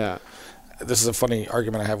speaking. Yeah. This is a funny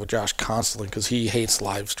argument I have with Josh constantly because he hates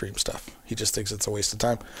live stream stuff. He just thinks it's a waste of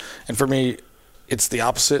time. And for me, it's the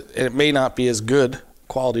opposite. And it may not be as good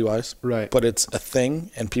quality-wise, right? But it's a thing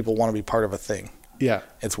and people want to be part of a thing. Yeah.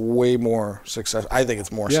 It's way more successful. I think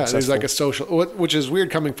it's more successful. Yeah, there's like a social, which is weird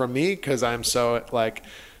coming from me because I'm so like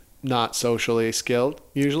not socially skilled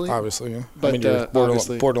usually. Obviously, yeah. But I mean, you're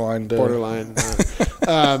borderline.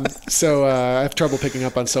 So I have trouble picking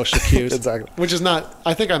up on social cues. Exactly. Which is not,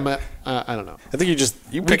 I think I'm, I don't know. I think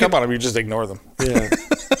you pick up on them, you just ignore them. Yeah.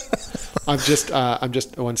 I'm just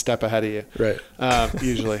one step ahead of you. Right.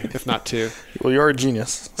 Usually, if not two. Well, you're a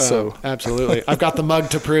genius. So absolutely. I've got the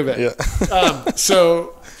mug to prove it. Yeah.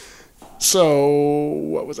 So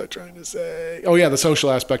what was I trying to say? Oh yeah, the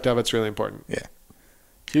social aspect of it's really important. Yeah.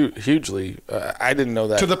 Hugely. I didn't know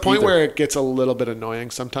that. To the point either. where it gets a little bit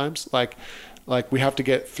annoying sometimes. Like we have to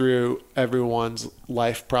get through everyone's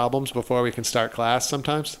life problems before we can start class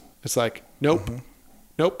sometimes. It's like, nope,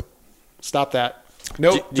 stop that.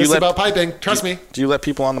 Nope, this is about piping. Trust me. Do you let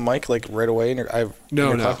people on the mic like right away?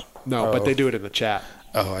 No, but they do it in the chat.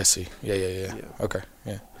 Oh, I see. Yeah. Okay,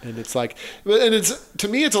 yeah. And it's like, and it's, to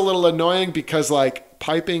me, it's a little annoying because like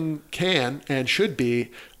piping can and should be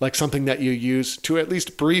like something that you use to at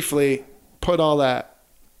least briefly put all that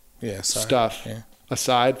stuff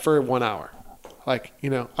aside for 1 hour. Like, you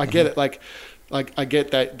know, I get it. Like I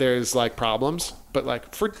get that there's like problems, but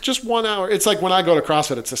like for just 1 hour, it's like when I go to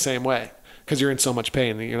CrossFit, it's the same way. Because you're in so much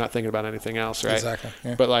pain and you're not thinking about anything else, right? Exactly.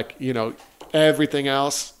 Yeah. But like, you know, everything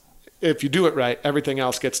else, if you do it right, everything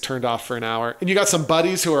else gets turned off for an hour. And you got some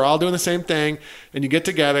buddies who are all doing the same thing, and you get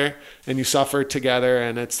together and you suffer together,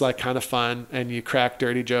 and it's like kind of fun, and you crack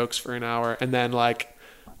dirty jokes for an hour, and then like,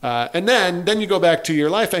 and then you go back to your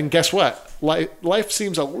life, and guess what? Life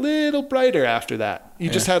seems a little brighter after that. You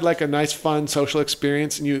just had like a nice, fun social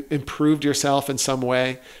experience, and you improved yourself in some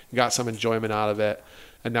way. You got some enjoyment out of it.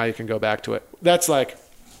 And now you can go back to it. That's like,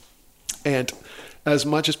 and as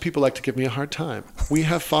much as people like to give me a hard time, we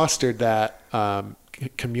have fostered that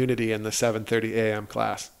community in the 7:30 a.m.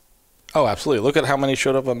 class. Oh, absolutely. Look at how many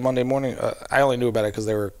showed up on Monday morning. I only knew about it because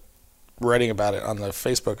they were writing about it on the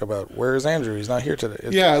Facebook about where's Andrew? He's not here today.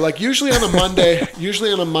 Yeah, like usually on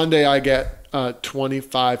a Monday I get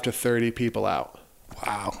 25 to 30 people out.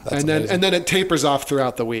 Wow. That's amazing. And then it tapers off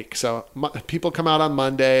throughout the week. So people come out on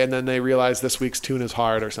Monday and then they realize this week's tune is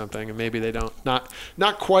hard or something, and maybe they don't. Not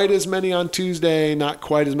quite as many on Tuesday, not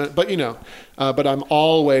quite as many, but you know. But I'm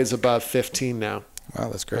always above 15 now. Wow,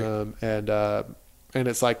 that's great. And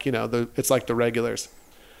it's like, you know, it's like the regulars.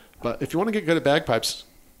 But if you want to get good at bagpipes,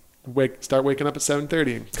 start waking up at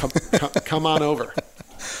 7:30 and come on over.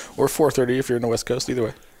 Or 4:30 if you're in the West Coast. Either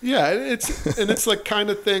way. Yeah, it's like kind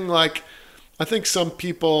of thing like. I think some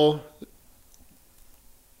people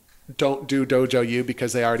don't do Dojo U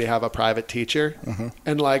because they already have a private teacher. Mm-hmm.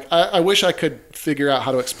 And like, I wish I could figure out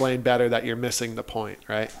how to explain better that you're missing the point,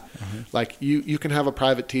 right? Mm-hmm. Like you can have a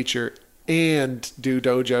private teacher and do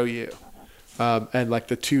Dojo U. And like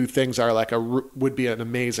the two things are like would be an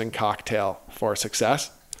amazing cocktail for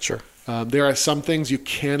success. Sure. There are some things you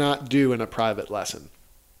cannot do in a private lesson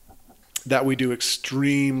that we do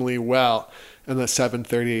extremely well in the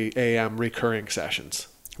 7:30 a.m. recurring sessions.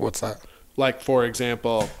 What's that? Like, for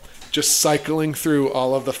example, just cycling through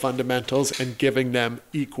all of the fundamentals and giving them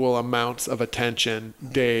equal amounts of attention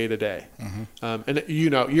day to day. Mm-hmm. And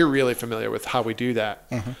you know, you're really familiar with how we do that.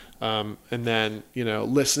 Mm-hmm. And then, you know,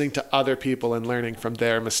 listening to other people and learning from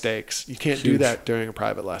their mistakes. You can't do that during a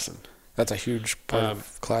private lesson. That's a huge part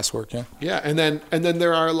of classwork, yeah. Yeah, and then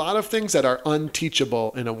there are a lot of things that are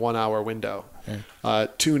unteachable in a 1 hour window. Yeah.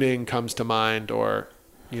 Tuning comes to mind, or,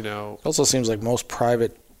 you know. It also seems like most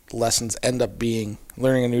private lessons end up being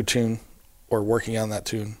learning a new tune or working on that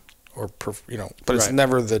tune, or but it's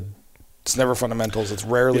never fundamentals. It's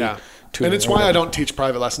rarely tuning. And it's why I don't teach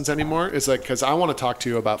private lessons anymore. Is like because I want to talk to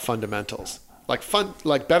you about fundamentals.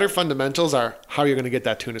 Like better fundamentals are how you're going to get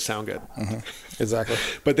that tune to sound good. Mm-hmm. Exactly.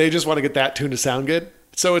 But they just want to get that tune to sound good.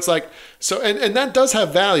 So it's like, and that does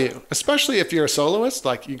have value, especially if you're a soloist.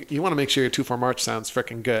 Like you want to make sure your 2/4 march sounds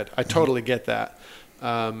freaking good. I totally get that.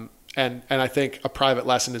 And I think a private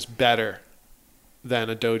lesson is better than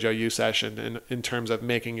a Dojo U session in terms of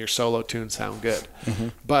making your solo tune sound good. Mm-hmm.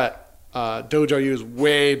 But Dojo U is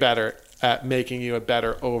way better at making you a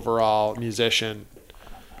better overall musician.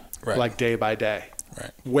 Right. Like day by day.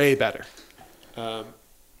 Right. Way better.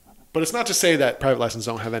 But it's not to say that private lessons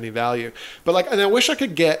don't have any value. But and I wish I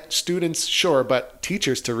could get students, sure, but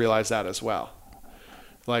teachers to realize that as well.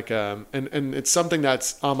 And it's something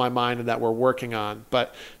that's on my mind and that we're working on.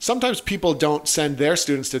 But sometimes people don't send their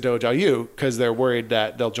students to Dojo U because they're worried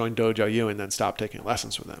that they'll join Dojo U and then stop taking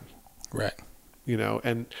lessons with them. Right.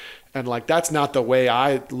 And like that's not the way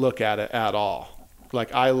I look at it at all.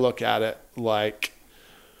 Like I look at it like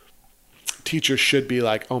teachers should be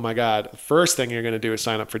like, oh my God, the first thing you're going to do is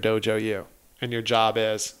sign up for Dojo U. And your job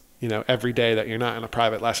is, every day that you're not in a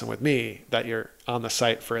private lesson with me, that you're on the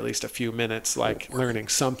site for at least a few minutes, learning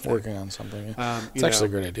something. Working on something. Yeah. It's actually a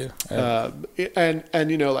great idea. And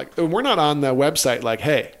we're not on the website like,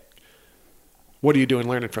 hey, what are you doing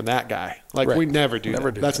learning from that guy? Right. We never do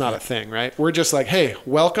that. That's not a thing, right? We're just like, hey,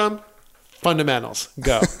 welcome, fundamentals,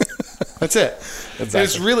 go. That's it. Exactly. And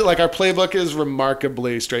it's really our playbook is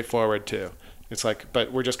remarkably straightforward too. It's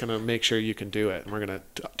but we're just going to make sure you can do it. And we're going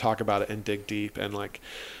to talk about it and dig deep. And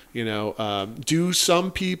do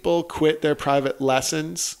some people quit their private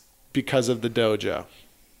lessons because of the dojo?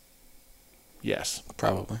 Yes.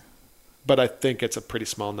 Probably. But I think it's a pretty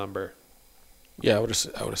small number. Yeah, I would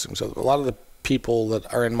assume so. A lot of the people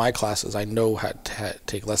that are in my classes, I know had to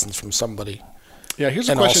take lessons from somebody. Yeah, here's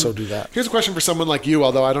a question. Also do that. Here's a question for someone like you,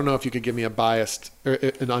 although I don't know if you could give me an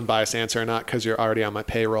unbiased answer or not because you're already on my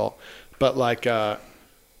payroll. But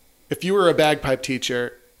if you were a bagpipe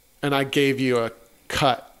teacher and I gave you a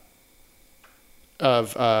cut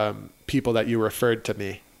of people that you referred to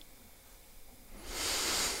me,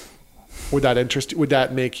 would that interest? Would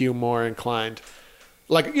that make you more inclined?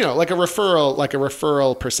 Like a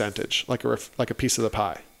referral percentage, like a piece of the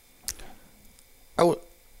pie. I would.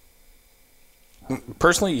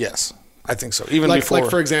 Personally, yes, I think so. Even before,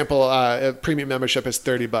 for example, a premium membership is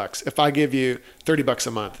 $30. If I give you $30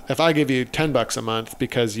 a month, if I give you $10 a month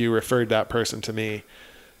because you referred that person to me,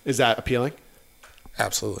 is that appealing?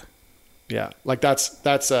 Absolutely. Yeah, that's.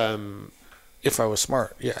 If I was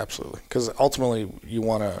smart, yeah, absolutely. Because ultimately, you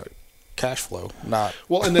want to cash flow, not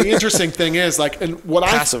well. And the interesting thing is,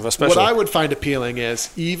 passive, what I would find appealing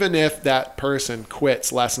is even if that person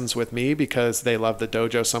quits lessons with me because they love the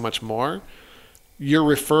dojo so much more, your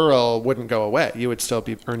referral wouldn't go away. You would still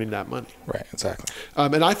be earning that money. Right, exactly.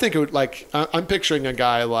 And I think it would I'm picturing a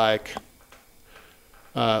guy like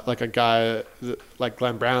a guy like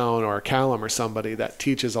Glenn Brown or Callum or somebody that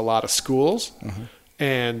teaches a lot of schools. Mm-hmm.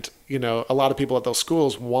 And, a lot of people at those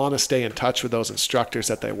schools want to stay in touch with those instructors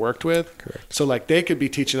that they worked with. Correct. So they could be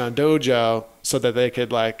teaching on dojo so that they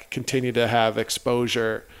could continue to have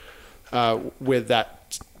exposure with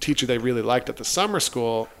that teacher they really liked at the summer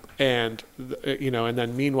school. And, and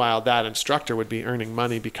then meanwhile, that instructor would be earning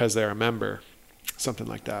money because they're a member, something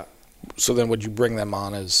like that. So then would you bring them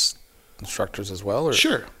on as instructors as well? Or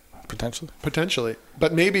sure. Potentially.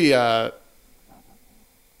 But maybe, yeah.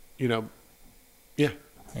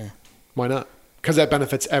 Why not? Because that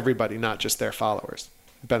benefits everybody, not just their followers.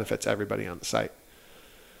 It benefits everybody on the site.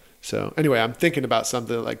 So anyway, I'm thinking about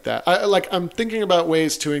something like that. I'm thinking about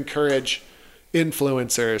ways to encourage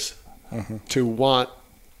influencers mm-hmm. to want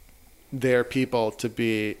their people to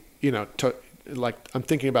be, I'm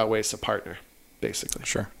thinking about ways to partner, basically.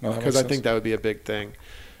 Sure. Because I think that would be a big thing.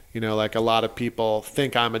 A lot of people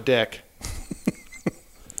think I'm a dick,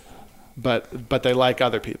 but they like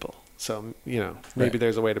other people. So, maybe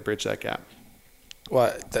there's a way to bridge that gap.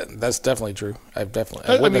 Well, that's definitely true. I've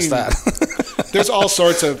witnessed that. There's all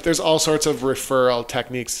sorts of referral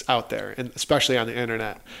techniques out there, and especially on the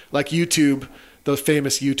internet, like YouTube. Those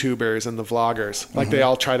famous YouTubers and the vloggers, mm-hmm. They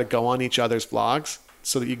all try to go on each other's vlogs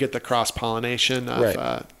so that you get the cross-pollination of,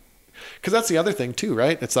 right. Because that's the other thing too,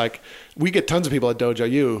 right? It's we get tons of people at Dojo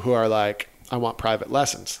U who are like, I want private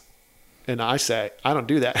lessons. And I say, I don't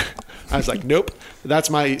do that. I was like, nope, that's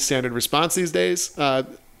my standard response these days.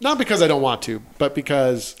 Not because I don't want to, but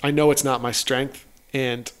because I know it's not my strength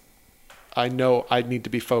and I know I need to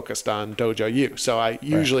be focused on Dojo U. So I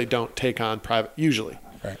usually don't take on private, usually.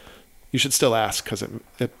 Right. You should still ask because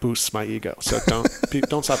it boosts my ego. So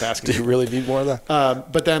don't stop asking. Do you really need more of that?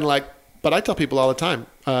 But I tell people all the time,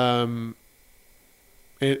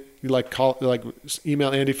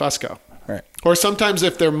 email Andy Fusco. Right. Or sometimes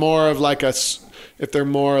if they're more of like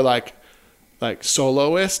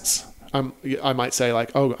soloists, I might say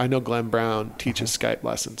like, oh, I know Glenn Brown teaches Skype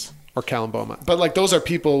lessons, or Callum Bowman. But like those are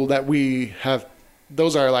people that we have.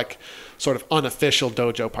 Those are like sort of unofficial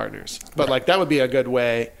dojo partners. But like that would be a good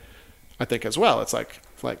way, I think, as well. It's like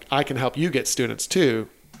I can help you get students too,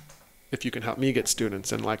 if you can help me get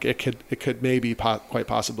students, and like it could maybe quite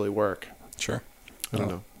possibly work. Sure. I don't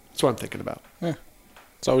know. That's what I'm thinking about. Yeah.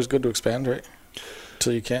 It's always good to expand, right?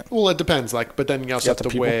 Until you can't. Well, it depends. Like, but then you also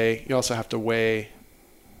have to weigh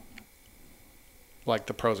like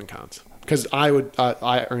the pros and cons. Because I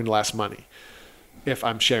earn less money if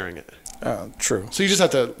I'm sharing it. True. So you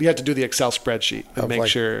have to do the Excel spreadsheet and make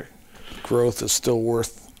sure growth is still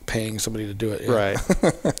worth paying somebody to do it. Yeah. Right.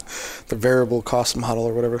 The variable cost model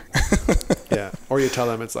or whatever. Yeah. Or you tell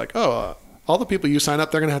them it's like, oh, all the people you sign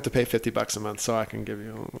up, they're going to have to pay $50 a month, so I can give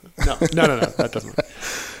you. No. That doesn't.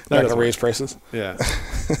 Not going to raise prices. Yeah.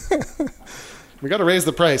 We got to raise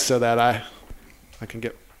the price so that I can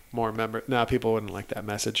get more members. No, people wouldn't like that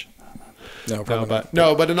message. No, probably not.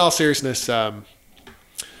 No, but in all seriousness, yeah,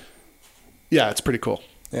 it's pretty cool.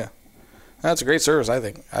 Yeah, that's a great service. I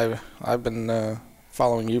think I've been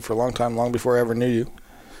following you for a long time, long before I ever knew you.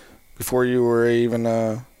 Before you were even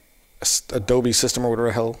Adobe system or whatever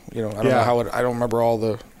the hell, I don't know how I don't remember all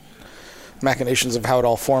the machinations of how it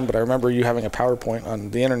all formed, but I remember you having a PowerPoint on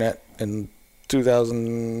the internet in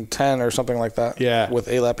 2010 or something like that. Yeah. With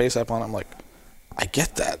ALAP ASAP on it. I'm like, I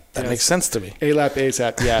get that. That makes sense to me. ALAP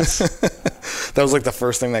ASAP, yes. That was like the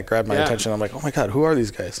first thing that grabbed my attention. I'm like, oh my God, who are these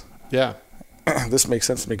guys? Yeah. This makes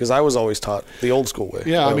sense to me because I was always taught the old school way.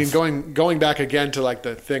 Yeah, I mean, going back again to like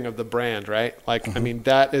the thing of the brand, right? Like, I mean,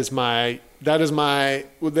 that is my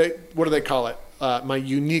what do they call it? My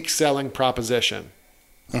unique selling proposition.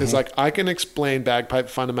 It's like I can explain bagpipe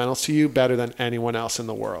fundamentals to you better than anyone else in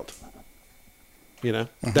the world.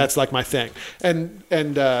 That's like my thing, and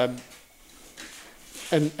then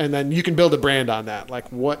you can build a brand on that. Like,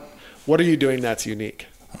 what are you doing that's unique?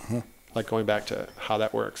 Like going back to how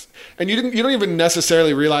that works, and you don't even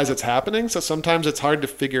necessarily realize it's happening. So sometimes it's hard to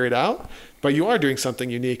figure it out, but you are doing something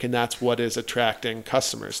unique, and that's what is attracting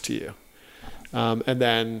customers to you. And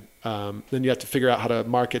then you have to figure out how to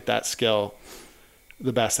market that skill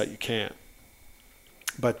the best that you can.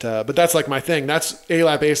 But that's like my thing. That's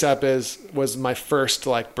ALAP ASAP was my first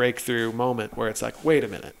like breakthrough moment where it's like, wait a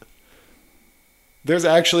minute. There's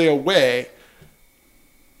actually a way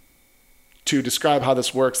to describe how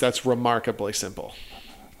this works that's remarkably simple.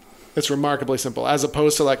 It's remarkably simple, as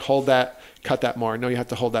opposed to like hold that, cut that more. No, you have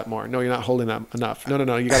to hold that more. No, you're not holding that enough.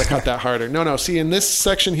 No, you got to cut that harder. No, see, in this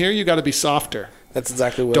section here, you got to be softer. That's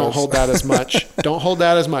exactly what. Don't hold that as much. Don't hold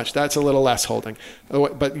that as much. That's a little less holding.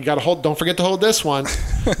 But you got to hold. Don't forget to hold this one.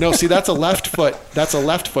 No, see, that's a left foot. That's a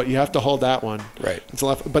left foot. You have to hold that one. Right. It's a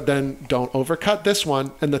left. But then don't overcut this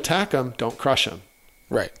one, and the tack them. Don't crush them.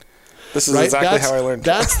 Right. This is exactly how I learned.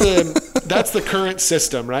 That's the current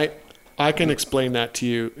system, right? I can explain that to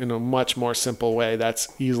you in a much more simple way that's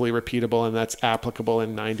easily repeatable and that's applicable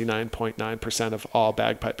in 99.9% of all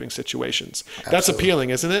bagpiping situations. Absolutely. That's appealing,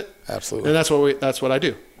 isn't it? Absolutely. And that's what I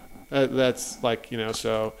do. That's like,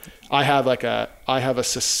 so I have a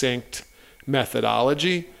succinct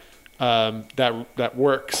methodology that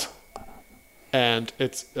works, and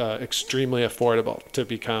it's extremely affordable to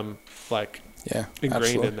become like ingrained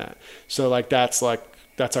absolutely. In that. So that's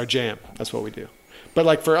our jam. That's what we do. But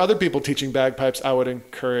like for other people teaching bagpipes, I would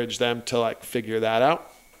encourage them to like figure that out.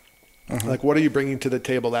 Like, what are you bringing to the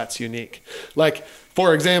table that's unique? Like,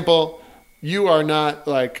 for example, you are not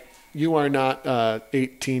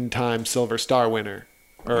 18-time Silver Star winner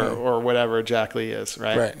or whatever Jack Lee is,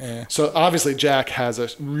 right? Right. Yeah. So obviously Jack has a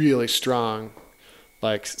really strong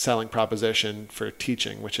like selling proposition for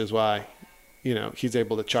teaching, which is why he's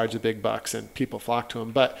able to charge the big bucks and people flock to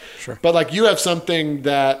him. But like you have something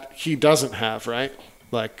that he doesn't have, right?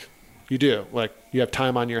 Like you do. Like you have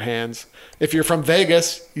time on your hands. If you're from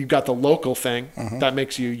Vegas, you've got the local thing that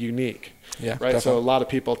makes you unique. Yeah. Right. Definitely. So a lot of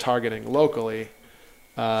people targeting locally,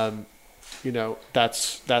 that's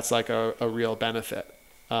like a real benefit.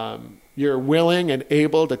 You're willing and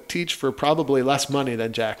able to teach for probably less money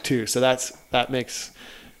than Jack too. So that makes.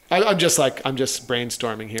 I'm just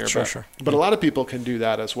brainstorming here, but a lot of people can do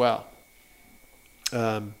that as well.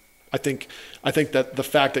 I think that the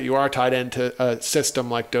fact that you are tied into a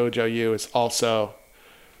system like Dojo U is also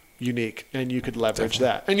unique, and you could leverage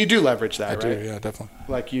that, and you do leverage that, right? I do, yeah, definitely.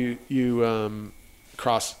 Like you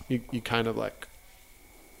you kind of like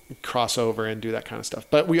cross over and do that kind of stuff.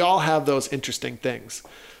 But we all have those interesting things,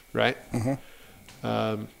 right?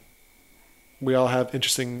 Mm-hmm. We all have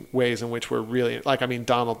interesting ways in which we're really like, I mean,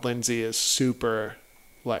 Donald Lindsay is super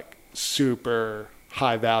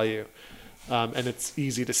high value. And it's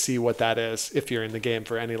easy to see what that is if you're in the game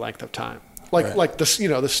for any length of time. Like this,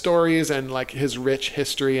 the stories and like his rich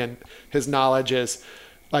history and his knowledge is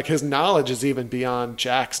even beyond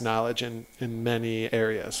Jack's knowledge in many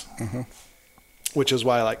areas, mm-hmm. which is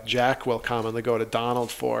why like Jack will commonly go to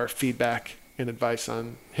Donald for feedback and advice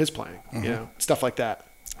on his playing, mm-hmm. Stuff like that.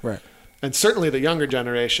 Right. And certainly the younger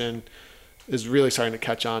generation is really starting to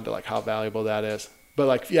catch on to like how valuable that is. But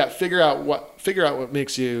like, yeah, figure out what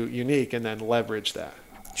makes you unique and then leverage that.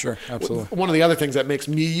 Sure, absolutely. One of the other things that makes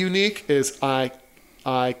me unique is I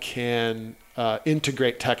can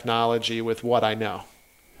integrate technology with what I know.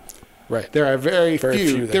 Right. There are very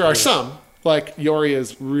few. There are some, like Yori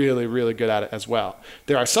is really, really good at it as well.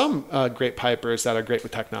 There are some great pipers that are great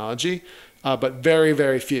with technology, but very,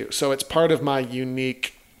 very few. So it's part of my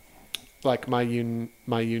unique, like my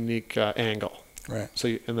unique angle. Right.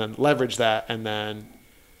 So and then leverage that, and then,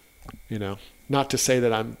 not to say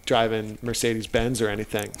that I'm driving Mercedes-Benz or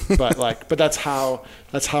anything, but but that's how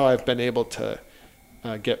I've been able to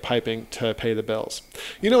get piping to pay the bills.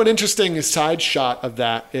 An interesting side shot of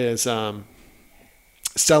that is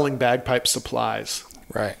selling bagpipe supplies.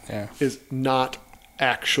 Right. Yeah. Is not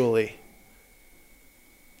actually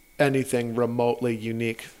anything remotely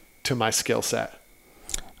unique to my skill set.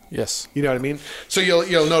 Yes. You know what I mean? So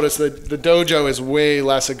you'll notice that the dojo is way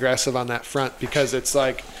less aggressive on that front because it's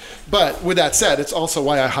like, but with that said, it's also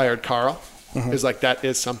why I hired Carl. Mm-hmm. Is like, that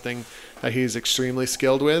is something that he's extremely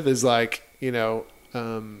skilled with, is like,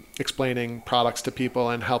 explaining products to people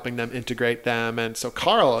and helping them integrate them. And so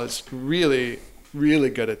Carl is really, really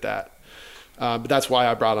good at that. But that's why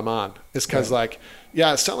I brought him on, is because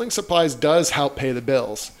selling supplies does help pay the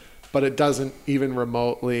bills, but it doesn't even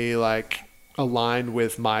remotely aligned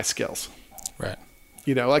with my skills. Right.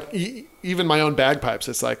 Even my own bagpipes,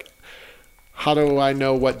 it's like, how do I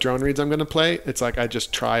know what drone reeds I'm going to play? It's like, I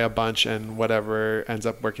just try a bunch and whatever ends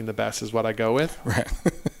up working the best is what I go with. Right.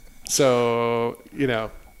 So,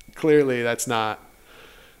 clearly that's not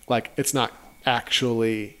it's not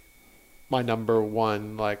actually my number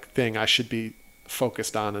one thing I should be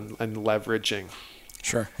focused on and leveraging.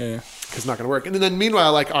 Sure. Yeah. Because it's not going to work. And then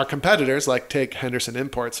meanwhile, our competitors, take Henderson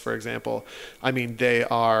Imports, for example, I mean, they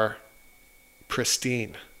are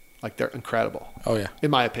pristine. They're incredible. Oh, yeah. In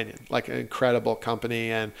my opinion, an incredible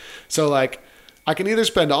company. And so I can either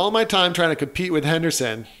spend all my time trying to compete with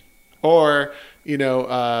Henderson or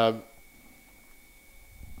I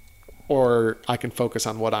can focus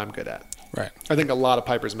on what I'm good at. Right. I think a lot of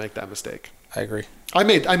pipers make that mistake. I agree.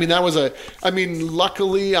 Luckily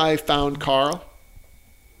I found Carl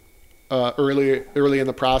early in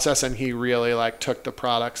the process, and he really took the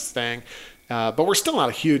products thing. But we're still not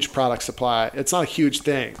a huge product supply. It's not a huge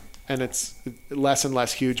thing, and it's less and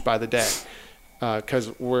less huge by the day,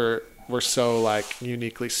 because we're so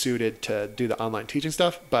uniquely suited to do the online teaching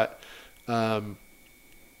stuff. But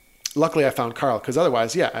luckily I found Carl, because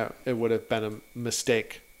otherwise, it would have been a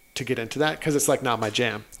mistake to get into that, because it's not my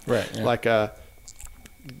jam. Right. Yeah.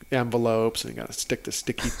 Envelopes, and you got to stick the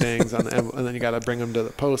sticky things on the and then you got to bring them to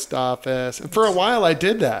the post office. And for a while I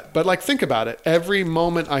did that, but think about it. Every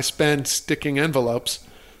moment I spend sticking envelopes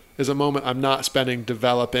is a moment I'm not spending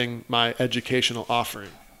developing my educational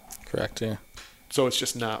offering. Correct. Yeah. So it's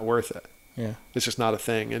just not worth it. Yeah. It's just not a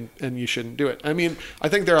thing, and you shouldn't do it. I mean, I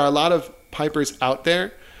think there are a lot of pipers out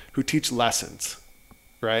there who teach lessons,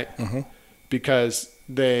 right? Mm-hmm. Because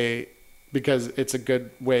it's a good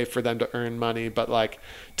way for them to earn money. But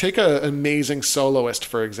take an amazing soloist,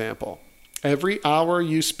 for example. Every hour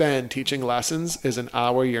you spend teaching lessons is an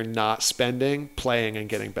hour you're not spending playing and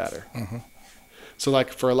getting better. Mm-hmm. So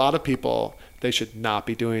for a lot of people, they should not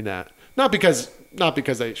be doing that. Not because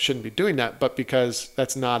they shouldn't be doing that, but because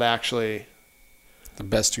that's not actually the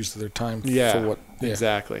best use of their time. Yeah, for what? Yeah.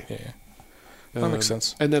 Exactly. Yeah. That makes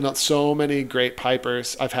sense. And then so many great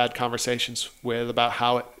pipers I've had conversations with about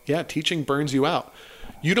how teaching burns you out.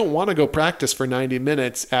 You don't want to go practice for 90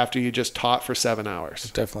 minutes after you just taught for 7 hours.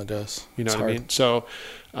 It definitely does. You know what I mean? So,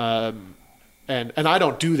 and I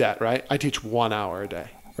don't do that, right? I teach 1 hour a day.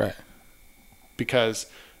 Right. Because,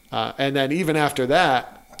 and then even after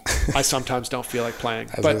that, I sometimes don't feel like playing.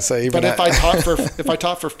 But if I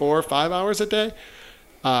taught for 4 or 5 hours a day,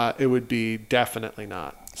 it would be definitely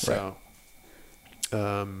not. So. Right.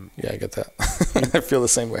 I get that. I feel the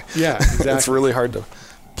same way. Yeah, exactly. It's really hard to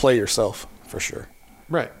play yourself, for sure.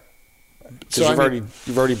 Right. So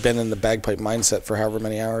you've already been in the bagpipe mindset for however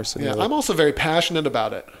many hours. Yeah, I'm also very passionate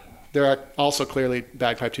about it. There are also clearly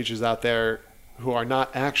bagpipe teachers out there who are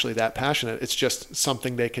not actually that passionate. It's just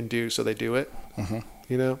something they can do, so they do it. Mm-hmm.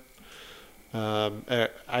 You know,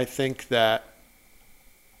 I think there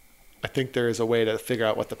is a way to figure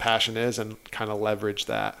out what the passion is and kind of leverage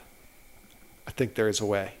that. I think there is a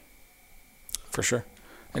way. For sure.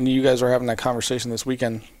 And you guys were having that conversation this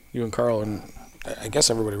weekend, you and Carl, and I guess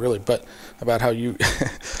everybody really, but about how you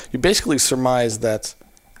you basically surmised that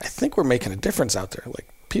I think we're making a difference out there. Like,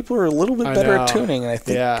 people are a little bit better at tuning, and I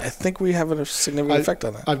think we have a significant effect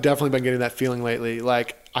on that. I've definitely been getting that feeling lately.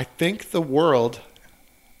 Like, I think the world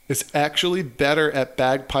is actually better at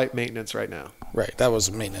bagpipe maintenance right now. Right. That was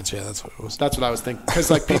maintenance. Yeah, that's what it was. That's what I was thinking. Because,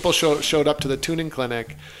 like, people showed up to the tuning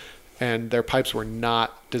clinic, and their pipes were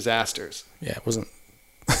not disasters. Yeah, it wasn't.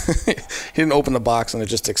 He didn't open the box and it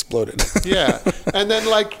just exploded. Yeah. And then,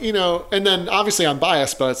 like, you know, and then obviously I'm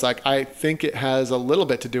biased, but it's like, I think it has a little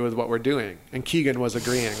bit to do with what we're doing. And Keegan was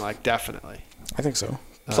agreeing, like, definitely. I think so.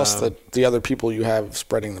 Plus the other people you have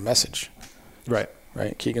spreading the message. Right.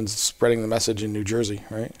 Right. Keegan's spreading the message in New Jersey,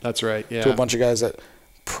 right? That's right. Yeah. To a bunch of guys that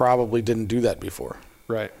probably didn't do that before.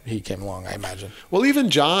 Right. He came along, I imagine. Well, even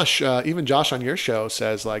Josh on your show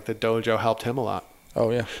says, like, the dojo helped him a lot.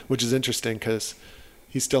 Oh, yeah. Which is interesting because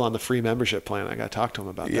he's still on the free membership plan. I got to talk to him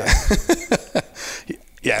about that.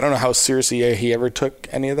 Yeah, I don't know how seriously he ever took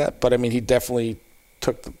any of that, but I mean, he definitely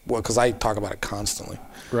took because I talk about it constantly.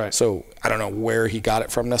 Right. So I don't know where he got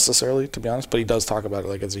it from necessarily, to be honest, but he does talk about it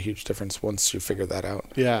like it's a huge difference once you figure that out.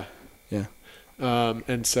 Yeah. Yeah.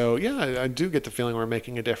 And so, yeah, I do get the feeling we're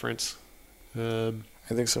making a difference. I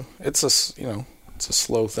think so. It's a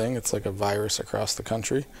slow thing. It's like a virus across the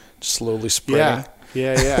country, just slowly spreading.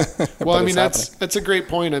 Yeah. Well, I mean, that's a great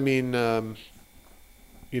point. I mean,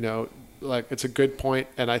 you know, like, it's a good point,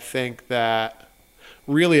 and I think that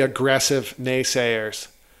really aggressive naysayers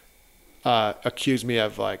accuse me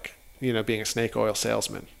of, like, you know, being a snake oil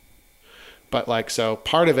salesman. But, like, so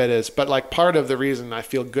part of it is, but, like, part of the reason I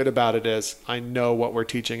feel good about it is I know what we're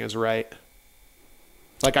teaching is right.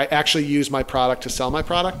 Like, I actually use my product to sell my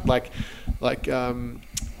product. Like when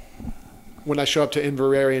I show up to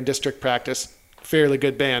Inverary and district practice, fairly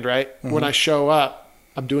good band, right? Mm-hmm. When I show up,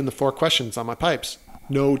 I'm doing the 4 questions on my pipes.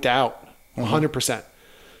 No doubt. 100%.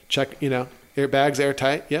 Check, you know, bags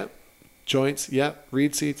airtight. Yep. Joints. Yep.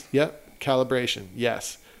 Reed seats. Yep. Calibration.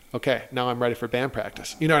 Yes. Okay. Now I'm ready for band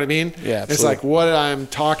practice. You know what I mean? Yeah. Absolutely. It's like what I'm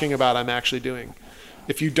talking about, I'm actually doing.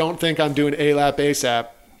 If you don't think I'm doing A-lap, ASAP,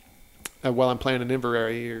 while I'm playing in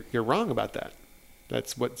Inverary, you're wrong about that.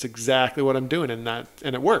 That's exactly what I'm doing, and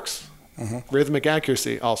it works. Mm-hmm. Rhythmic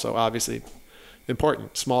accuracy also obviously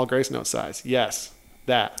important. Small grace note size, yes.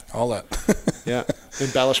 That all that. Yeah.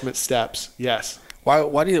 Embellishment steps, yes. Why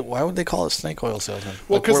would they call it snake oil salesman?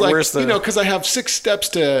 Well, because because I have 6 steps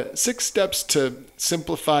to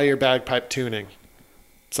simplify your bagpipe tuning.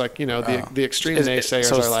 It's like, you know, the extreme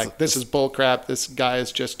naysayers are like, this is bull crap. This guy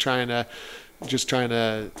is just trying to,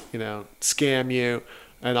 you know, scam you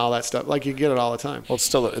and all that stuff. Like, you get it all the time. Well,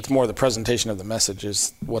 it's more the presentation of the message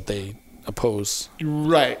is what they oppose.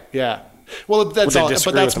 Right. Yeah. Well, that's all,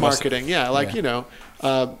 but that's marketing. Yeah. Like, you know,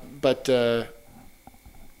 but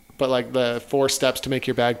like the 4 steps to make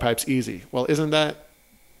your bagpipes easy. Well, isn't that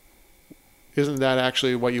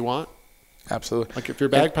actually what you want? Absolutely. Like, if your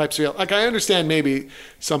bagpipes feel like, I understand maybe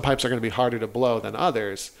some pipes are going to be harder to blow than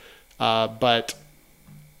others, but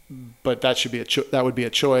that should be that would be a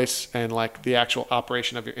choice, and like the actual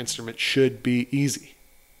operation of your instrument should be easy.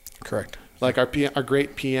 Correct. Like our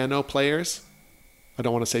great piano players, I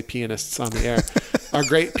don't want to say pianists on the air, are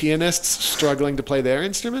great pianists struggling to play their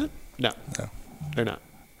instrument? No, they're not.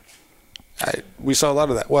 We saw a lot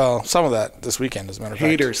of that. Well, some of that this weekend, as a matter of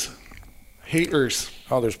fact. Haters.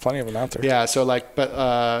 Oh, there's plenty of them out there. Yeah. So like,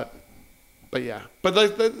 but yeah, but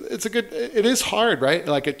like, it is hard, right?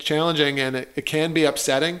 Like, it's challenging, and it can be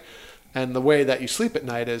upsetting. And the way that you sleep at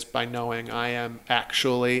night is by knowing I am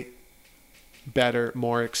actually better,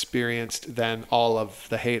 more experienced than all of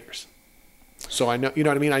the haters. So I know, you know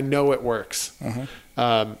what I mean? I know it works.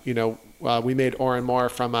 Mm-hmm. You know, we made Oren Moore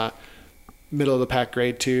from a middle of the pack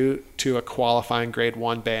grade 2 to a qualifying grade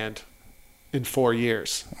 1 band in 4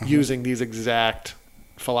 years, mm-hmm. using these exact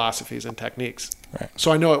philosophies and techniques. Right.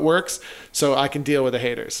 So I know it works, so I can deal with the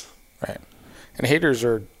haters. Right. And haters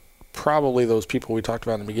are probably those people we talked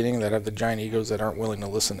about in the beginning that have the giant egos that aren't willing to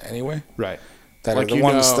listen anyway. Right. That like, are the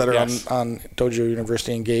ones that are on Dojo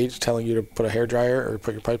University Engage telling you to put a hairdryer or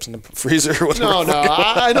put your pipes in the freezer or whatever. No,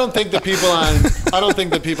 I don't think the people on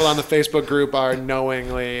the Facebook group are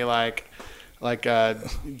knowingly like like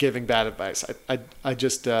giving bad advice. I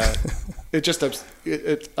just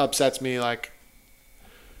it upsets me. Like,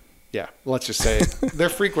 yeah, let's just say they're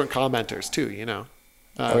frequent commenters too. You know,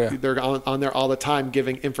 they're on there all the time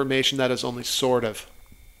giving information that is only sort of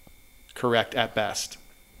correct at best,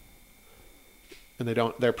 and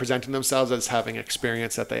they're presenting themselves as having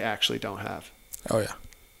experience that they actually don't have. Oh yeah,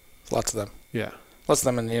 lots of them. Yeah, lots of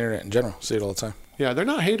them in the internet in general. See it all the time. Yeah, they're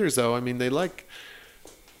not haters though. I mean, they like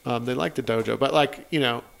the dojo, but like, you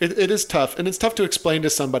know, it is tough, and it's tough to explain to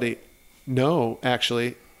somebody, no,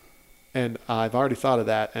 actually, and I've already thought of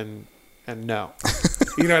that, and no,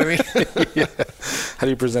 you know what I mean? Yeah. How do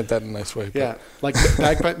you present that in a nice way? Yeah, like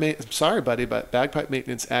bagpipe. Sorry, buddy, but bagpipe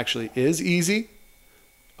maintenance actually is easy,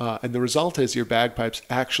 and the result is your bagpipes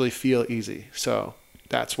actually feel easy. So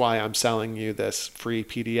that's why I'm selling you this free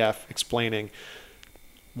PDF explaining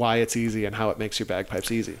why it's easy and how it makes your bagpipes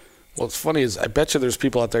easy. Well, what's funny is I bet you there's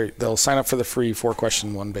people out there, they'll sign up for the free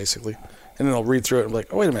 4-question one basically, and then they'll read through it and be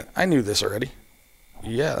like, oh, wait a minute, I knew this already.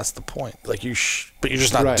 Yeah, that's the point. Like but you're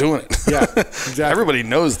just not doing it. Yeah, exactly. Everybody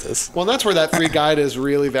knows this. Well, that's where that free guide is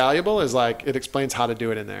really valuable, is like it explains how to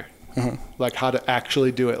do it in there. Mm-hmm. Like how to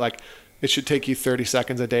actually do it. Like it should take you 30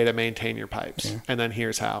 seconds a day to maintain your pipes. Yeah. And then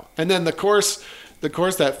here's how. And then the course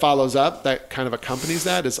that follows up, that kind of accompanies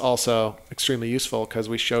that, is also extremely useful because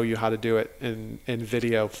we show you how to do it in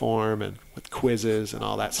video form and with quizzes and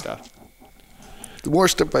all that stuff. The more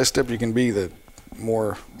step-by-step you can be, the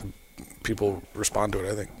more people respond to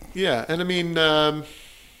it, I think. Yeah, and I mean,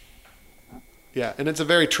 yeah, and it's a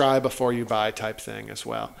very try before you buy type thing as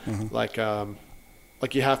well. Mm-hmm. Like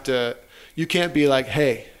you can't be like,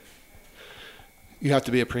 hey, you have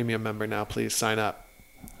to be a premium member now, please sign up.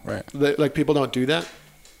 Right. Like people don't do that,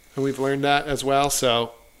 and we've learned that as well.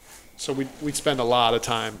 So we spend a lot of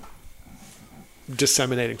time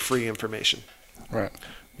disseminating free information. Right.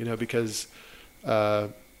 You know, because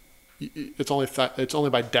it's only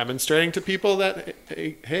by demonstrating to people that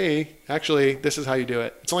hey, actually this is how you do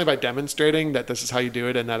it. It's only by demonstrating that this is how you do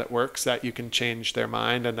it and that it works that you can change their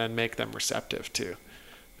mind and then make them receptive to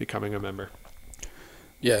becoming a member.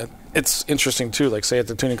 Yeah, it's interesting too. Like, say at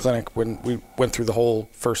the tuning clinic, when we went through the whole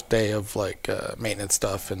first day of like maintenance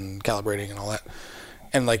stuff and calibrating and all that,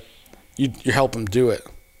 and like you help them do it,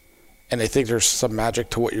 and they think there's some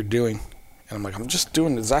magic to what you're doing, and I'm like, I'm just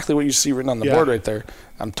doing exactly what you see written on the board right there.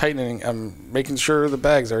 I'm tightening, I'm making sure the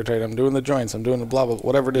bags are tight, I'm doing the joints, I'm doing the blah blah,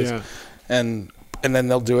 whatever it is, and then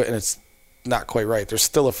they'll do it, and it's not quite right. There's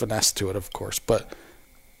still a finesse to it, of course, but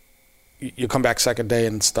you come back second day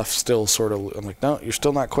and stuff still sort of, I'm like, no, you're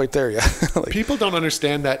still not quite there yet. Like, people don't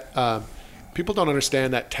understand that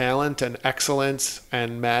talent and excellence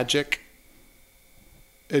and magic,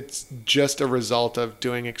 it's just a result of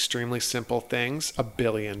doing extremely simple things a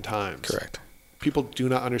billion times. Correct. People do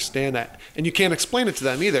not understand that, and you can't explain it to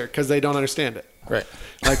them either because they don't understand it. Right.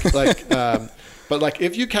 But like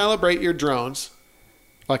if you calibrate your drones,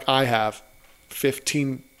 like I have,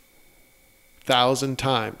 15,000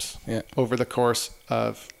 times over the course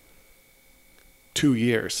of 2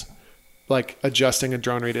 years, like adjusting a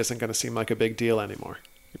drone read isn't going to seem like a big deal anymore.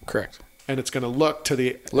 Correct. And it's going to look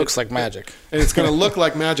looks like magic. And it's going to look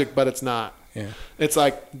like magic, but it's not. Yeah. It's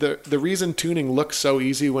like the reason tuning looks so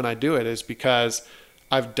easy when I do it is because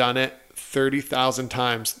I've done it 30,000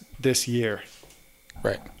 times this year.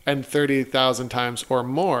 Right. And 30,000 times or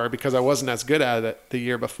more because I wasn't as good at it the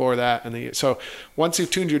year before that. So once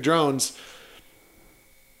you've tuned your drones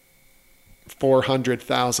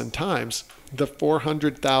 400,000 times, the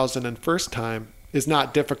 400,000 first time is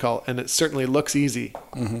not difficult, and it certainly looks easy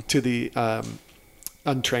to the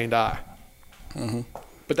untrained eye. Mm-hmm.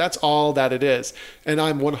 But that's all that it is. And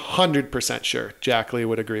I'm 100% sure Jack Lee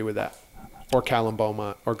would agree with that, or Callum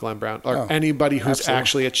Beaumont, or Glenn Brown, or anybody who's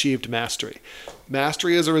actually achieved mastery.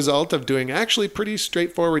 Mastery is a result of doing actually pretty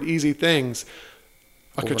straightforward, easy things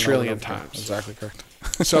a quadrillion times. Exactly correct.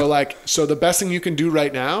 So the best thing you can do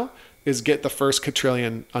right now is get the first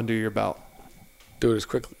quadrillion under your belt. Do it as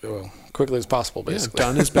quickly as possible, basically. Yeah,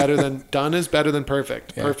 done is better than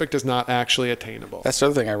perfect. Yeah. Perfect is not actually attainable. That's the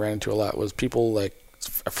other thing I ran into a lot was people like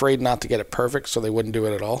afraid not to get it perfect, so they wouldn't do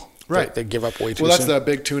it at all. Right. They give up way too soon. Well, that's the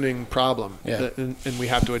big tuning problem. Yeah. And we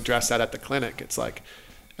have to address that at the clinic. It's like,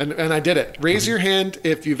 and I did it. Raise your hand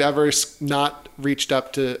if you've ever not reached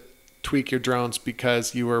up to tweak your drones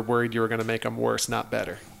because you were worried you were going to make them worse, not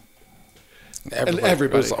better.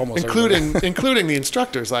 Everybody, including the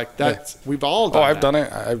instructors, like that's we've all done. I've done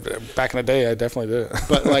it. Back in the day, I definitely did.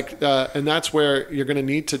 But like, and that's where you're going to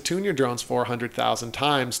need to tune your drones 400,000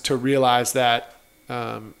 times to realize that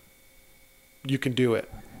you can do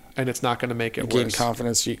it, and it's not going to make it worse. You gain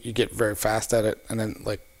confidence. You get very fast at it, and then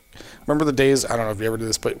like remember the days, I don't know if you ever do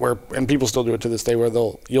this, but and people still do it to this day, where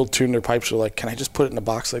you'll tune their pipes. You're like, can I just put it in a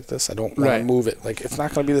box like this? I don't want to move it. Like, it's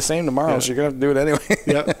not going to be the same tomorrow, so you're going to have to do it anyway.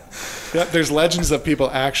 Yep. There's legends of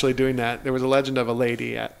people actually doing that. There was a legend of a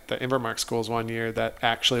lady at the Invermark schools one year that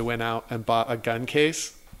actually went out and bought a gun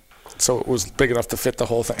case. So it was big enough to fit the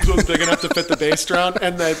whole thing. So it was big enough to fit the bass drum,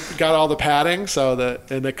 and then got all the padding,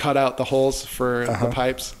 and they cut out the holes for the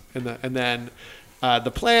pipes, and then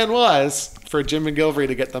the plan was for Jim McGilvery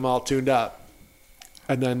to get them all tuned up,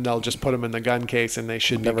 and then they'll just put them in the gun case, and they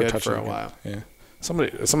should be good for a while. Yeah.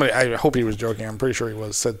 Somebody, I hope he was joking. I'm pretty sure he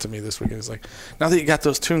was. Said to me this weekend, he's like, "Now that you got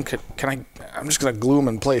those tuned, I'm just gonna glue them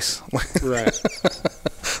in place." Right.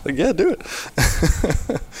 Like, yeah, do it.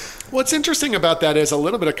 What's interesting about that is a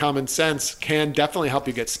little bit of common sense can definitely help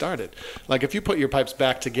you get started. Like, if you put your pipes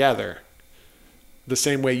back together the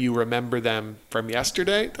same way you remember them from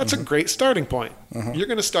yesterday, that's a great starting point. You're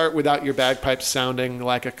going to start without your bagpipes sounding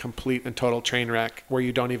like a complete and total train wreck where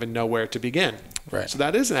you don't even know where to begin. Right. So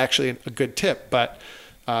that is actually a good tip, but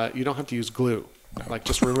you don't have to use glue. No. Like,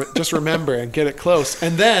 just remember and get it close,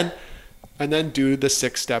 and then do the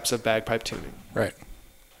 6 steps of bagpipe tuning. Right.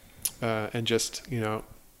 And just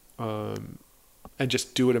and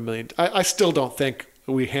just do it a million. I still don't think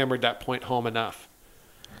we hammered that point home enough.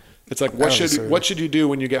 It's like, what should you do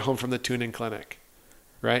when you get home from the tuning clinic,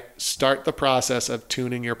 right? Start the process of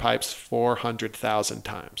tuning your pipes 400,000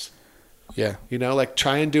 times. Yeah. Like,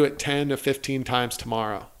 try and do it 10 to 15 times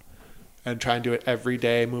tomorrow, and try and do it every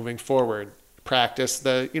day moving forward. Practice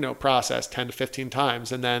the process 10 to 15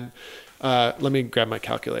 times, and then let me grab my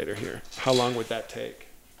calculator here. How long would that take?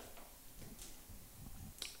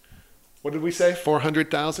 What did we say?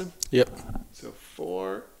 400,000? Yep. So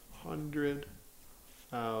 400,000.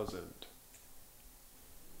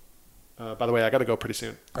 By the way, I got to go pretty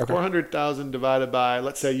soon. Okay. 400,000 divided by,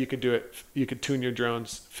 let's say you could tune your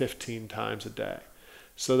drones 15 times a day.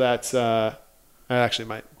 So that's, that actually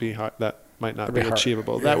might be hard. That might not be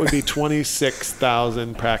achievable. That would be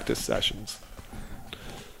 26,000 practice sessions.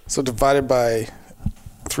 So divided by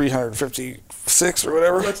 356 or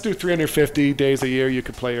whatever. Let's do 350 days a year you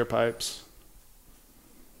could play your pipes.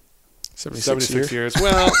 76 years.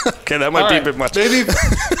 Well, okay, that might be a bit much. Maybe.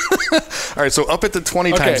 All right, so up at the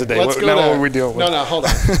 20 times a day. What are we dealing with? No, hold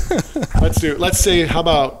on. Let's see. How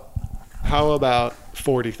about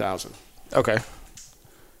 40,000? Okay.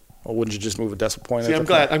 Well, wouldn't you just move a decimal point? See, I'm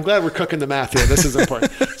glad we're cooking the math here. This is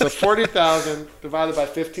important. So 40,000 divided by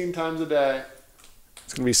 15 times a day.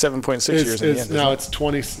 It's going to be 7.6 years in the end. Now it's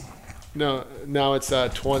 20. No, now it's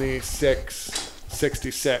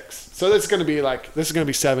 2666. So this is going to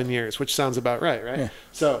be 7 years, which sounds about right? Yeah.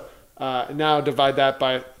 So now divide that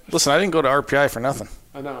by. Listen, I didn't go to RPI for nothing.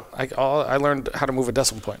 I know. I learned how to move a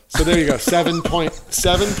decimal point. So there you go.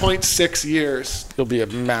 7.6 years. You'll be a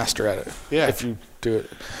master at it. Yeah. If you do it,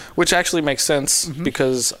 which actually makes sense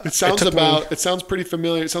because it sounds pretty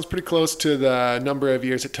familiar. It sounds pretty close to the number of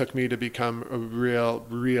years it took me to become a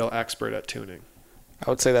real expert at tuning. I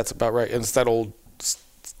would say that's about right. It's that old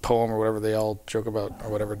poem or whatever they all joke about, or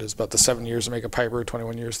whatever it is, about the 7 years to make a piper,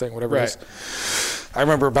 21 years thing, whatever it is. I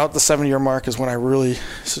remember about the 7-year mark is when I really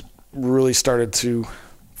started to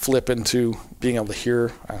flip into being able to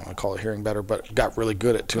hear. I don't want to call it hearing better, but got really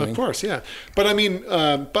good at tuning. Of course, yeah. But I mean,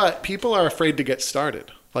 but people are afraid to get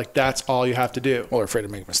started. Like, that's all you have to do. Well, they're afraid to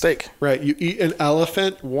make a mistake. Right. You eat an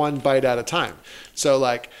elephant one bite at a time. So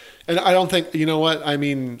like, and I don't think, you know what? I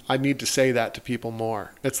mean, I need to say that to people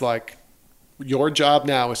more. It's like, your job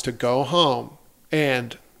now is to go home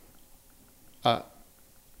and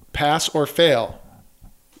pass or fail.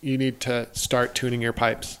 You need to start tuning your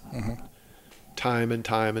pipes time and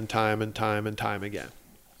time and time and time and time again.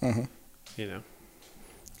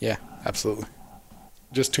 Yeah, absolutely.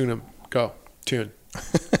 Just tune them. Go. Tune.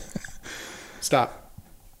 Stop.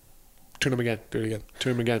 Tune them again. Do it again.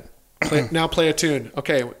 Tune them again. Now play a tune.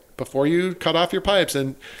 Okay, before you cut off your pipes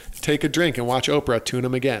and take a drink and watch Oprah, tune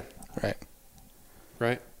them again.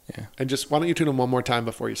 Right? Yeah. And just, why don't you tune them one more time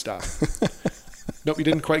before you stop? Nope, you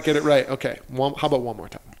didn't quite get it right. Okay, how about one more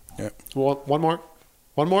time? Yeah. One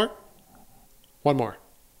more?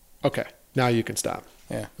 Okay, now you can stop.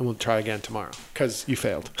 Yeah. And we'll try again tomorrow because you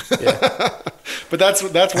failed. Yeah. But that's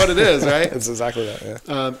what it is, right? It's exactly that,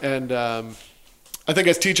 yeah. I think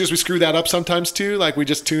as teachers, we screw that up sometimes too. Like, we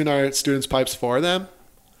just tune our students' pipes for them.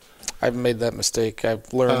 I've made that mistake.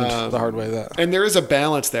 I've learned the hard way that. And there is a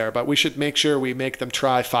balance there, but we should make sure we make them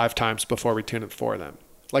try 5 times before we tune it for them,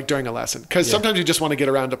 like during a lesson. Because sometimes you just want to get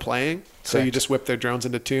around to playing, so you just whip their drones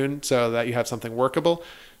into tune so that you have something workable,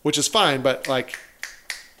 which is fine. But like,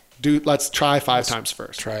 let's try 5 times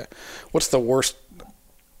first. Try it. What's the worst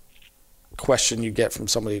question you get from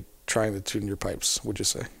somebody trying to tune your pipes, would you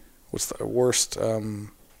say? What's the worst, I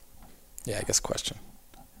guess question?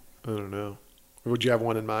 I don't know. Would you have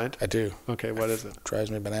one in mind? I do. Okay, what is it? Drives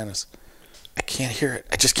me bananas. I can't hear it.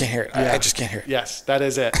 I just can't hear it. Yeah. I just can't hear it. Yes, that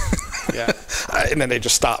is it. Yeah. And then they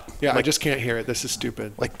just stop. Yeah, like, I just can't hear it. This is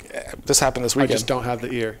stupid. Like, this happened this weekend. I just don't have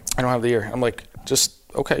the ear. I don't have the ear. I'm like,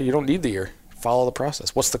 okay, you don't need the ear. Follow the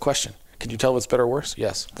process. What's the question? Can you tell if it's better or worse?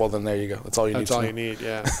 Yes. Well, then there you go. That's all you need. That's all you need,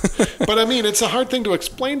 yeah. But I mean, it's a hard thing to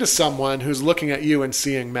explain to someone who's looking at you and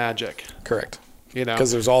seeing magic. Correct. You know,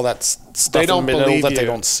 because there's all that stuff in the middle that they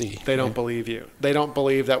don't see. They don't believe you. They don't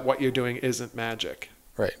believe that what you're doing isn't magic.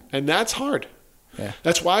 Right. And that's hard. Yeah.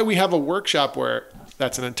 That's why we have a workshop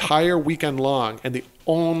that's an entire weekend long, and the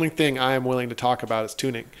only thing I am willing to talk about is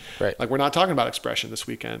tuning. Right. Like, we're not talking about expression this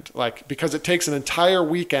weekend, like, because it takes an entire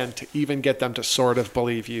weekend to even get them to sort of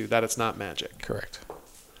believe you that it's not magic. Correct.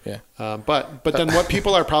 Yeah. But then what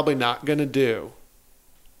people are probably not going to do,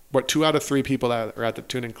 what 2 out of 3 people that are at the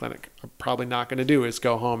tuning clinic are probably not going to do, is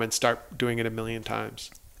go home and start doing it 1,000,000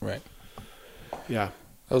 times. Right. Yeah.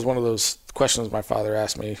 That was one of those questions my father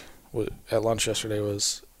asked me at lunch yesterday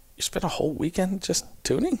was, you spent a whole weekend just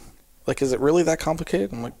tuning? Like, is it really that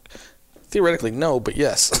complicated? I'm like, theoretically, no, but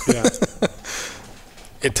yes. Yeah.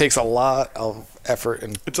 It takes a lot of effort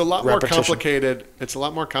and it's a lot more complicated. It's a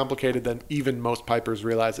lot more complicated than even most pipers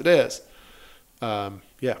realize it is.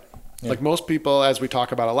 Yeah. Like most people, as we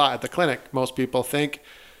talk about a lot at the clinic, most people think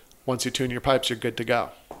once you tune your pipes, you're good to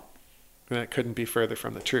go. And it couldn't be further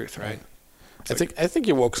from the truth, right? I think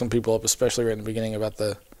you woke some people up, especially right in the beginning, about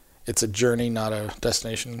it's a journey, not a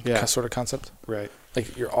destination sort of concept. Right.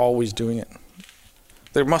 Like, you're always doing it.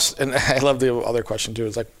 And I love the other question too.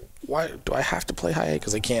 It's like, why do I have to play high A?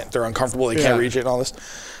 Because they're uncomfortable, they can't reach it and all this.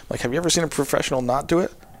 Like, have you ever seen a professional not do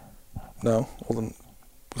it? No. Well, then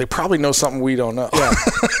they probably know something we don't know. Yeah.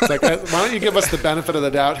 It's like, why don't you give us the benefit of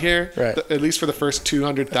the doubt here, right. At least for the first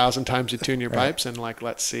 200,000 times you tune your pipes, and like,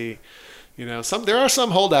 let's see. You know, there are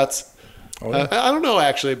some holdouts. Oh, yeah. I don't know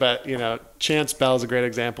actually, but you know, Chance Bell is a great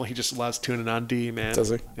example. He just loves tuning on D, man. Does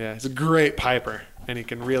he? Yeah, he's a great piper, and he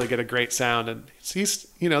can really get a great sound. And he's,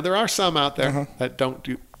 you know, there are some out there that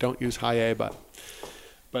don't use high A, but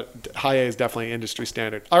high A is definitely industry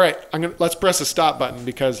standard. All right, let's press the stop button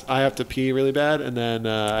because I have to pee really bad, and then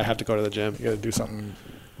I have to go to the gym. You got to do something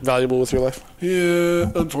valuable with your life.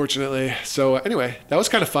 Yeah, unfortunately. So anyway, that was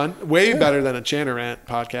kind of fun. Way better than a Chanter Rant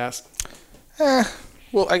podcast.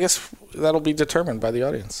 Well, I guess that'll be determined by the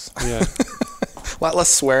audience. Yeah. A lot less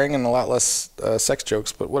swearing and a lot less sex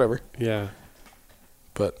jokes, but whatever. Yeah.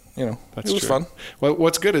 But, you know, it was fun. Well,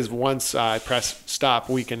 what's good is once I press stop,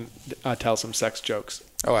 we can tell some sex jokes.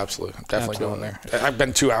 Oh, absolutely. I'm definitely going there. I've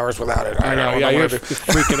been 2 hours without it. I know. Yeah, you're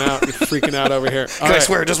freaking out. You're freaking out over here. Can I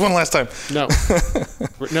swear just one last time? No.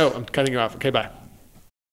 No, I'm cutting you off. Okay, bye.